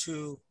ability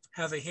to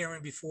have a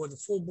hearing before the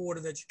full Board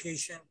of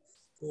Education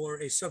or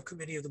a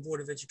subcommittee of the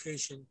Board of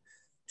Education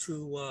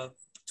to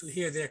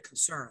hear their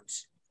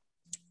concerns.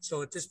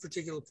 So at this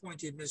particular point,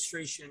 the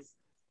administration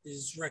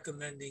is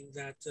recommending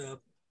that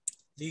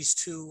these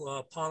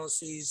two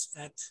policies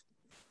at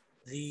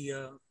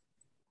the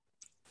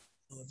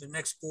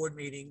next board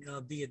meeting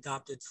be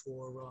adopted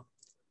for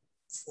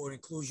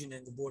inclusion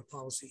in the board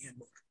policy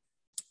handbook.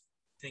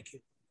 Thank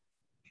you.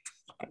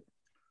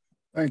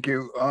 Thank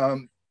you.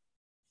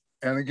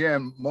 And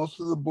again, most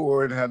of the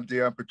board had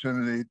the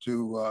opportunity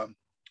to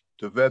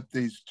vet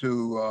these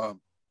two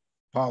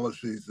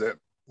policies that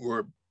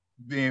were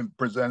being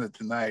presented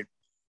tonight.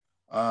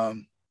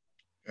 And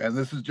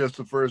this is just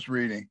the first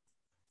reading.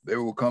 They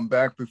will come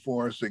back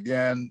before us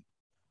again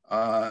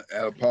at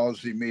a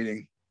policy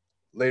meeting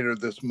later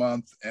this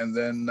month, and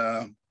then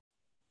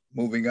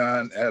moving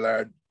on at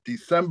our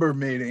December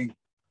meeting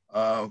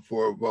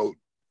for a vote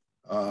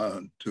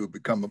to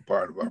become a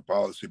part of our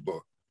policy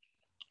book.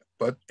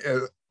 But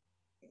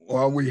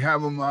while we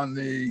have them on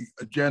the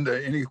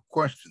agenda, any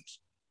questions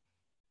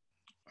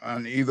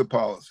on either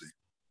policy?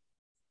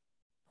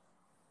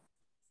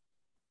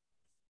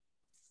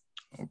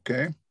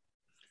 Okay.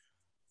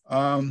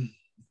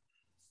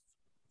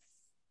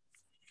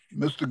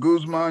 Mr.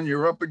 Guzman,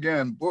 you're up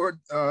again. Board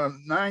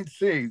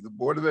 9C, the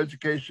Board of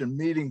Education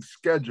meeting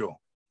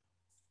schedule.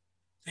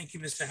 Thank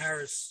you, Mr.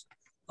 Harris.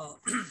 The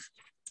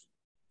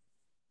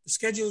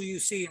schedule you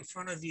see in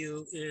front of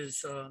you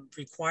is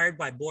required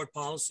by board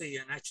policy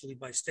and actually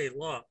by state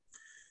law.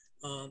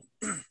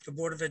 The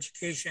Board of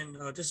Education,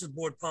 this is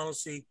board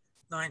policy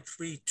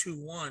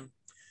 9321,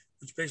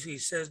 which basically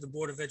says the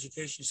Board of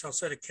Education shall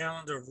set a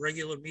calendar of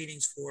regular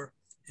meetings for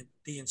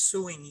the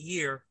ensuing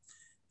year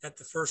at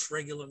the first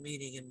regular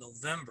meeting in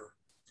November.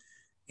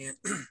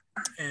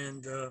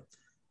 And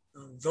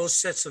those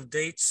sets of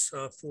dates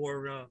of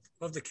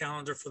the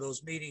calendar for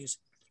those meetings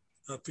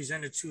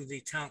presented to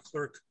the town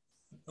clerk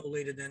no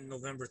later than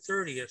November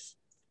 30th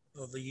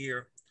of the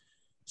year.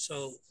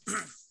 So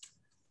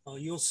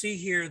you'll see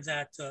here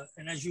that,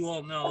 and as you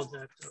all know,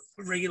 that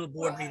regular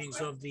board meetings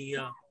of the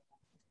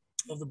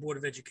Board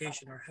of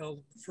Education are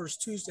held the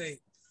first Tuesday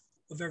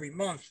of every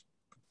month.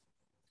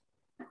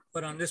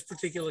 But on this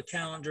particular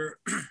calendar,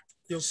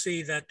 you'll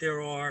see that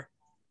there are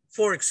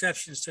 4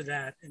 exceptions to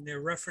that, and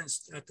they're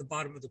referenced at the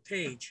bottom of the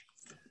page.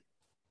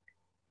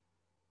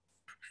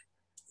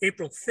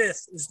 April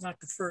 5th is not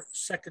the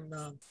second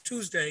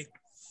Tuesday,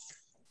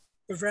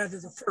 but rather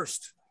the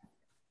first.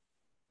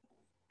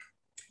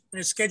 And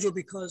it's scheduled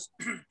because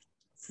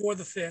for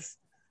the 5th,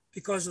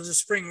 because of the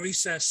spring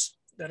recess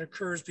that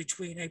occurs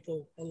between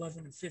April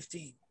 11 and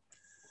 15.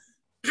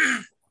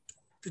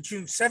 The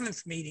June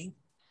 7th meeting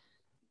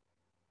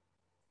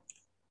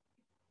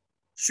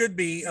should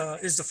be,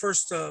 is the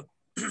first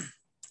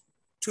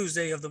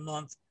Tuesday of the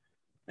month.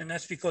 And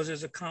that's because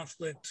there's a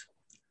conflict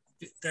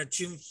that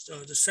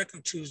the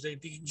second Tuesday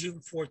being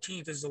June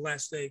 14th is the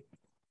last day,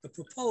 the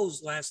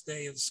proposed last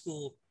day of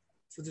school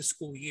for the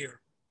school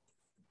year.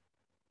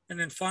 And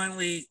then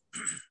finally,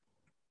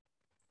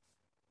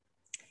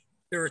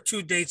 there are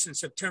 2 dates in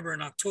September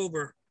and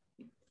October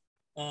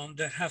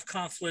that have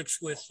conflicts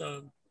with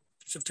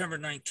September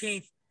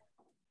 19th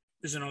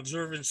is an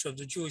observance of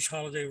the Jewish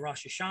holiday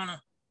Rosh Hashanah,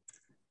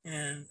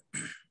 and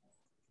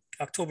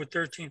October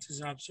 13th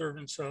is an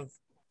observance of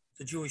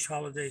the Jewish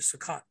holiday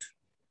Sukkot.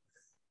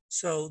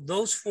 So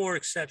those 4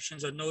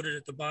 exceptions are noted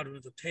at the bottom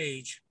of the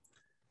page.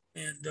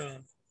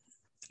 And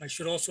I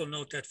should also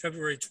note that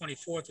February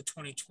 24th of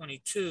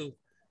 2022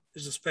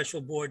 is a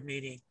special board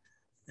meeting,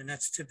 and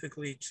that's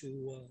typically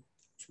to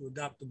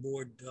adopt the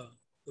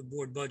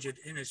board budget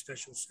in a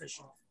special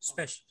session.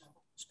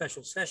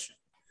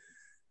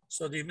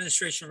 So the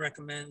administration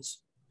recommends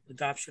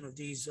adoption of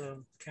these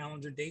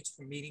calendar dates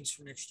for meetings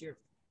for next year.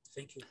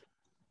 Thank you.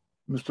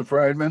 Mr.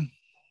 Friedman.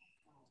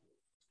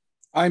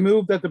 I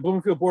move that the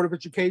Bloomfield Board of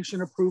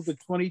Education approve the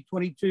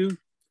 2022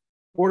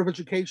 Board of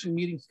Education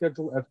meeting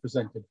schedule as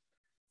presented.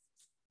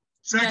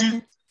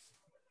 Second.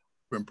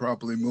 Been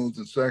properly moved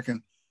and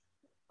second.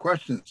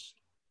 Questions?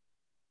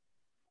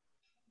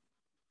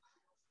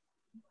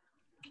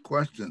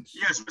 Questions?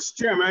 Yes, Mr.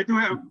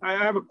 Chairman, I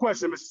have a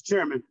question, Mr.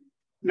 Chairman.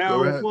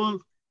 Now, well,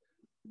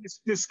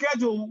 the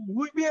schedule,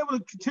 would we be able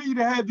to continue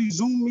to have these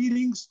Zoom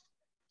meetings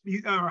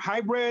or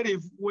hybrid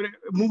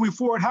moving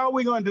forward? How are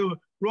we going to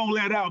roll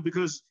that out?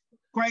 Because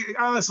quite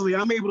honestly,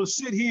 I'm able to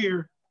sit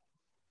here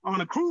on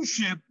a cruise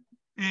ship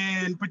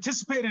and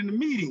participate in the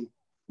meeting,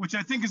 which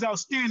I think is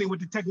outstanding with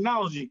the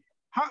technology.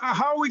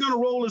 How are we going to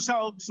roll this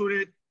out so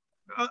that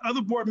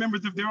other board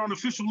members, if they're on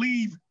official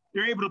leave,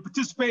 they're able to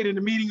participate in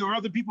the meeting, or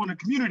other people in the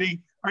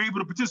community are able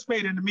to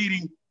participate in the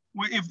meeting,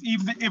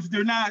 even if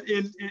they're not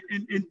in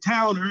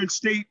town or in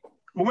state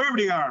or wherever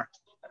they are?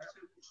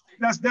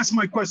 That's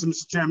my question,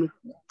 Mr. Chairman.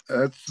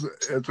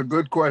 It's a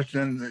good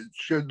question. It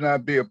should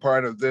not be a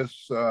part of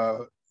this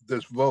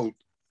this vote,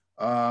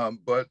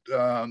 but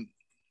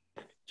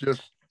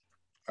just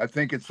I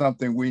think it's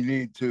something we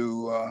need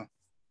to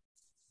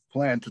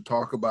plan to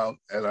talk about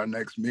at our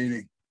next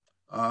meeting.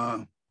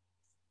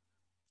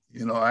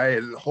 You know, I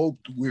had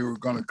hoped we were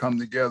going to come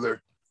together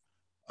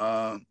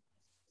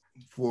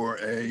for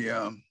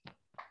a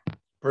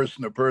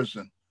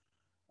person-to-person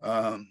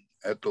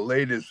at the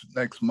latest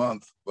next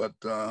month, but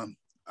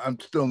I'm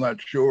still not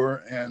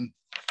sure. And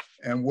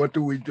what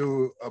do we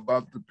do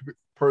about the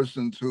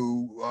persons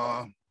who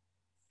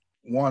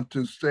want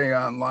to stay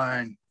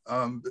online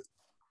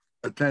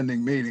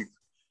attending meetings?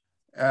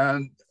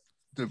 And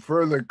to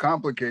further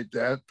complicate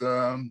that,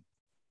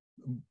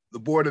 the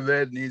Board of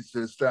Ed needs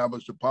to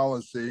establish a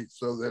policy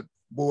so that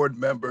board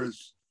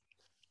members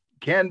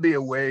can be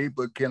away,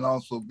 but can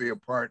also be a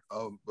part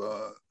of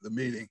the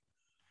meeting,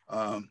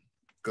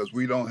 because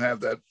we don't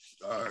have that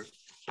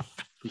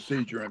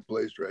procedure in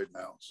place right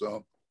now.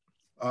 So,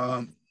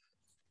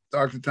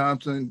 Dr.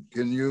 Thompson,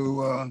 can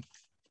you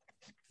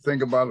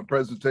think about a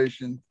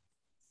presentation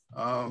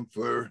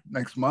for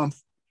next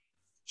month?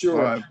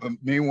 Sure.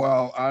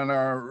 Meanwhile, on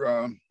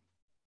our,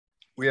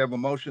 we have a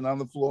motion on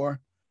the floor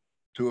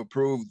to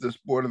approve this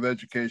Board of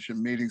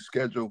Education meeting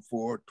schedule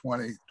for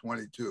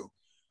 2022.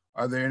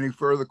 Are there any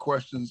further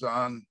questions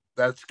on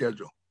that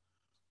schedule?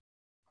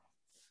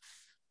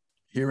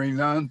 Hearing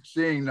none,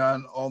 seeing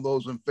none, all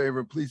those in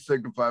favor, please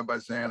signify by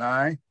saying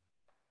aye.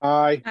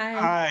 Aye.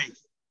 Aye.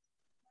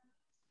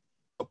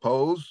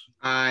 Oppose?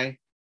 Aye.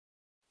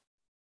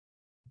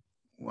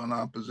 One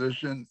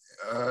opposition.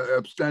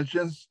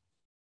 Abstentions?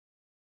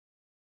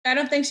 I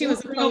don't think she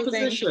was Who's the opposing.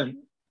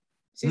 opposition?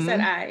 She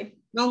said aye.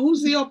 No,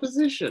 who's the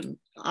opposition?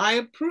 I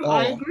approve.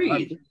 I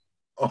agreed.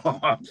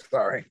 I'm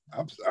sorry.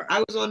 I'm sorry.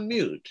 I was on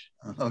mute.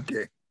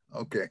 Okay.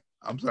 Okay.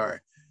 I'm sorry.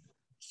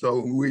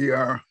 So we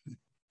are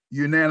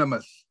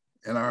unanimous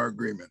in our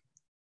agreement.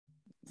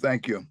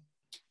 Thank you.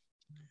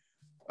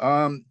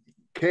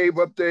 CAVE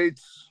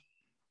updates.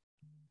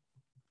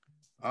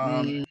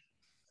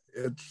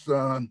 It's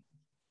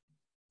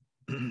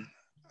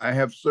I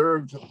have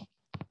served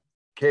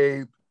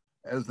CAVE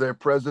as their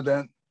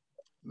president,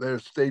 their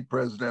state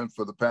president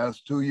for the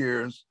past 2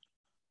 years.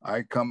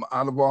 I come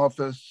out of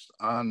office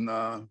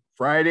on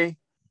Friday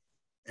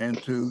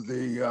into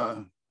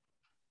the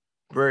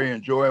very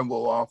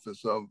enjoyable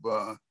office of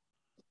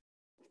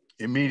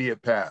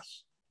immediate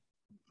past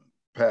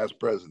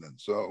president.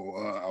 So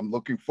I'm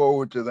looking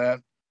forward to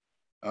that.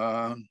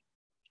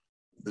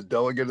 The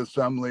delegate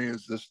assembly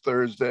is this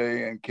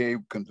Thursday and CAVE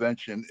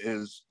convention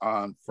is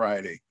on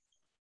Friday.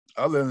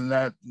 Other than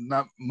that,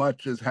 not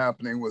much is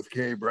happening with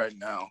CAVE right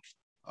now.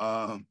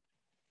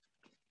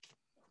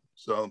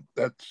 So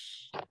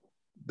that's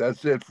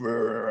it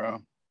for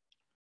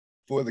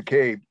the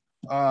CAVE.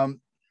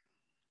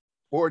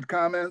 Board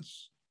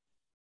comments,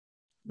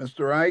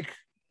 Mr. Reich.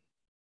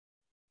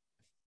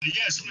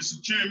 Yes,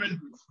 Mr.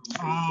 Chairman.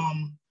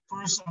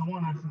 First, I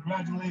want to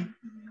congratulate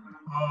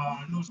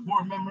newest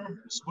board member,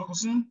 Ms.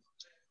 Wilkerson,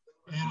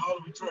 and all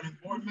the returning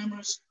board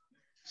members.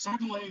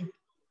 Secondly,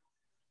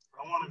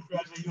 I want to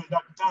congratulate you and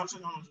Dr.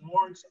 Thompson on those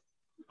awards.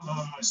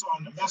 I saw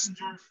in the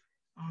messenger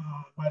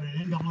by the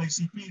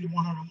NAACP, the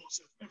 100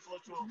 most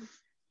influential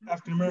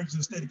African Americans in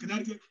the state of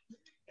Connecticut.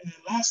 And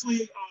then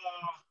lastly,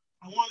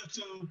 I wanted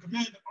to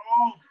commend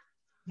all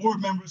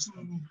board members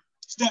who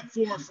stepped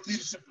forward for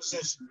leadership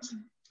positions.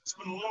 It's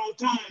been a long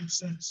time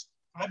since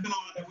I've been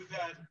on that we've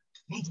had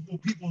multiple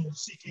people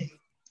seeking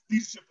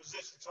leadership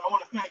positions. So I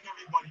want to thank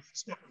everybody for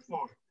stepping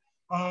forward.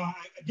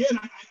 Again,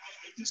 I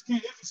just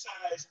can't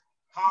emphasize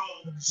how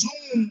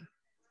Zoom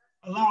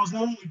allows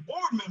not only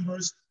board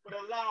members, but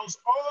allows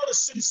all the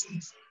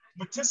citizens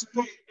to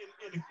participate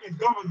in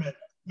government,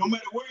 no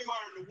matter where you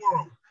are in the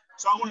world.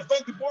 So I want to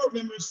thank the board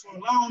members for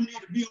allowing me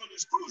to be on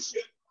this cruise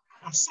ship.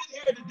 I'm sitting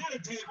here at the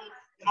dinner table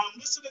and I'm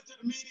listening to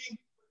the meeting.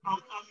 I'm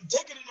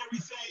taking in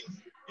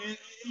everything, and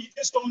you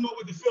just don't know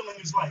what the feeling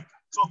is like.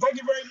 So thank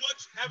you very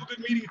much. Have a good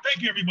meeting.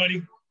 Thank you,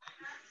 everybody.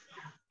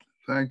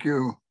 Thank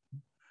you,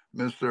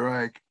 Mr.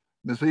 Reich.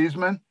 Ms.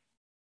 Eastman?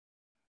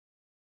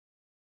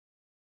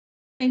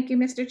 Thank you,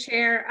 Mr.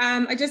 Chair.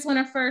 I just want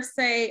to first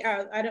say,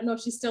 I don't know if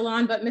she's still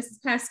on, but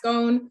Mrs.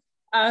 Pascone,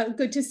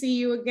 good to see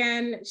you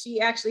again. She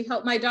actually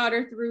helped my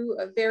daughter through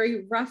a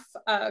very rough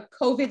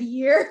COVID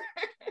year.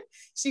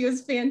 She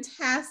was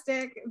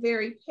fantastic,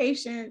 very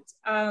patient,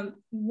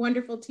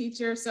 wonderful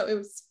teacher. So it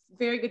was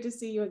very good to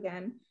see you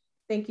again.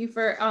 Thank you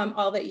for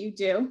all that you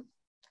do.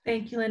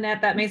 Thank you,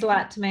 Lynette. That means a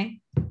lot to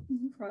me.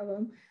 No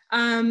problem.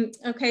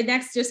 Okay,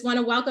 next, just want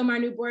to welcome our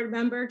new board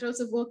member,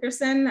 Joseph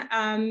Wilkerson.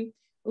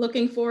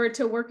 Looking forward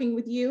to working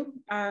with you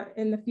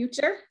in the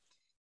future.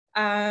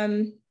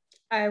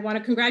 I want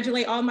to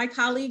congratulate all my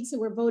colleagues who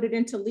were voted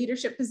into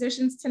leadership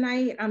positions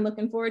tonight. I'm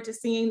looking forward to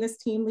seeing this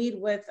team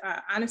lead with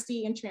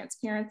honesty and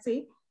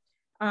transparency.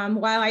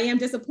 While I am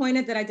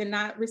disappointed that I did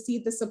not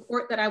receive the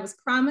support that I was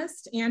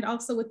promised, and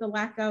also with the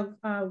lack of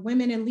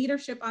women in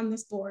leadership on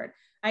this board,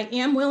 I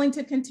am willing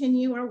to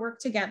continue our work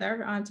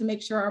together to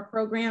make sure our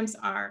programs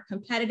are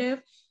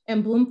competitive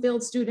and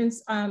Bloomfield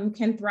students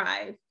can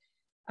thrive.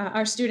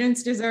 Our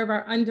students deserve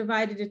our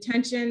undivided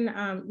attention,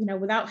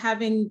 without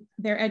having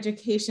their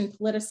education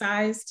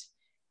politicized.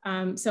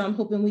 So I'm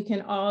hoping we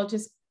can all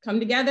just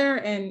come together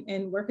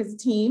and work as a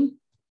team.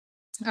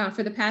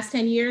 For the past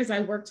 10 years,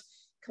 I worked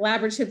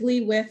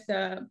collaboratively with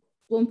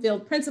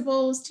Bloomfield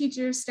principals,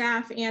 teachers,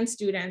 staff, and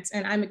students,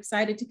 and I'm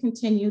excited to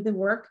continue the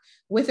work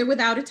with or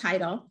without a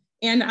title.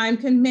 And I'm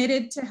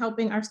committed to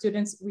helping our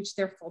students reach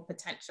their full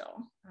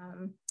potential.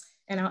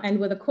 And I'll end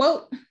with a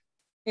quote.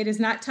 It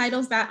is not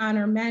titles that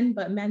honor men,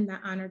 but men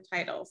that honor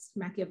titles.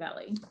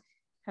 Machiavelli.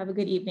 Have a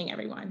good evening,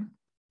 everyone.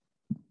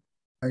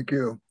 Thank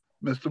you.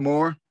 Mr.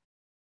 Moore?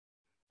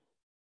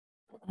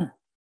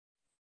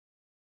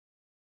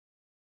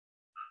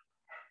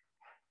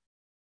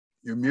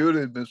 You're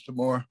muted, Mr.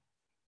 Moore.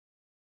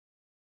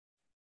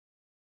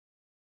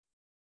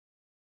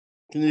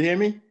 Can you hear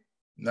me?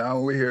 Now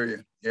we hear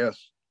you,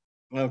 yes.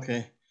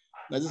 Okay.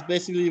 I just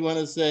basically want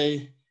to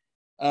say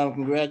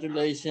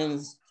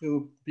congratulations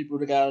to people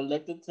that got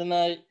elected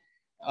tonight.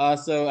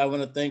 Also, I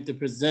want to thank the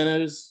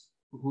presenters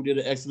who did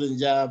an excellent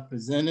job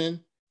presenting.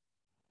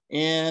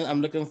 And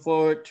I'm looking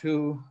forward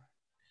to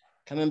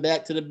coming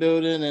back to the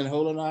building and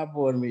holding our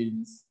board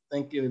meetings.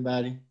 Thank you,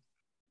 everybody.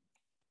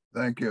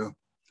 Thank you.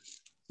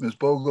 Ms.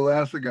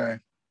 Bogle-Assegai.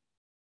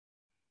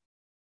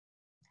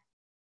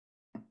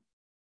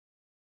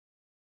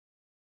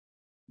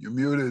 You're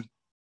muted.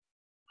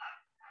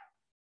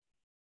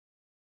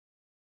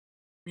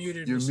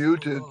 Muted. You're Mr.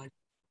 muted. Lloyd.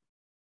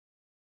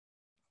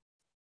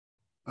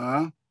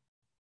 Huh?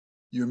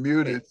 You're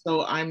muted. Okay,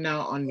 so I'm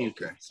now on mute.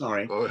 Okay.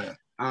 Sorry. Go ahead.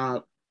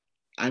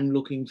 I'm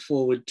looking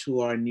forward to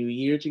our new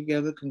year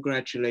together.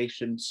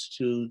 Congratulations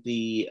to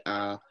the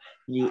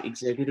new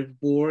executive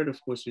board.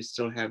 Of course, we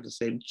still have the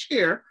same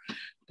chair,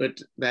 but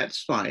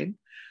that's fine.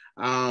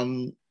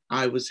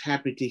 I was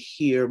happy to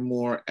hear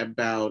more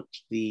about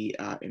the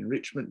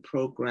enrichment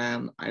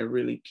program. I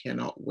really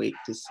cannot wait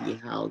to see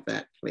how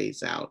that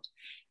plays out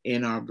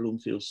in our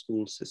Bloomfield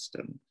school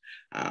system.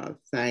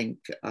 Thank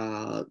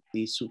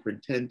the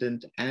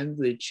superintendent and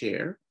the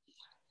chair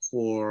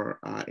for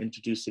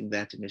introducing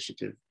that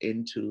initiative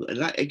into,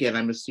 again,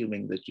 I'm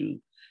assuming that you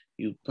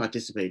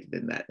participated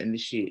in that,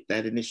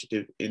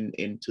 initiative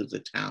into the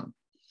town.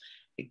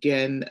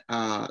 Again,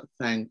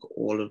 thank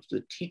all of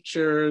the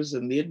teachers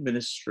and the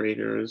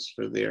administrators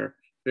for their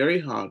very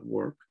hard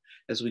work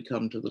as we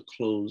come to the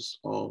close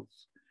of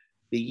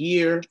the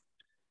year.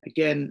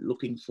 Again,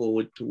 looking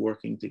forward to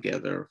working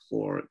together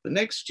for the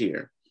next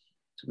year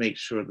to make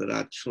sure that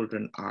our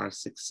children are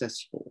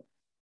successful.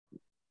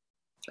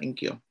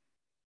 Thank you.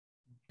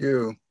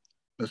 You,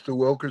 Mr.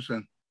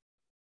 Wilkerson.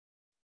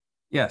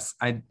 Yes,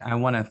 I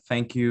want to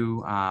thank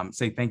you,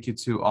 say thank you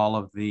to all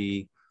of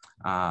the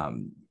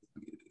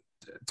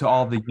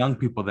young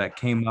people that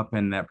came up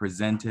and that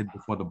presented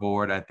before the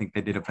board. I think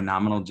they did a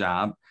phenomenal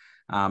job.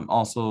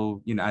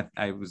 Also, you know,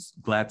 I was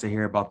glad to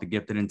hear about the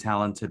Gifted and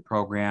Talented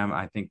program.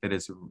 I think that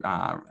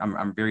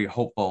I'm very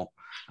hopeful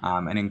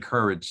and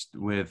encouraged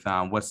with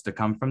what's to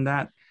come from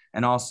that.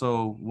 And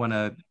also want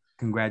to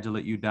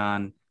congratulate you,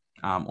 Don,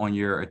 on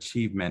your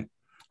achievement.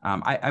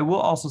 I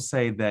will also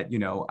say that, you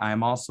know,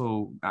 I'm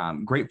also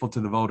grateful to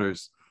the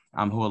voters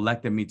who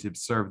elected me to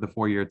serve the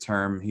 4-year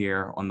term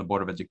here on the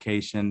Board of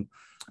Education.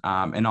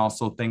 And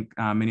also thank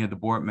many of the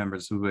board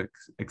members who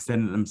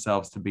extended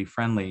themselves to be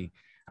friendly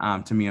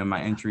to me on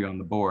my entry on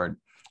the board.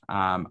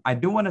 I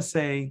do want to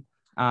say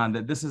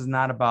that this is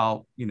not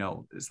about, you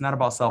know, it's not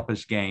about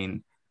selfish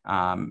gain,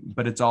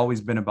 but it's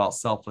always been about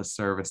selfless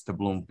service to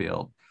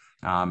Bloomfield.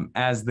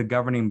 As the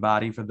governing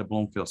body for the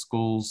Bloomfield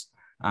schools,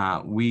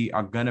 we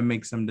are going to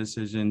make some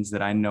decisions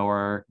that I know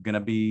are going to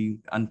be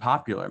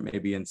unpopular,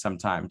 maybe in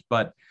sometimes,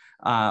 but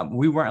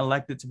we weren't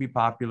elected to be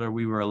popular.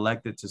 We were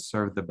elected to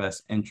serve the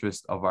best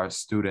interest of our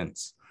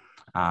students.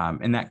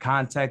 In that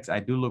context, I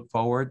do look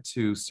forward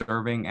to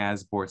serving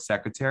as board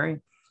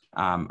secretary.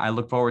 I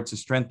look forward to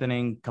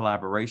strengthening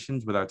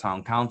collaborations with our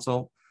town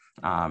council,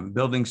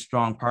 building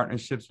strong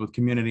partnerships with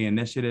community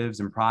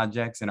initiatives and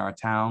projects in our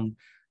town,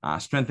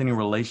 strengthening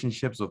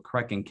relationships with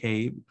CREC and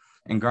CABE,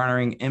 and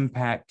garnering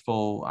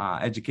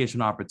impactful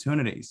educational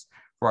opportunities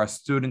for our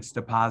students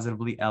to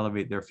positively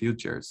elevate their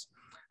futures.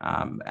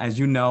 As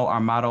you know,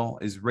 our motto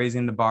is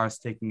raising the bar is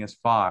taking us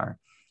far.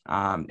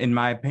 In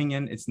my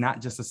opinion, it's not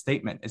just a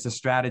statement, it's a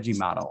strategy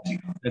model.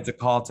 It's a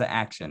call to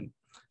action.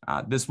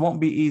 This won't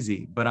be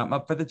easy, but I'm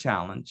up for the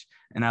challenge,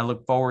 and I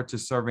look forward to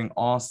serving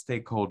all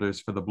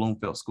stakeholders for the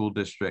Bloomfield School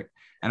District.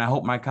 And I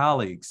hope my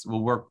colleagues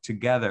will work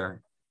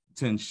together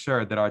to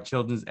ensure that our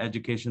children's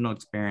educational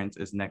experience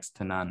is next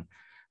to none.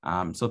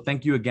 So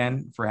thank you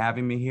again for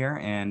having me here,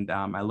 and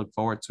I look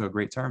forward to a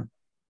great term.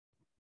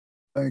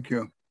 Thank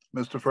you.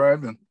 Mr.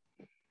 Friedman.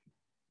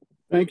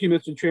 Thank you,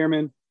 Mr.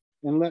 Chairman.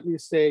 And let me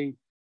say,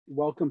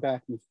 welcome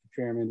back, Mr.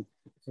 Chairman.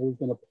 It's always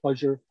been a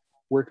pleasure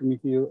working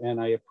with you,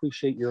 and I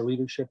appreciate your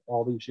leadership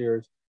all these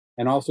years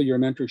and also your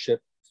mentorship.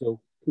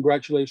 So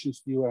congratulations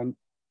to you on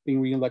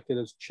being reelected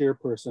as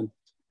chairperson.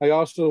 I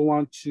also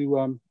want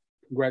to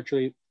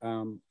congratulate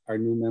our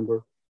new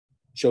member,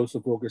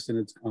 Joseph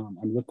Wilkerson.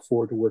 I look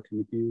forward to working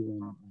with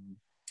you and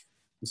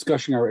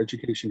discussing our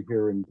education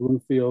here in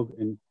Bloomfield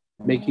and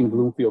making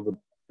Bloomfield the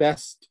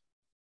best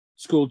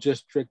school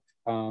district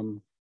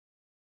and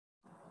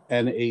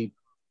a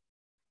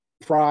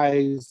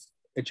prize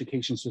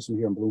education system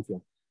here in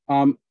Bloomfield.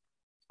 I'm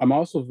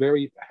also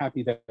very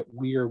happy that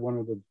we are one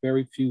of the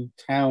very few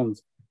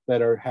towns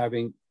that are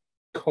having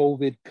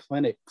COVID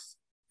clinics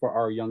for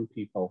our young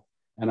people.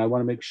 And I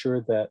want to make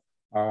sure that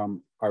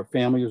our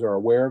families are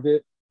aware of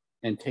it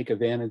and take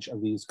advantage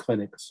of these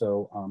clinics.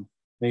 So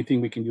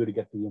anything we can do to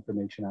get the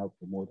information out,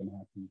 we're more than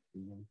happy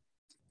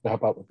to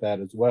help out with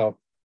that as well.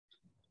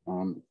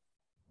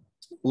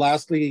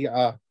 Lastly,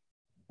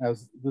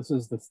 as this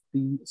is the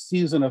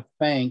season of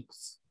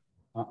thanks,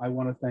 I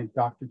want to thank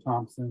Dr.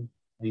 Thompson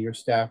and your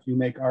staff. You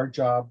make our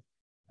job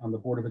on the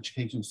Board of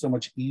Education so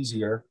much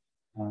easier.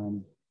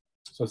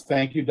 So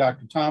thank you,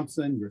 Dr.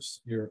 Thompson,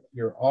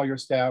 all your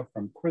staff,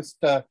 from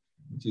Krista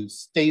to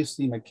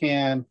Stacy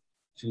McCann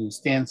to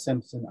Stan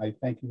Simpson. I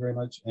thank you very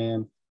much.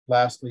 And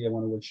lastly, I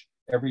want to wish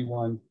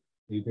everyone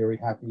a very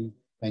happy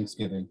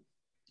Thanksgiving.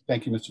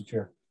 Thank you, Mr.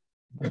 Chair.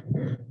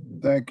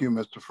 Thank you,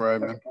 Mr.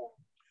 Friedman.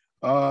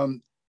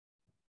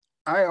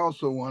 I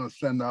also want to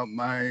send out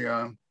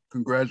my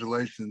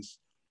congratulations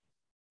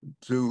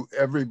to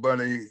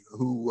everybody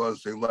who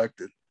was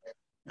elected,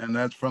 and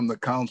that's from the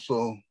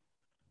council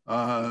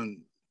to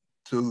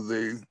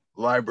the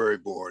library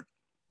board.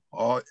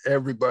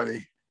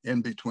 everybody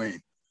in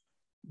between.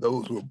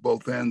 Those were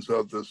both ends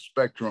of the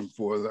spectrum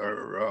for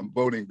their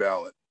voting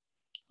ballot.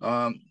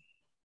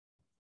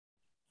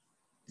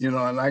 You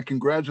know, and I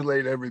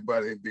congratulate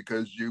everybody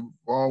because you've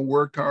all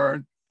worked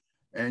hard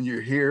and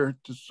you're here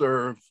to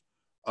serve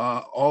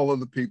all of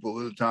the people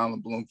of the town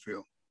of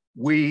Bloomfield.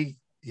 We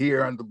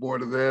here on the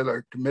Board of Ed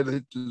are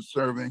committed to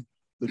serving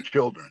the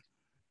children.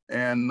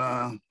 And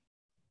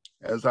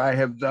as I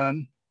have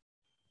done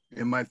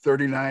in my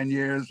 39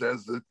 years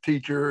as a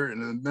teacher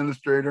and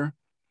administrator,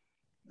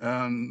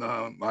 and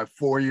my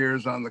 4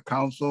 years on the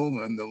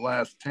council and the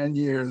last 10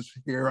 years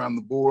here on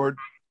the board,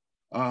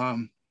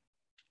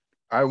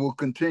 I will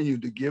continue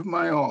to give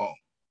my all,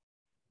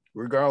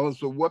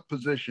 regardless of what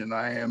position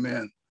I am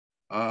in,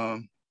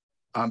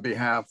 on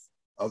behalf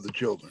of the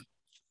children.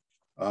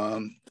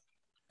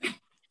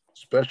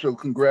 Special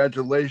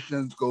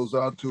congratulations goes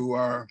out to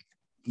our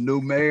new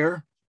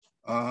mayor,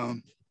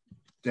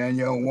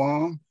 Danielle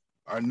Wong,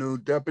 our new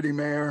deputy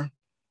mayor,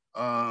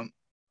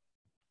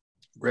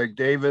 Greg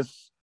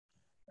Davis,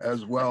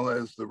 as well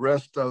as the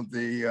rest of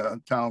the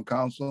town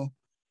council.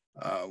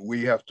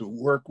 We have to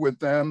work with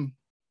them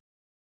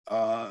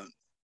to,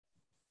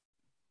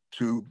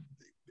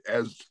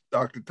 as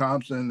Dr.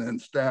 Thompson and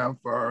staff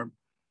are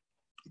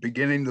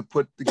beginning to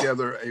put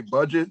together a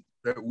budget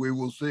that we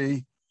will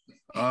see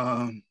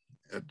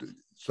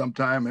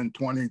sometime in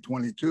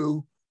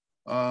 2022.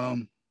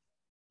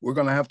 We're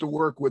gonna have to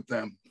work with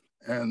them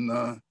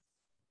and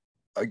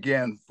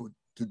again,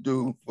 to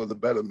do for the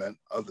betterment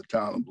of the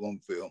town of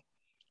Bloomfield.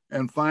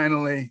 And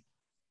finally,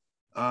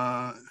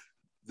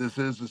 this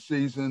is a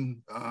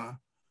season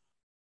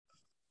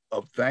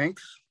of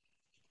thanks.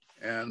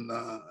 And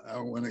I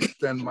want to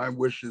extend my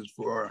wishes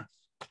for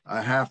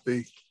a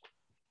happy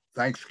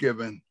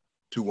Thanksgiving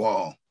to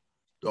all.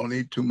 Don't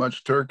eat too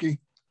much turkey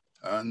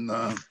and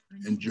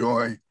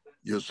enjoy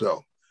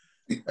yourself.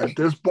 At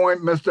this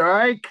point, Mr.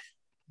 Ike.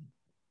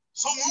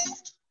 So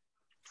moved.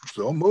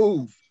 So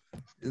moved.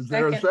 Is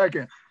there a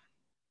second?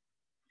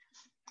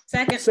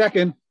 Second.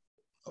 Second.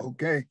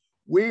 Okay,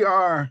 we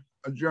are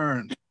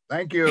adjourned.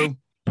 Thank you.